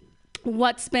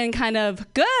 what's been kind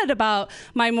of good about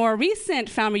my more recent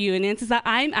family reunions is that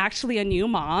I'm actually a new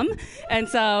mom. And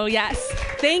so, yes,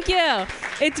 thank you.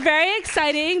 It's very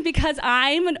exciting because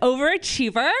I'm an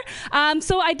overachiever.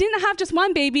 So I didn't have just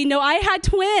one baby. No, I had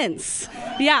twins.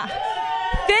 Yeah.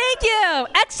 Thank you.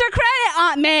 Extra credit,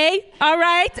 Aunt May. All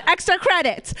right, extra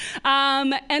credit.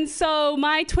 And so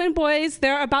my twin boys,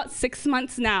 they're about 6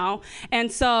 months now.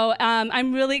 And so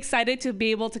I'm really excited to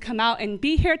be able to come out and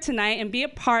be here tonight and be a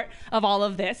part of all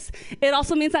of this. It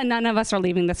also means that none of us are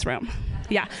leaving this room.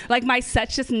 Yeah, like my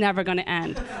set's just never gonna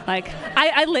end. Like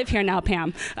I live here now,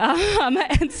 Pam.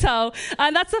 And so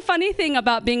that's the funny thing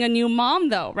about being a new mom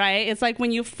though, right? It's like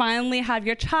when you finally have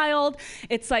your child,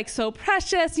 it's like so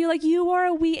precious. You're like, you are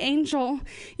a wee angel.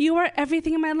 You are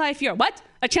everything in my life. You're what?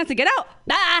 A chance to get out,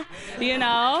 you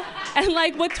know? And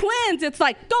like with twins, it's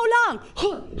like, go long,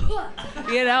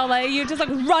 you know, like you just like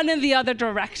run in the other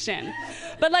direction.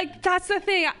 But like, that's the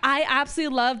thing. I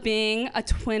absolutely love being a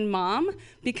twin mom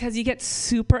because you get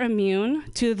super immune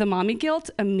to the mommy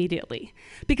guilt immediately.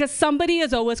 Because somebody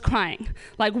is always crying.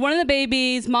 Like one of the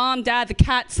babies, mom, dad, the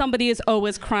cat, somebody is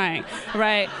always crying,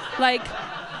 right? Like,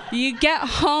 you get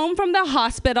home from the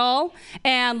hospital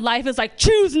and life is like,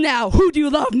 choose now, who do you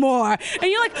love more? And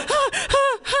you're like,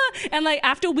 and like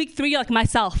after week 3, you're like,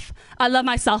 myself. I love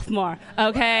myself more,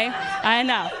 okay? I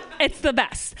know, it's the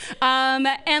best.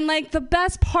 And like the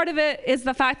best part of it is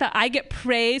the fact that I get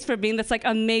praised for being this like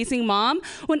amazing mom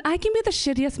when I can be the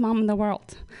shittiest mom in the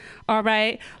world. All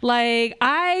right, like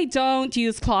I don't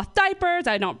use cloth diapers,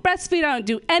 I don't breastfeed, I don't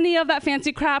do any of that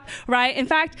fancy crap, right? In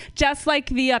fact, just like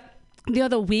the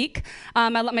other week, I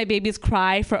let my babies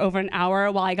cry for over an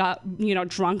hour while I got, you know,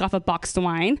 drunk off a boxed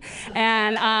wine.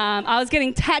 And I was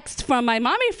getting texts from my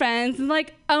mommy friends and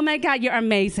like, oh my God, you're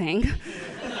amazing.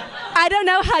 I don't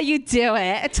know how you do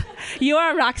it. You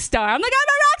are a rock star. I'm like, I'm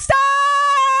a rock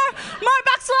star! More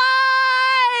boxed wine!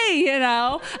 You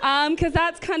know, because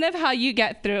that's kind of how you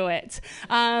get through it.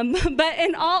 But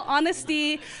in all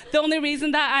honesty, the only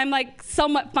reason that I'm like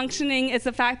somewhat functioning is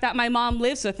the fact that my mom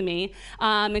lives with me,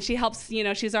 and she helps, you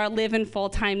know, she's our live-in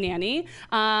full-time nanny,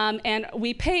 and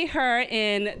we pay her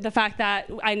in the fact that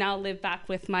I now live back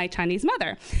with my Chinese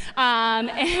mother,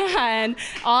 and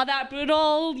all that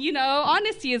brutal, you know,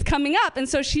 honesty is coming up, and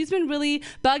so she's been really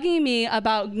bugging me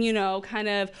about, you know, kind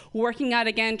of working out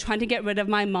again, trying to get rid of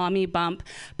my mommy bump.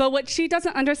 But what she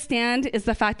doesn't understand is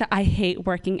the fact that I hate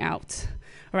working out,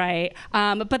 right?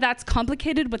 But that's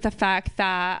complicated with the fact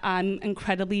that I'm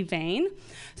incredibly vain.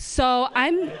 So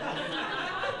I'm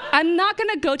not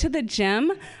gonna go to the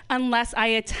gym unless I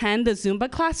attend the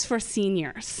Zumba class for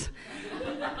seniors.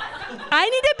 I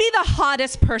need to be the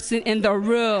hottest person in the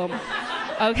room,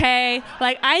 okay?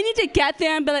 Like I need to get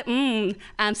there and be like,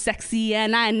 I'm sexy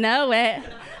and I know it.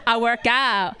 I work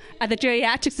out at the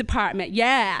geriatrics department.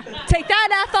 Yeah. Take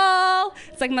that, Ethel.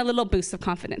 It's like my little boost of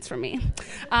confidence for me.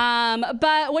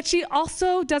 But what she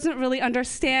also doesn't really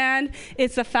understand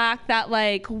is the fact that,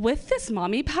 like, with this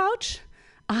mommy pouch,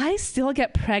 I still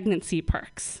get pregnancy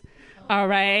perks. All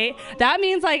right. That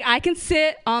means like I can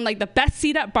sit on like the best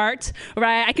seat at BART,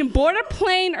 right? I can board a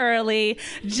plane early.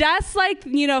 Just like,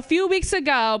 you know, a few weeks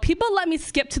ago, people let me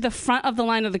skip to the front of the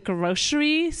line of the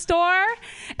grocery store,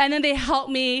 and then they help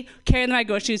me carry my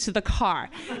groceries to the car.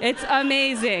 It's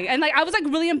amazing. And like I was like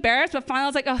really embarrassed, but finally I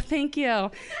was like, oh, thank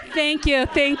you. Thank you.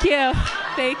 Thank you.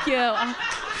 Thank you.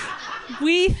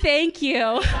 We thank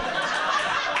you.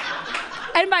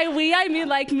 And by we, I mean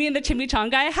like me and the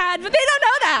chimichanga I had, but they don't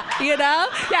know that, you know?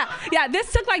 Yeah,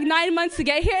 this took like 9 months to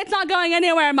get here. It's not going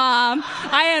anywhere, Mom.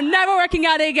 I am never working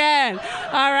out again,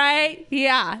 all right?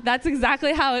 Yeah, that's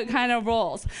exactly how it kind of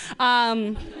rolls.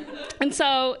 And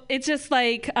so it's just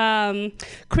like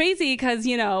crazy because,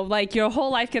 you know, like your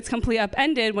whole life gets completely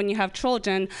upended when you have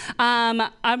children. I'm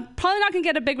probably not gonna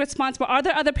get a big response, but are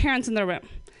there other parents in the room?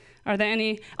 Are there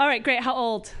any? All right, great, how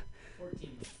old?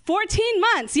 14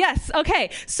 months, yes, okay.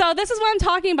 So this is what I'm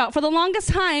talking about. For the longest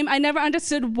time, I never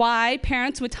understood why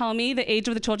parents would tell me the age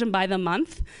of the children by the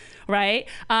month, right?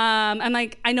 And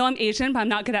like, I know I'm Asian, but I'm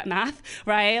not good at math,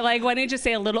 right? Like, why don't you just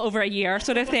say a little over a year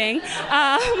sort of thing? But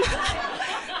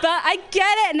I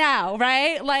get it now,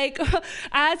 right? Like,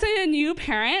 as a new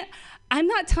parent, I'm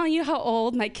not telling you how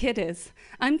old my kid is.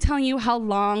 I'm telling you how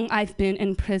long I've been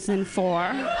in prison for,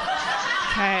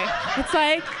 okay? It's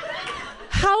like,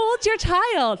 how old's your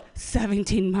child?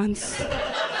 17 months.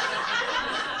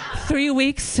 3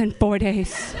 weeks and 4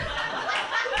 days.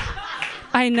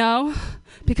 I know,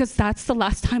 because that's the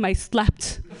last time I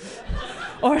slept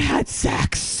or had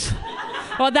sex.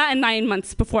 Well, that and 9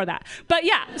 months before that. But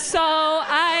yeah, so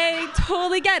I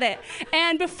totally get it.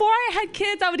 And before I had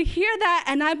kids, I would hear that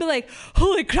and I'd be like,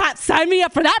 holy crap, sign me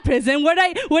up for that prison. Where'd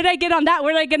I get on that?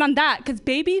 Where'd I get on that? Because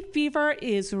baby fever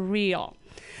is real.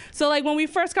 So like when we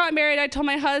first got married, I told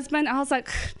my husband, I was like,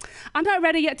 I'm not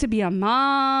ready yet to be a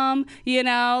mom, you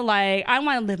know, like I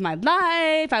want to live my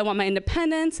life. I want my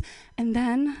independence. And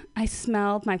then I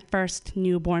smelled my first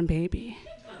newborn baby.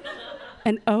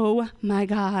 And oh my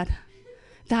God,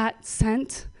 that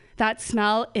scent, that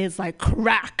smell is like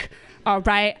crack. All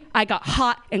right, I got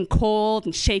hot and cold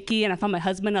and shaky, and I found my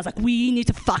husband. I was like, we need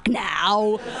to fuck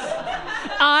now.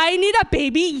 I need a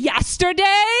baby yesterday.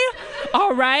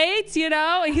 All right, you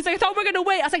know. And he's like, I thought we were gonna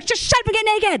wait. I was like, just shut up and get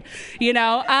naked, you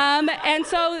know. And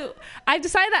so I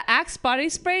decided that Axe body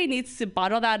spray needs to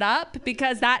bottle that up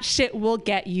because that shit will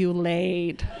get you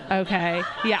laid. Okay,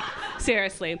 yeah,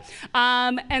 seriously.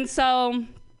 And so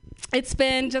it's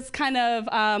been just kind of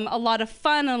a lot of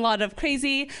fun and a lot of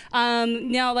crazy. You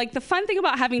know, like the fun thing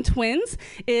about having twins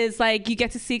is like you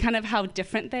get to see kind of how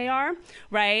different they are,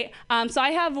 right? So I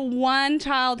have one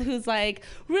child who's like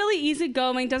really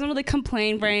easygoing, doesn't really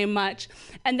complain very much.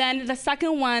 And then the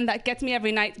second one that gets me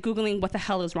every night Googling what the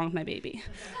hell is wrong with my baby,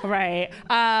 right?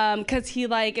 Because he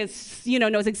like is, you know,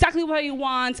 knows exactly what he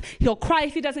wants. He'll cry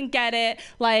if he doesn't get it.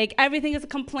 Like everything is a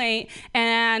complaint.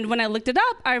 And when I looked it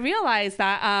up, I realized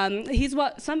that he's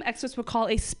what some experts would call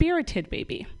a spirited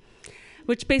baby,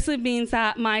 which basically means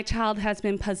that my child has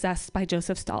been possessed by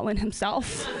Joseph Stalin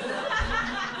himself.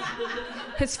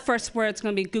 His first word's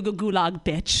gonna be Google Gulag,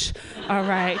 bitch. All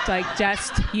right, like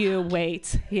just you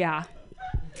wait, yeah.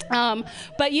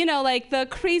 But you know, like the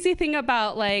crazy thing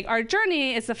about like our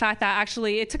journey is the fact that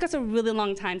actually it took us a really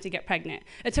long time to get pregnant.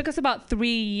 It took us about 3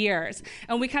 years,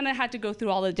 and we kind of had to go through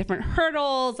all the different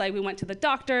hurdles. Like we went to the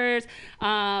doctors,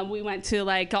 we went to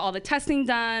like got all the testing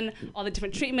done, all the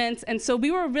different treatments, and so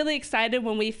we were really excited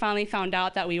when we finally found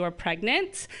out that we were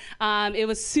pregnant. It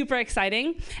was super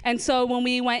exciting, and so when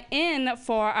we went in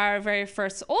for our very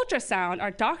first ultrasound,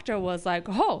 our doctor was like,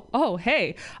 "Oh,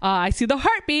 hey, I see the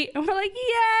heartbeat," and we're like,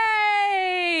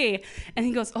 "Yay!" And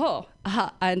he goes,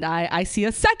 and I see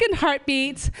a second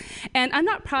heartbeat. And I'm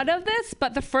not proud of this,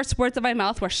 but the first words of my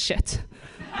mouth were shit.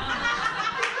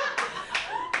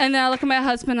 And then I look at my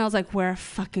husband and I was like, we're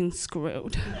fucking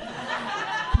screwed.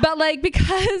 But like,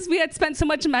 because we had spent so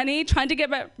much money trying to get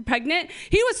pregnant,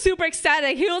 he was super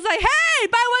ecstatic. He was like, hey,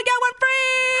 buy one, get one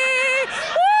free.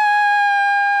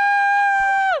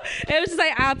 Woo! It was just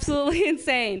like absolutely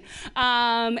insane.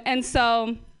 And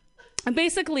so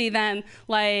basically then,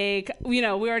 like, you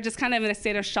know, we were just kind of in a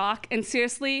state of shock. And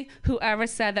seriously, whoever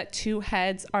said that 2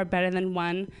 heads are better than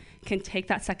 1 can take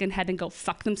that second head and go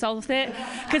fuck themselves with it,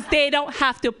 because they don't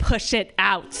have to push it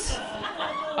out.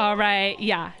 All right,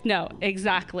 yeah, no,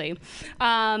 exactly.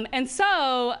 And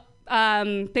so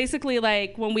basically,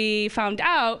 like, when we found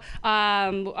out,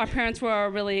 our parents were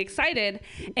really excited,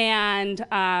 and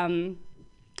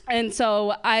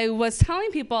so I was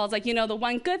telling people, I was like, the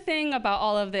one good thing about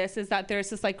all of this is that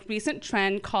there's this like recent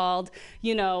trend called,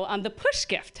 the push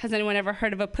gift. Has anyone ever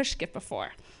heard of a push gift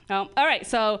before? No? All right,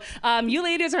 so you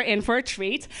ladies are in for a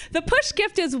treat. The push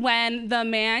gift is when the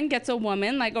man gets a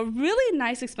woman like a really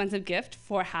nice expensive gift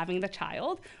for having the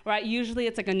child, right? Usually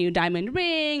it's like a new diamond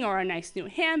ring or a nice new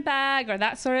handbag or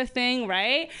that sort of thing,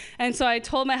 right? And so I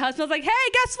told my husband, I was like,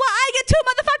 hey, guess what? I get 2,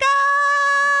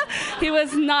 motherfucker! He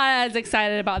was not as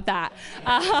excited about that.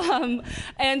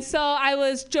 And so I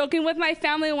was joking with my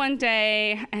family one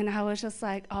day, and I was just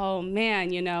like, oh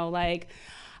man,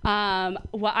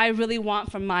 what I really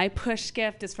want from my push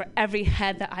gift is for every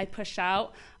head that I push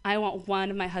out, I want one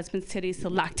of my husband's titties to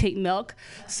lactate milk,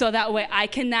 so that way I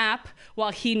can nap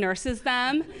while he nurses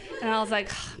them. And I was like,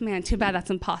 oh, man, too bad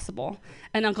that's impossible.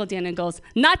 And Uncle Daniel goes,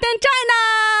 not in China!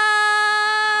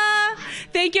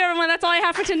 Thank you, everyone. That's all I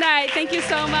have for tonight. Thank you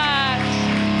so much.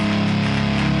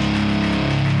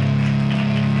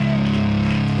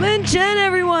 Lynn Chen,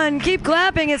 everyone, keep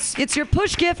clapping. It's your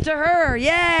push gift to her.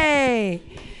 Yay!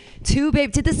 2,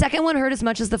 babe. Did the second one hurt as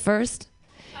much as the first?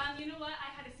 You know what?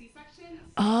 I had a C-section.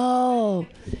 Oh,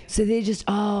 so they just,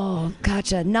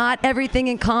 gotcha. Not everything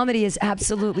in comedy is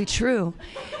absolutely true.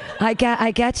 I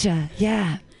getcha.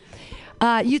 Yeah.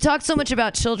 You talked so much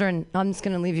about children. I'm just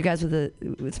going to leave you guys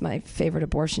with my favorite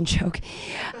abortion joke.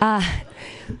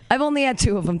 I've only had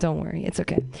 2 of them. Don't worry, it's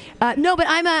okay. No, but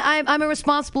I'm a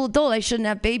responsible adult. I shouldn't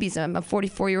have babies. I'm a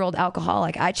 44-year-old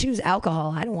alcoholic. I choose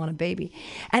alcohol. I don't want a baby.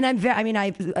 And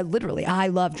I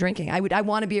love drinking. I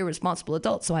want to be a responsible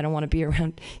adult, so I don't want to be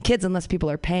around kids unless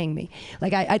people are paying me.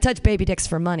 Like I touch baby dicks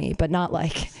for money, but not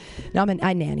like. No,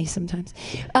 I nanny sometimes.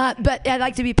 But I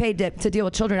like to be paid to deal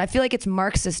with children. I feel like it's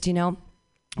Marxist,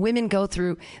 Women go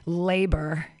through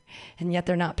labor, and yet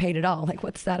they're not paid at all. Like,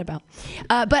 what's that about?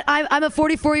 But I'm a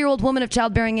 44-year-old woman of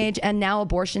childbearing age, and now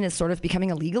abortion is sort of becoming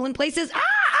illegal in places.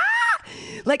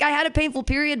 Like, I had a painful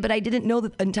period, but I didn't know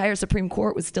that the entire Supreme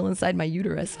Court was still inside my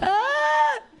uterus.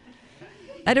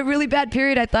 I had a really bad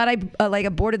period. I thought I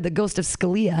aborted the ghost of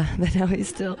Scalia, but now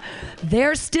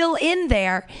they're still in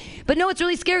there. But no, it's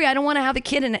really scary. I don't want to have a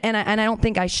kid, and I don't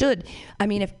think I should. I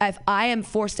mean, if I am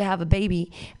forced to have a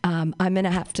baby, I'm going to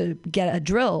have to get a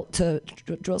drill to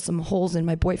drill some holes in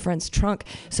my boyfriend's trunk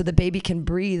so the baby can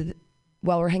breathe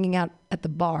while we're hanging out at the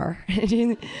bar.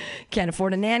 Can't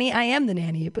afford a nanny. I am the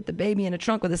nanny. You put the baby in a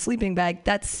trunk with a sleeping bag.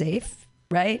 That's safe.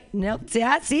 Right? Nope.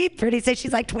 See, Pretty say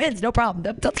she's like twins. No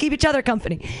problem. They'll keep each other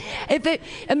company.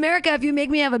 America, if you make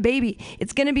me have a baby,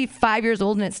 it's going to be 5 years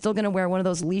old and it's still going to wear one of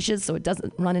those leashes so it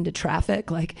doesn't run into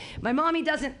traffic. Like, my mommy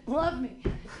doesn't love me.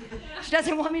 She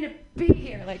doesn't want me to be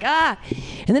here. Like, And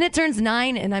then it turns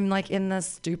 9 and I'm like in the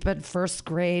stupid first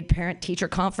grade parent-teacher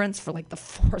conference for like the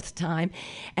 4th time.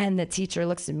 And the teacher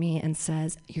looks at me and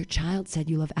says, your child said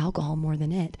you love alcohol more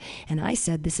than it. And I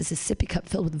said, this is a sippy cup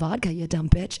filled with vodka, you dumb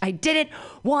bitch. I didn't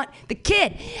want the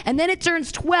kid. And then it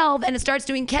turns 12 and it starts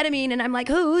doing ketamine and I'm like,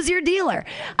 who's your dealer?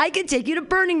 I can take you to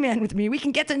Burning Man with me. We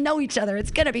can get to know each other. It's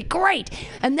gonna be great.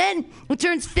 And then it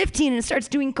turns 15 and it starts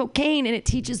doing cocaine and it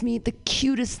teaches me the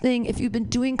cutest thing. If you've been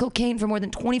doing cocaine for more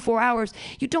than 24 hours,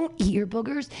 you don't eat your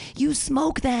boogers, you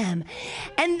smoke them.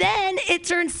 And then it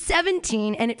turns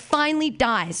 17 and it finally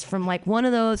dies from like one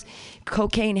of those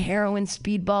cocaine, heroin,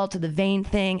 speedball to the vein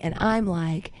thing. And I'm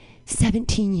like,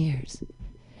 17 years.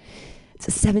 It's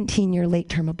a 17-year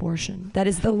late-term abortion. That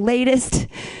is the latest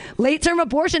late-term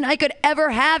abortion I could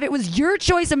ever have. It was your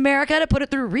choice, America, to put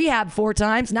it through rehab 4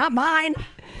 times, not mine.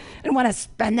 I didn't want to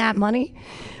spend that money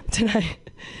tonight.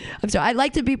 I'm sorry. I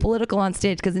like to be political on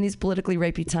stage because in these politically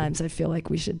rapey times, I feel like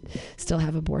we should still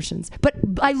have abortions. But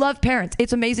I love parents.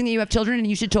 It's amazing that you have children, and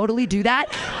you should totally do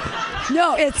that.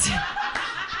 No,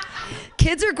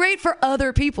 kids are great for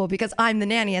other people because I'm the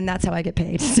nanny and that's how I get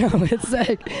paid. So it's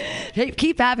like, hey,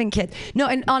 keep having kids. No,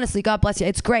 and honestly, God bless you.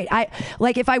 It's great.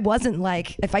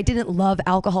 If I didn't love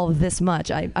alcohol this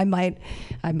much, I might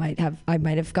have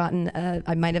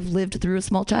lived through a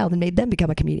small child and made them become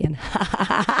a comedian.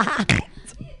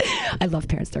 I love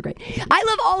parents. They're great. I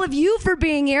love all of you for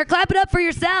being here. Clap it up for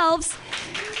yourselves.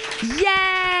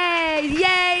 Yay!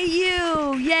 Yay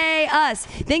you! Yay us!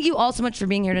 Thank you all so much for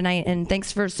being here tonight, and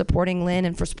thanks for supporting Lynn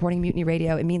and for supporting Mutiny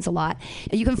Radio. It means a lot.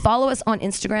 You can follow us on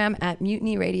Instagram at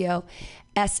Mutiny Radio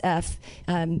SF.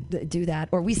 Do that.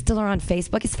 Or we still are on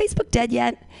Facebook. Is Facebook dead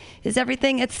yet? Is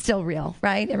everything? It's still real,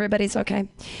 right? Everybody's okay.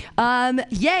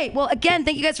 Yay! Well, again,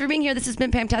 thank you guys for being here. This has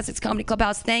been Pamtastic's Comedy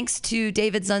Clubhouse. Thanks to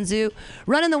David Zunzu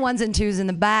running the 1s and 2s in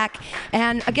the back,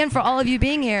 and again for all of you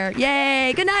being here.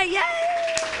 Yay! Good night!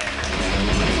 Yay!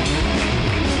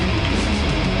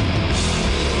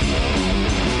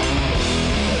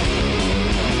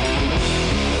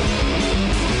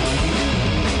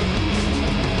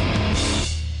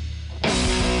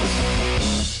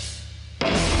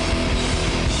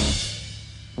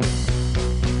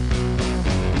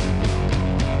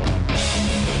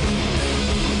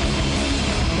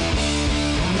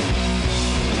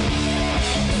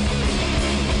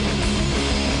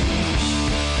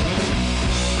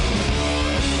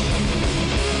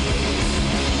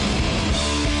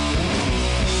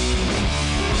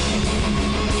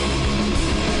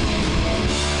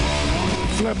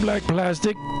 Black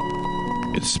Plastic.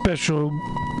 It's special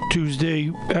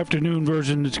Tuesday afternoon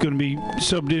version. It's going to be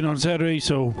subbed in on Saturday,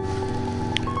 so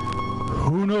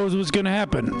who knows what's going to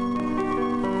happen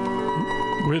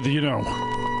with,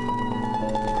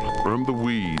 From the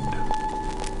weed.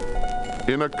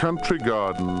 In a country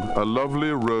garden, a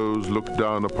lovely rose looked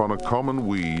down upon a common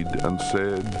weed and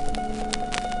said,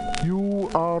 "You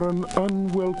are an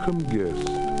unwelcome guest,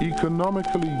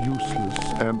 economically useless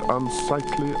and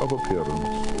unsightly of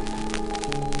appearance.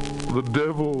 The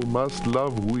devil must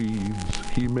love weeds,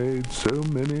 he made so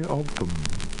many of them."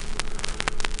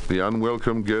 The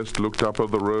unwelcome guest looked up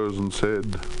at the rose and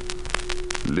said,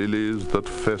 "Lilies that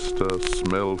fester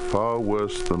smell far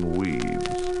worse than weeds,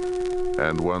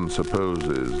 and one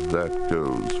supposes that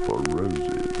goes for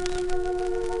roses."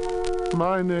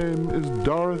 "My name is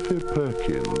Dorothy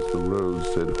Perkins," the rose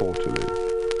said haughtily.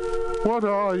 "What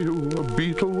are you, a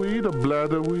beetle weed, a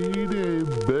bladder weed, a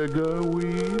beggar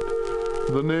weed?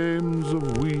 The names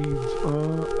of weeds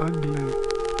are ugly."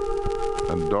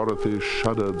 And Dorothy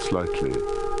shuddered slightly,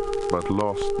 but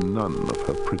lost none of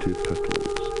her pretty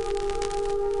petals.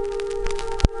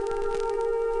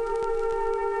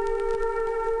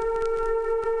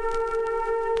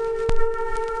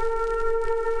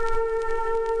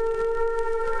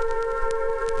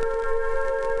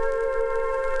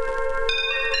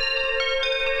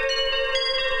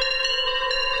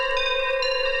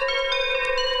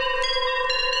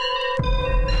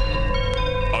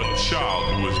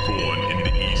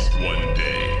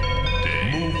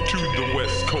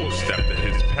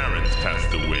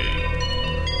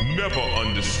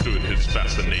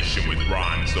 Fascination with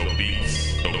rhymes or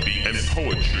beats and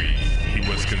poetry, he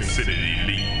was considered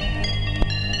elite.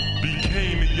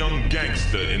 Became a young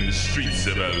gangster in the streets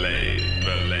of LA.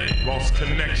 Lost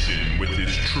connection with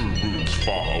his true roots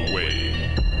far away.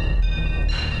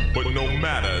 But no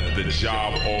matter the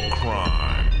job or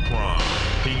crime,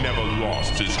 he never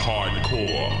lost his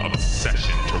hardcore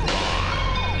obsession to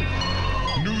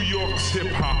rhyme. New York's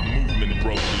hip-hop movement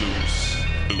broke loose.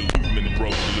 The movement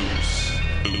broke loose.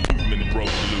 The movement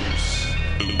broke loose.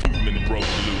 The movement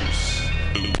broke loose.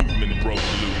 The movement broke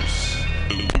loose.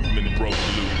 The movement broke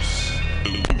loose.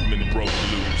 The movement broke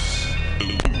loose.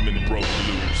 The movement broke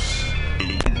loose.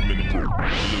 The movement broke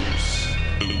loose.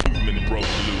 The movement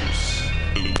broke loose.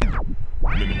 The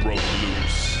movement broke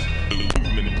loose. The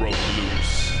movement broke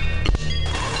loose.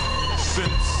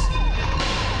 Since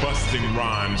busting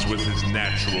rhymes was his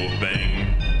natural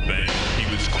thing, he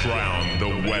was crowned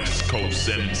the West Coast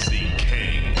MC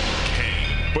King.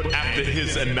 But after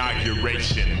his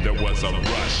inauguration, there was a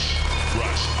rush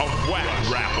of whack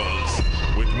rappers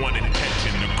with one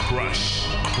intention to crush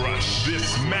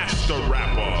this master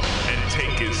rapper and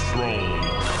take his throne.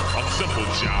 A simple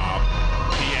job.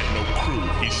 He had no crew.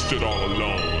 He stood all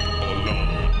alone.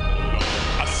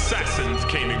 Assassins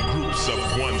came in groups of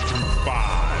 1 through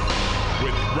 5.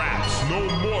 With raps, no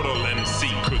mortal MC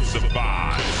could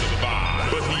survive.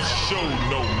 But he showed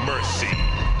no mercy.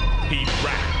 He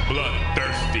rapped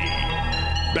bloodthirsty,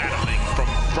 battling from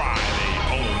Friday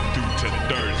on through to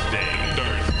Thursday.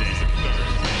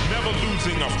 Never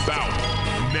losing a bout,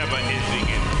 never ending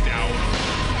in doubt.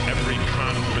 Every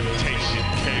confrontation,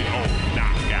 KO,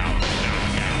 knockout.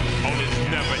 On his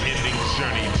never-ending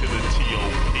journey to the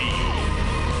T.O.P.,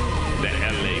 the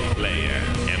LA player,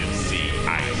 MC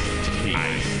Ice-T.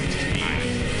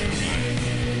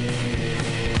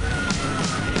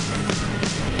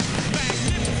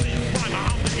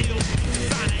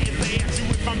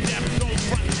 I'm deaf, don't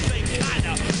front the same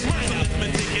kinda. Mindless,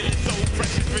 ridiculous, so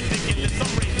fresh is ridiculous.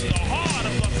 I'm raising the heart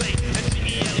of Los A and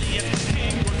G-E-L-E-S.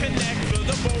 King, we're connected,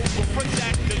 the vocal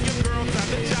projector. Your girl tried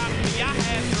to chop me, I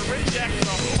had to reject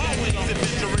her. Always a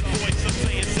different voice, some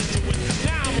say it's sensuous.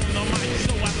 Now I'm on the mic,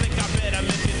 so I think I better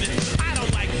mention this. I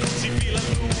don't like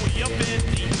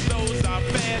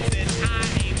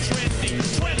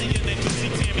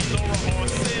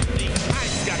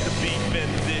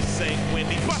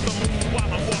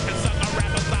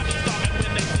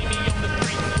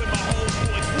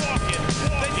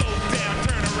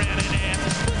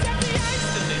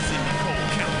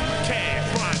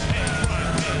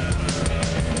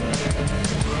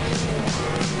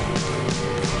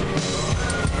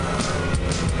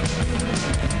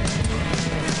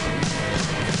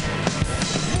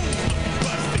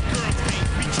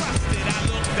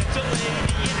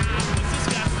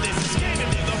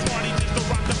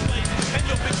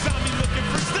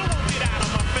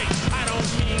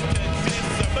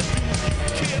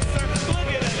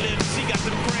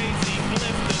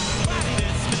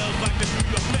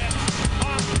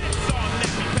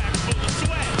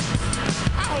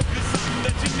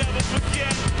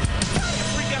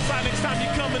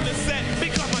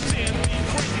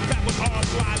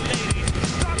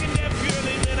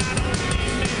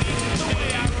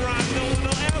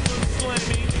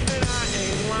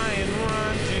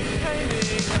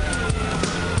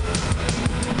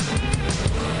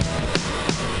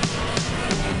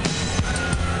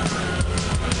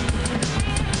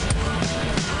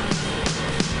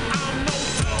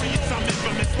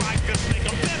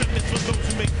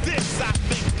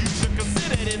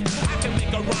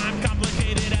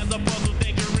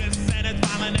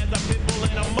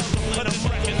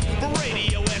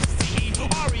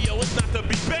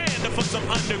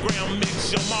underground mix.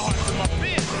 Show my heart to my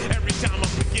pen every time I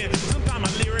begin. Sometimes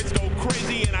my lyrics go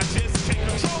crazy and I just can't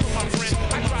control them, my friend.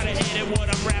 I try to edit what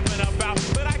I'm rapping about,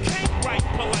 but I can't write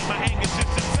polite. My anger just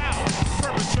jumps out.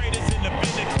 Perpetrators in the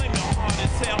building claim I'm hard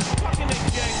as hell. Talking that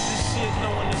gangster shit,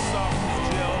 knowing the soft is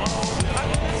jail. Oh, I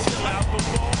gotta chill out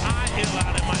before I ill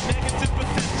out, and my negative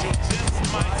potential just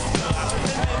might spill out. And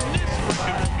then this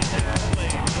record will be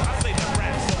played. I say the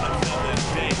rap so until this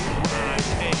day. Rhyme,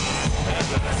 hey.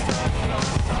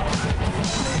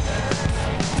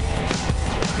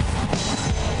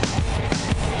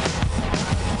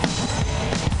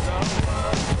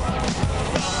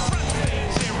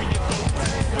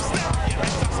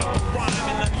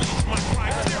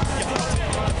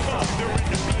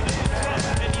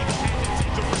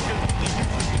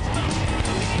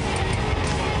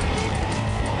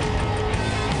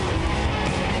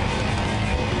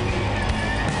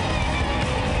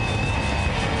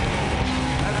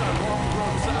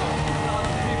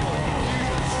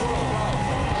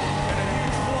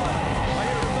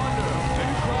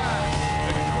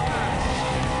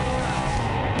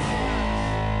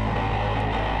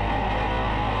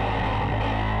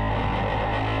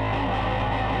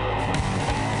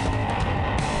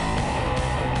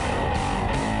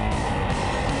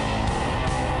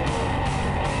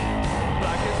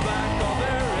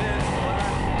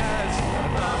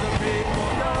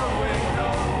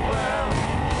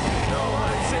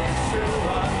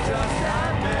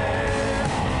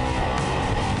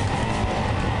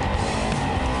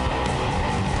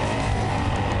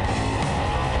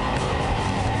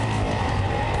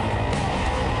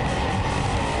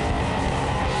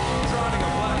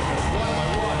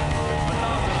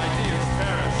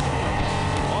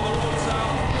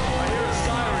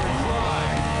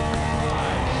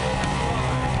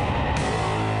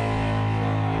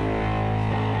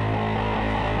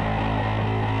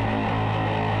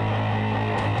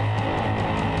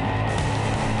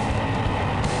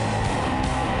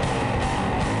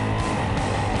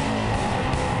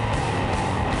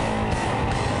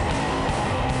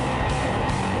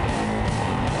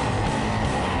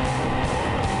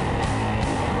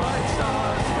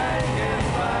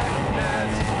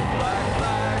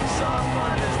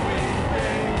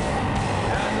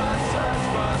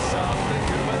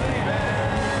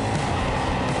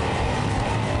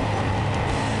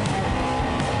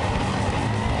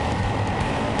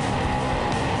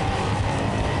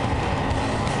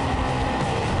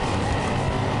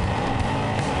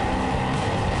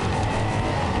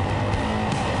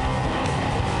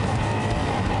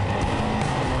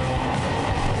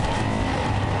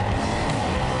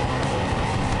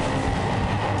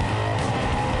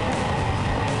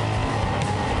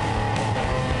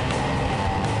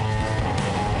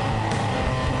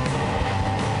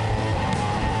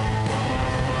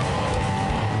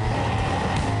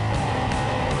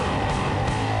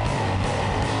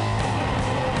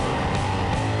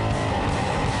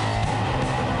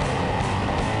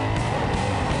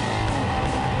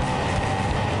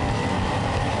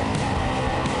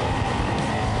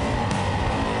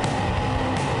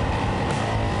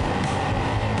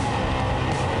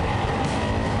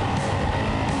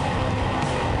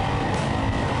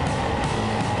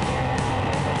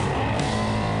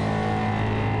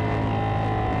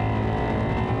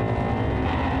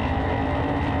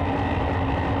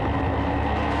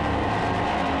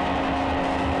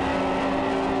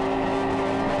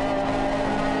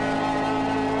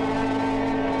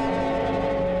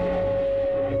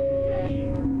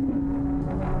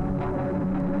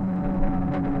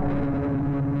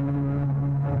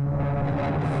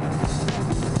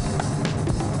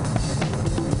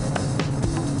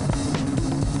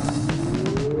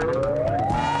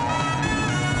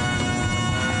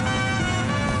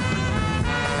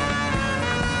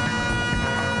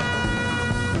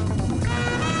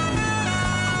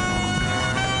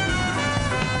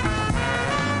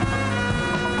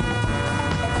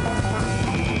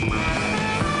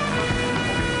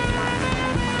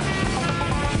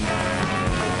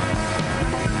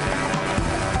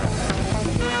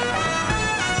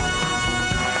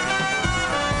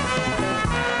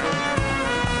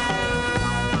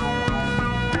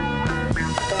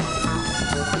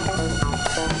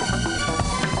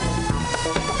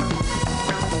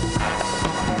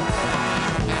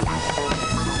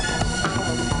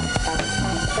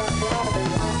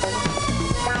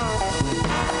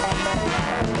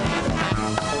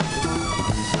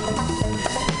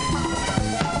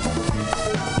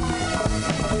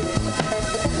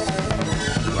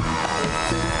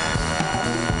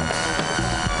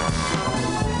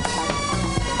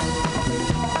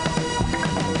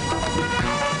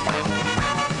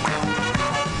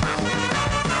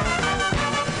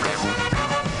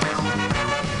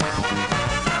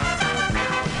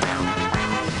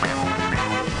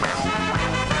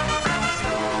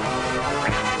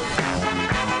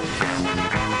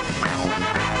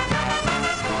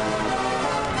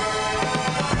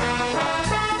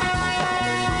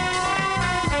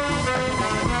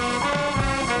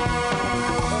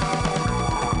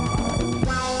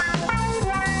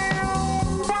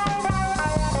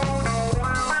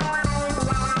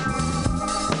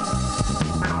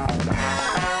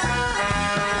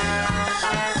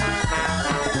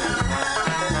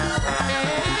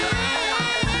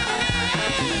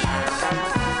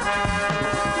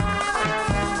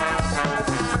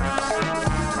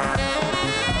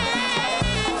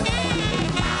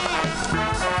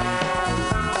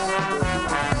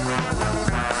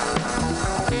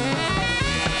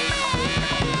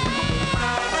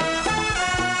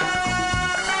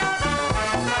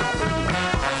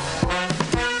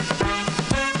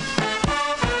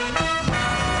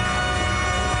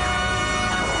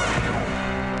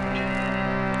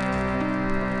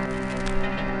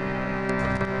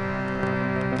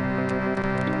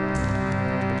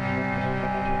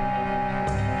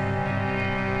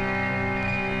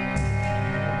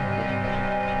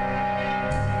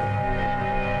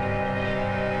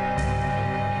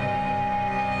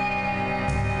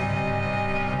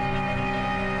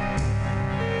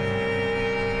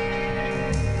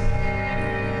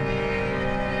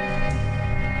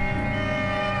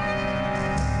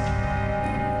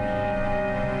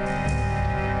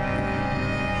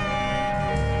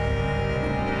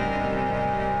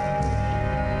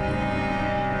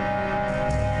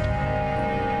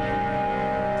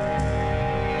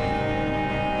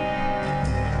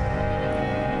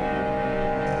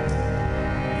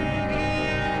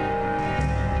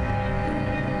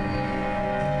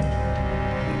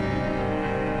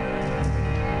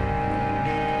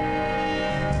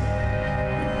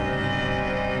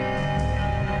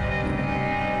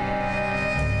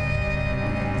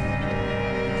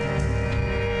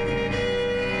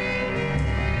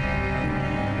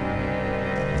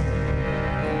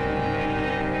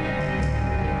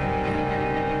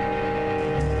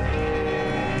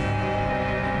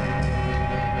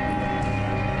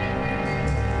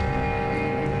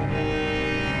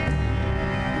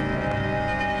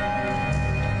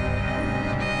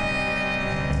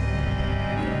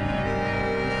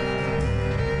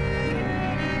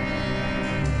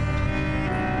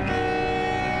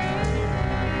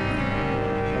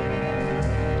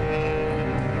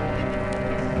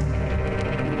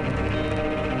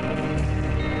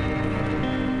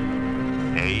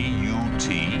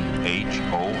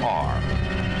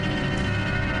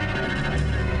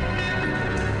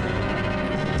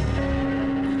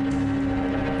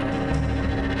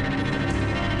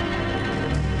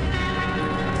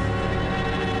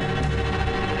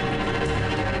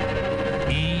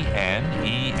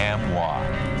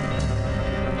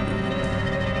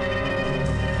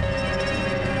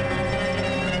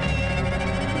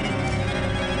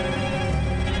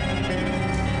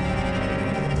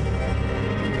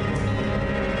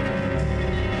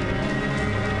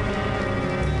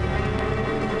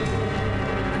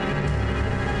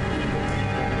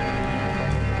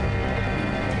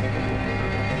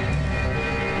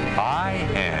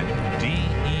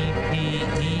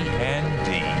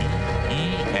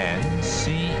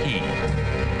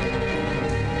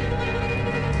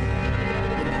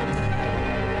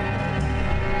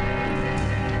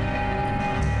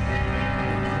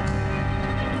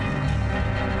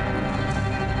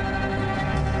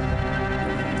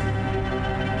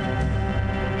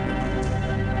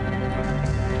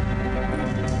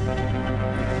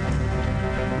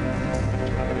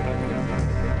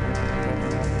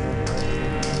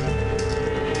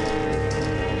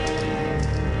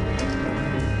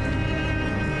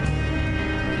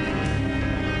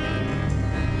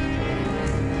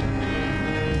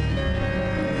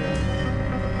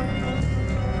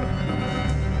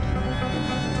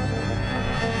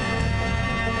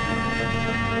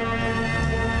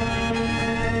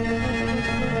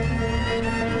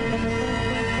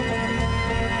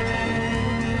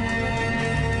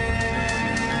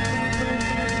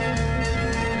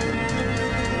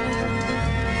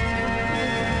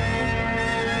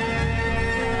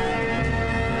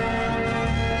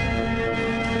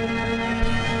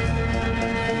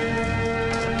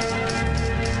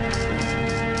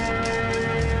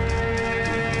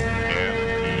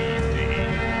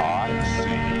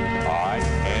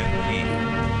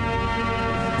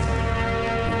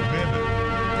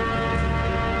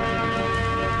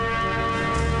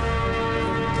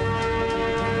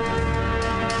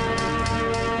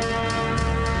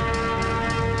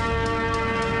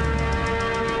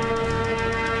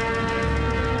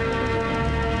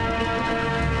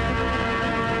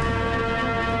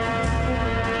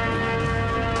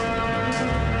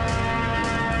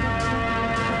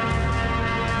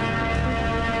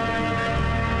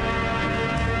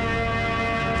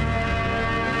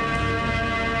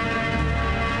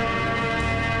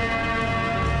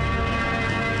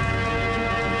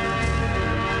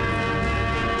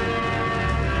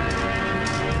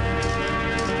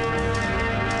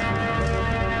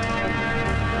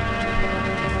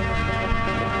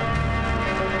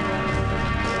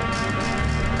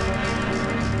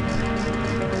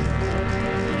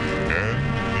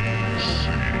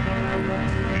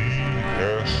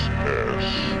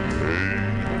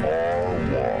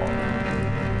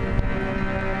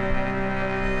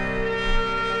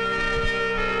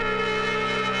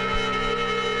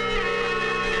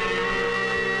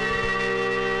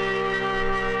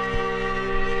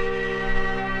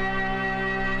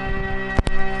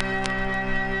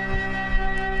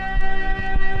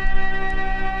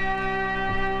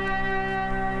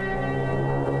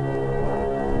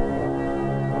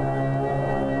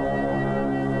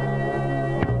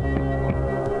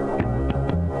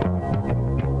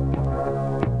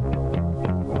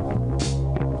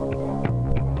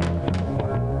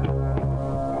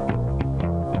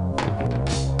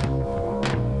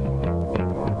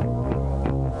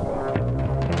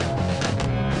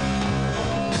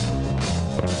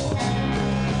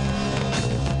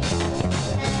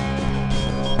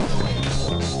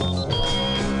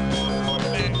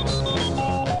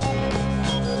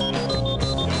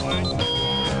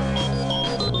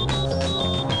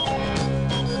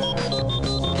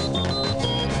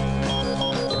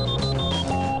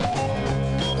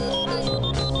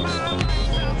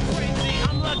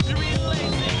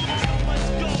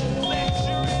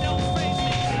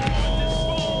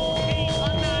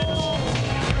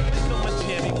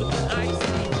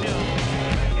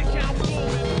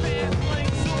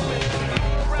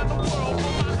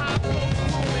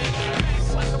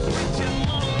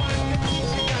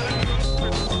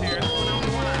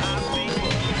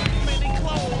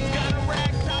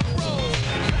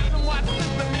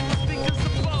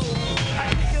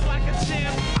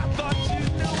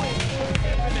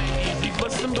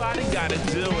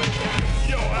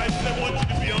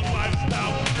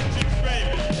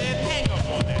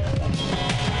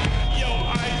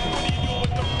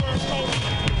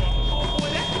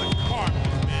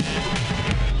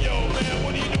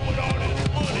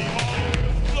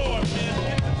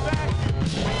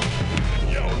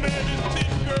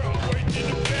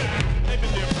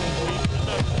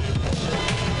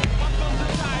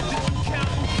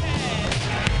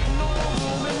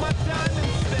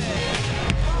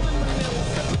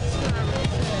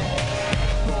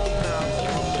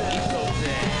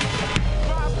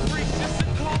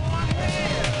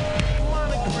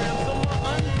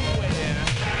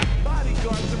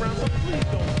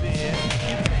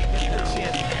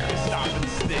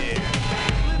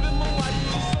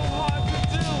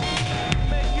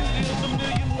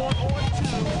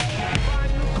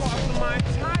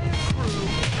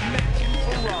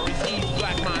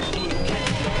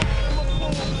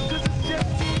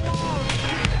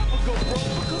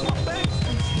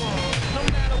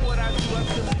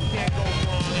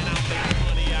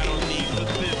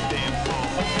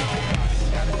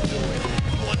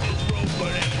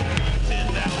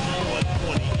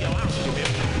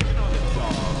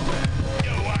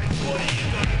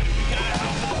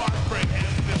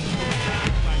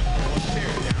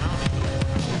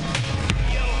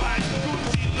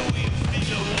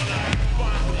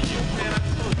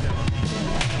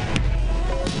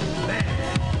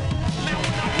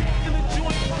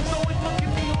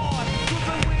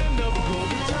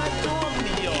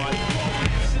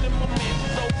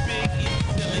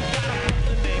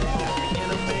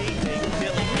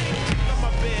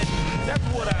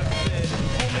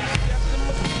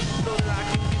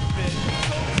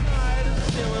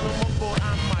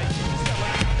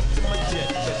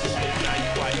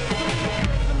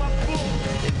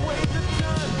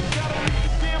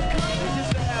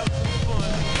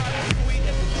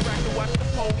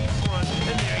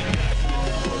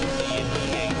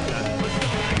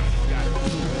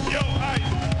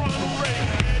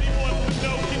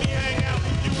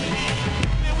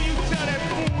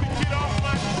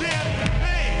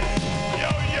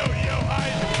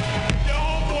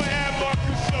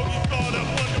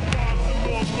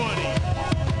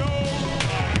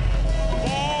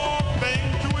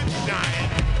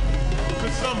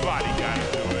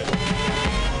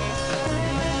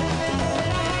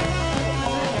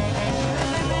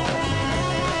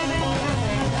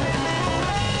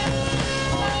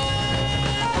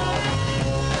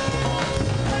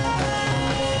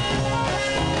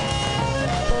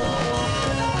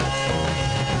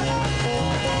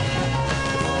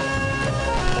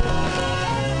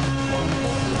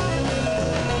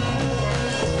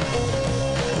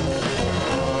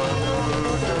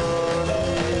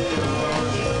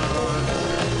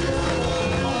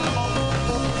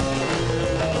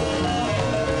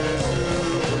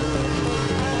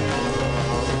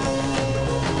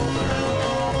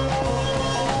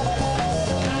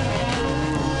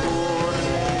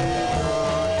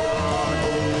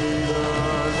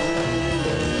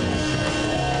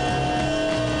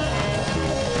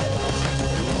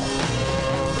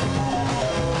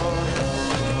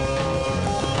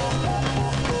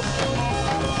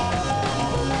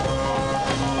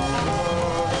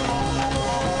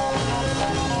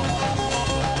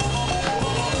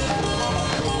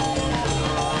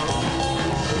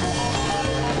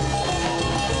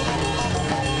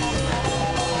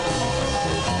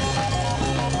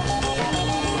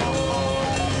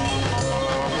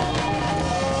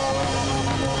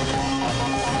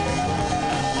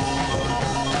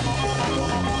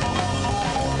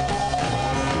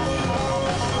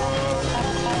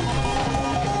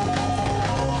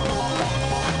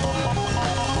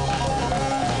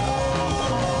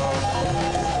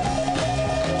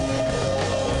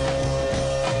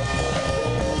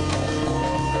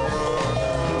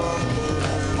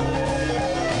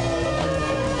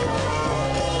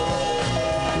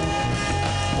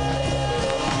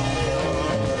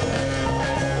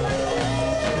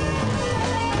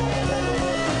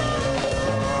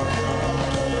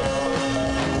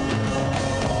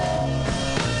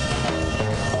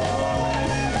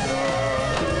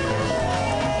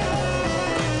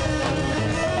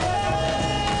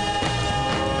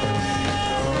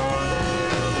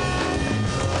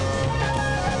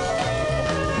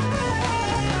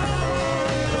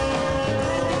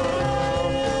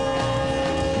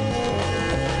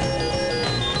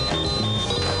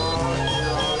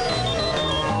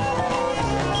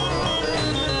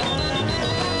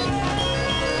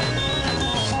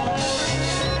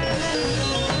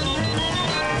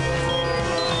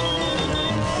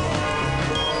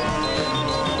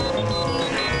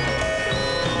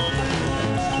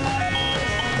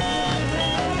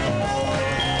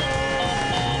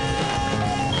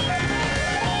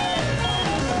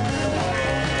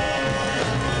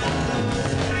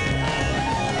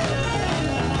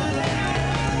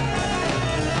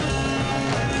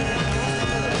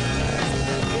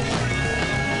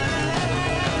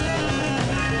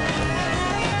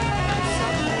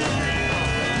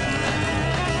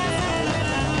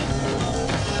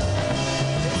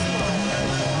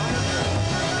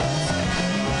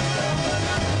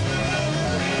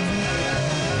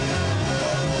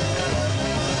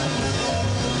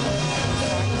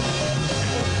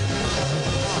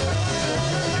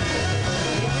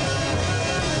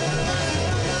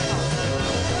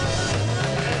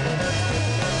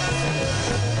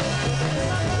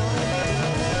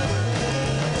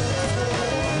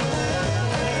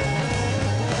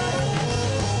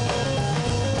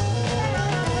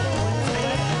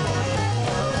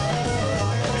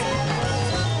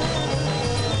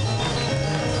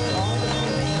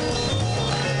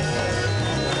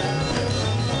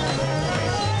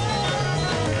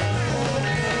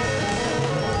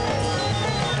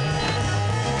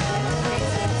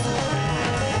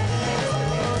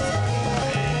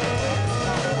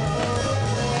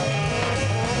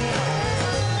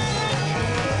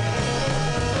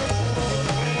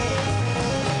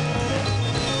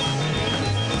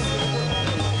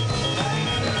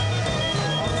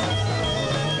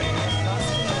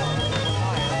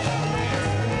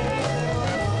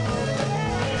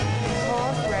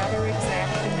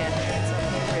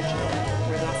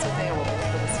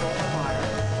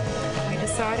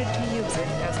 decided to use it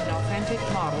as an authentic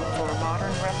model for a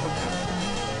modern replica.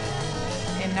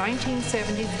 In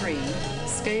 1973,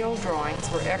 scale drawings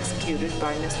were executed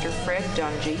by Mr. Fred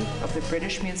Dungy of the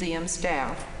British Museum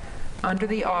staff under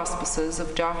the auspices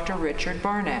of Dr. Richard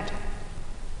Barnett.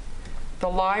 The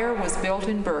lyre was built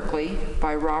in Berkeley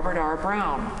by Robert R.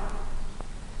 Brown.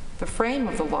 The frame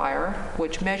of the lyre,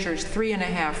 which measures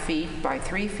 3.5 feet by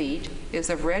 3 feet,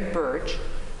 is of red birch,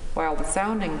 while the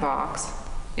sounding box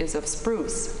is of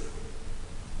spruce.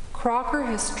 Crocker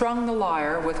has strung the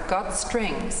lyre with gut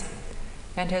strings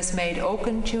and has made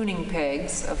oaken tuning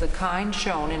pegs of the kind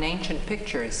shown in ancient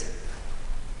pictures.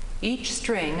 Each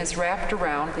string is wrapped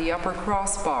around the upper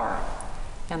crossbar,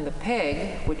 and the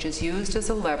peg, which is used as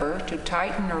a lever to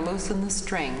tighten or loosen the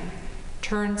string,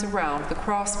 turns around the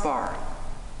crossbar.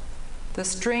 The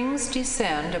strings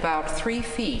descend about 3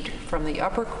 feet from the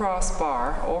upper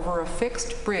crossbar over a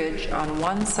fixed bridge on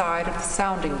one side of the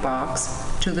sounding box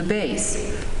to the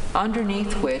base,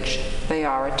 underneath which they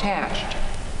are attached.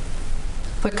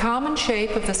 The common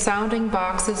shape of the sounding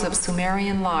boxes of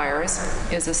Sumerian lyres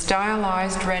is a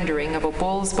stylized rendering of a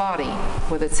bull's body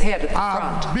with its head at the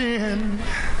front.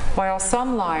 While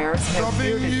some lyres have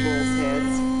bearded bull's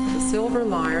heads, the silver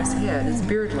lyre's head is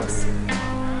beardless.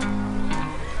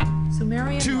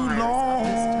 Sumerian lyres of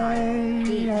this type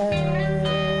date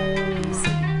BC,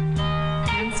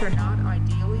 hence are not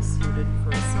ideally suited for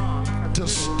a song from to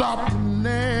stop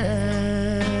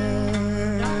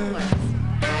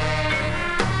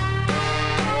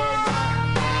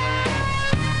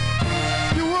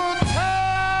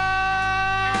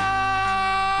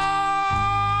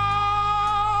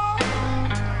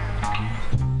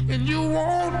and you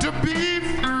want to be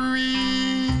free.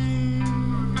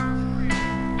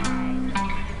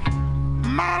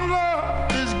 My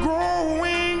love is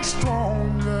growing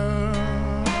stronger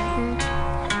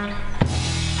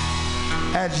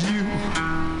as you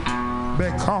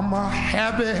become a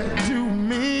habit to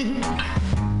me.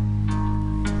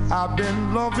 I've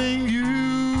been loving you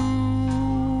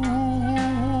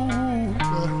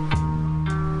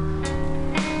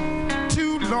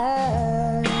too long.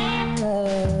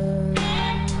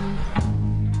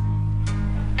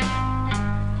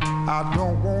 I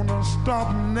don't want to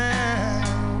stop now.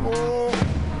 Oh.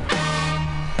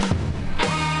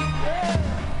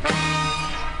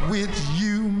 With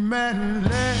you, man,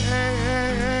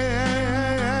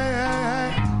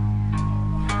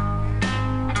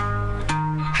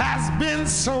 has been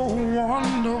so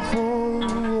wonderful.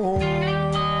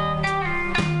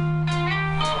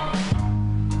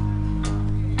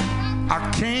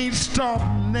 I can't stop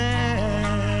now.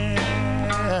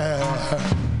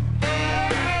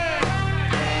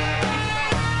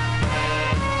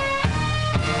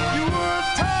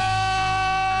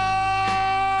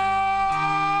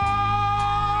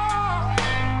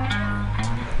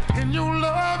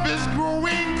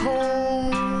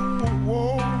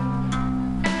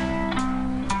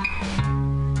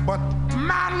 But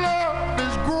my love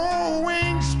is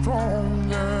growing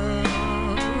stronger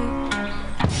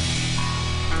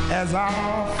as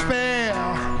our affair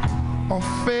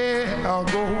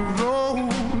goes on.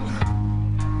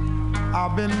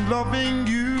 I've been loving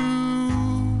you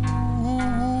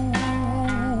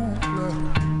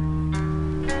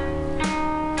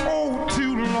oh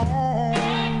too long,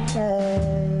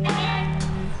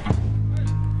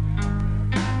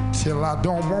 till I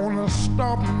don't want to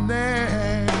stop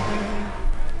now.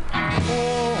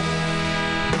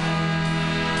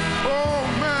 Oh,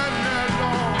 man,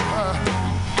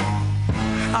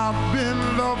 I've been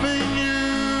loving you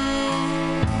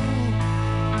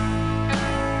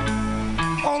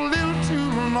a little too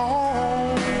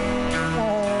long.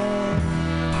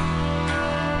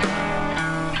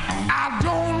 I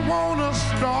don't want to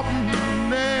stop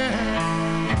now.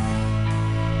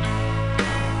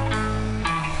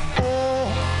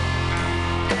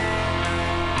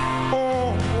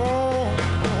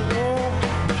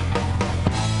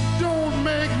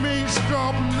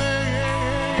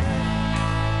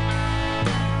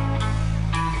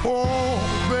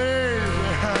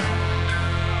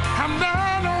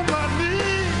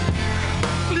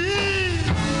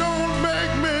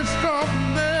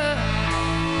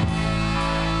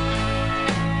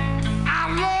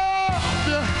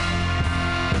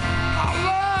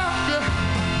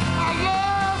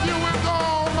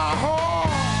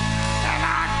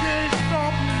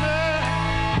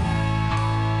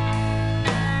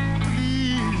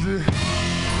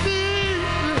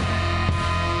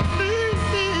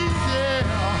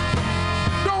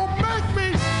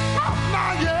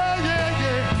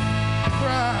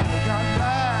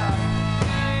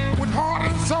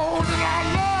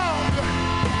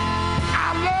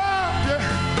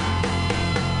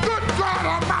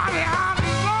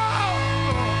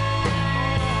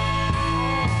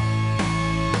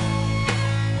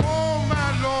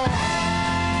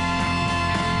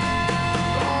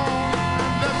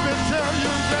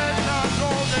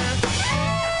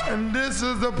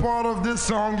 is the part of this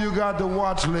song you got to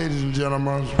watch, ladies and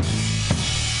gentlemen.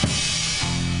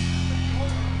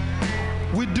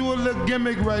 We do a little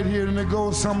gimmick right here, and it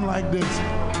goes something like this.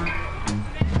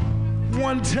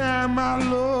 One time I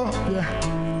loved you.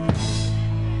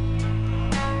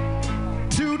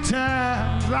 2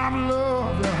 times I've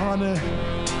loved you, honey.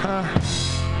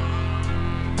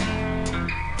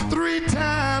 3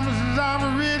 times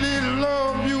I really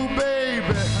love you,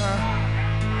 baby.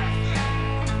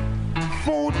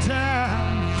 4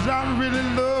 times I really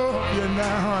love you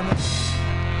now, honey.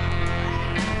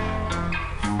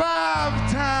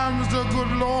 5 times the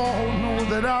good Lord knows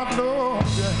that I love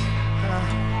you.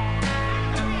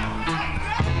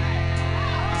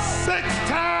 6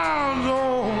 times,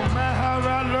 oh man, how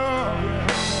I love you.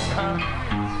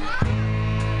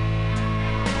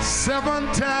 7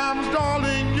 times,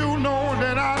 darling, you know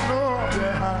that I love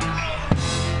you.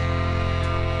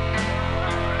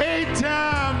 8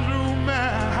 times, oh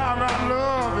man, how I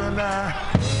love you now.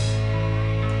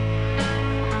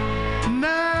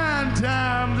 9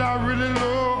 times, I really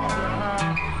love you.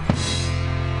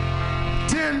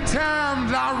 10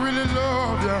 times, I really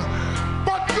love you.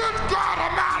 But good God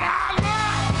Almighty, I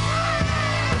love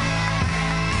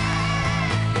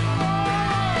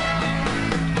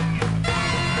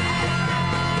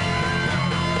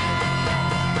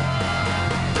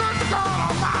good God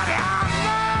Almighty, I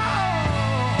love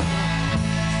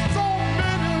so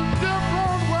many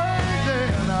different ways,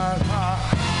 and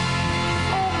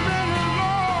so many,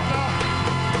 Lord.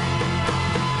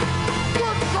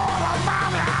 Good God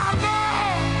Almighty, I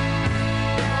love.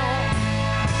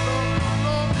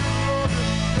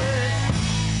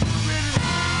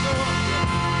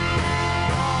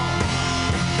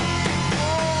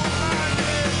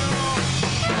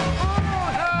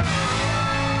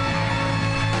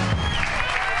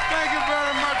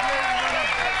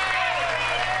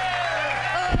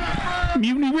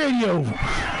 Mutiny Radio.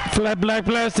 Flat Black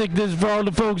Plastic. This is for all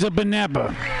the folks up in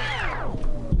Napa.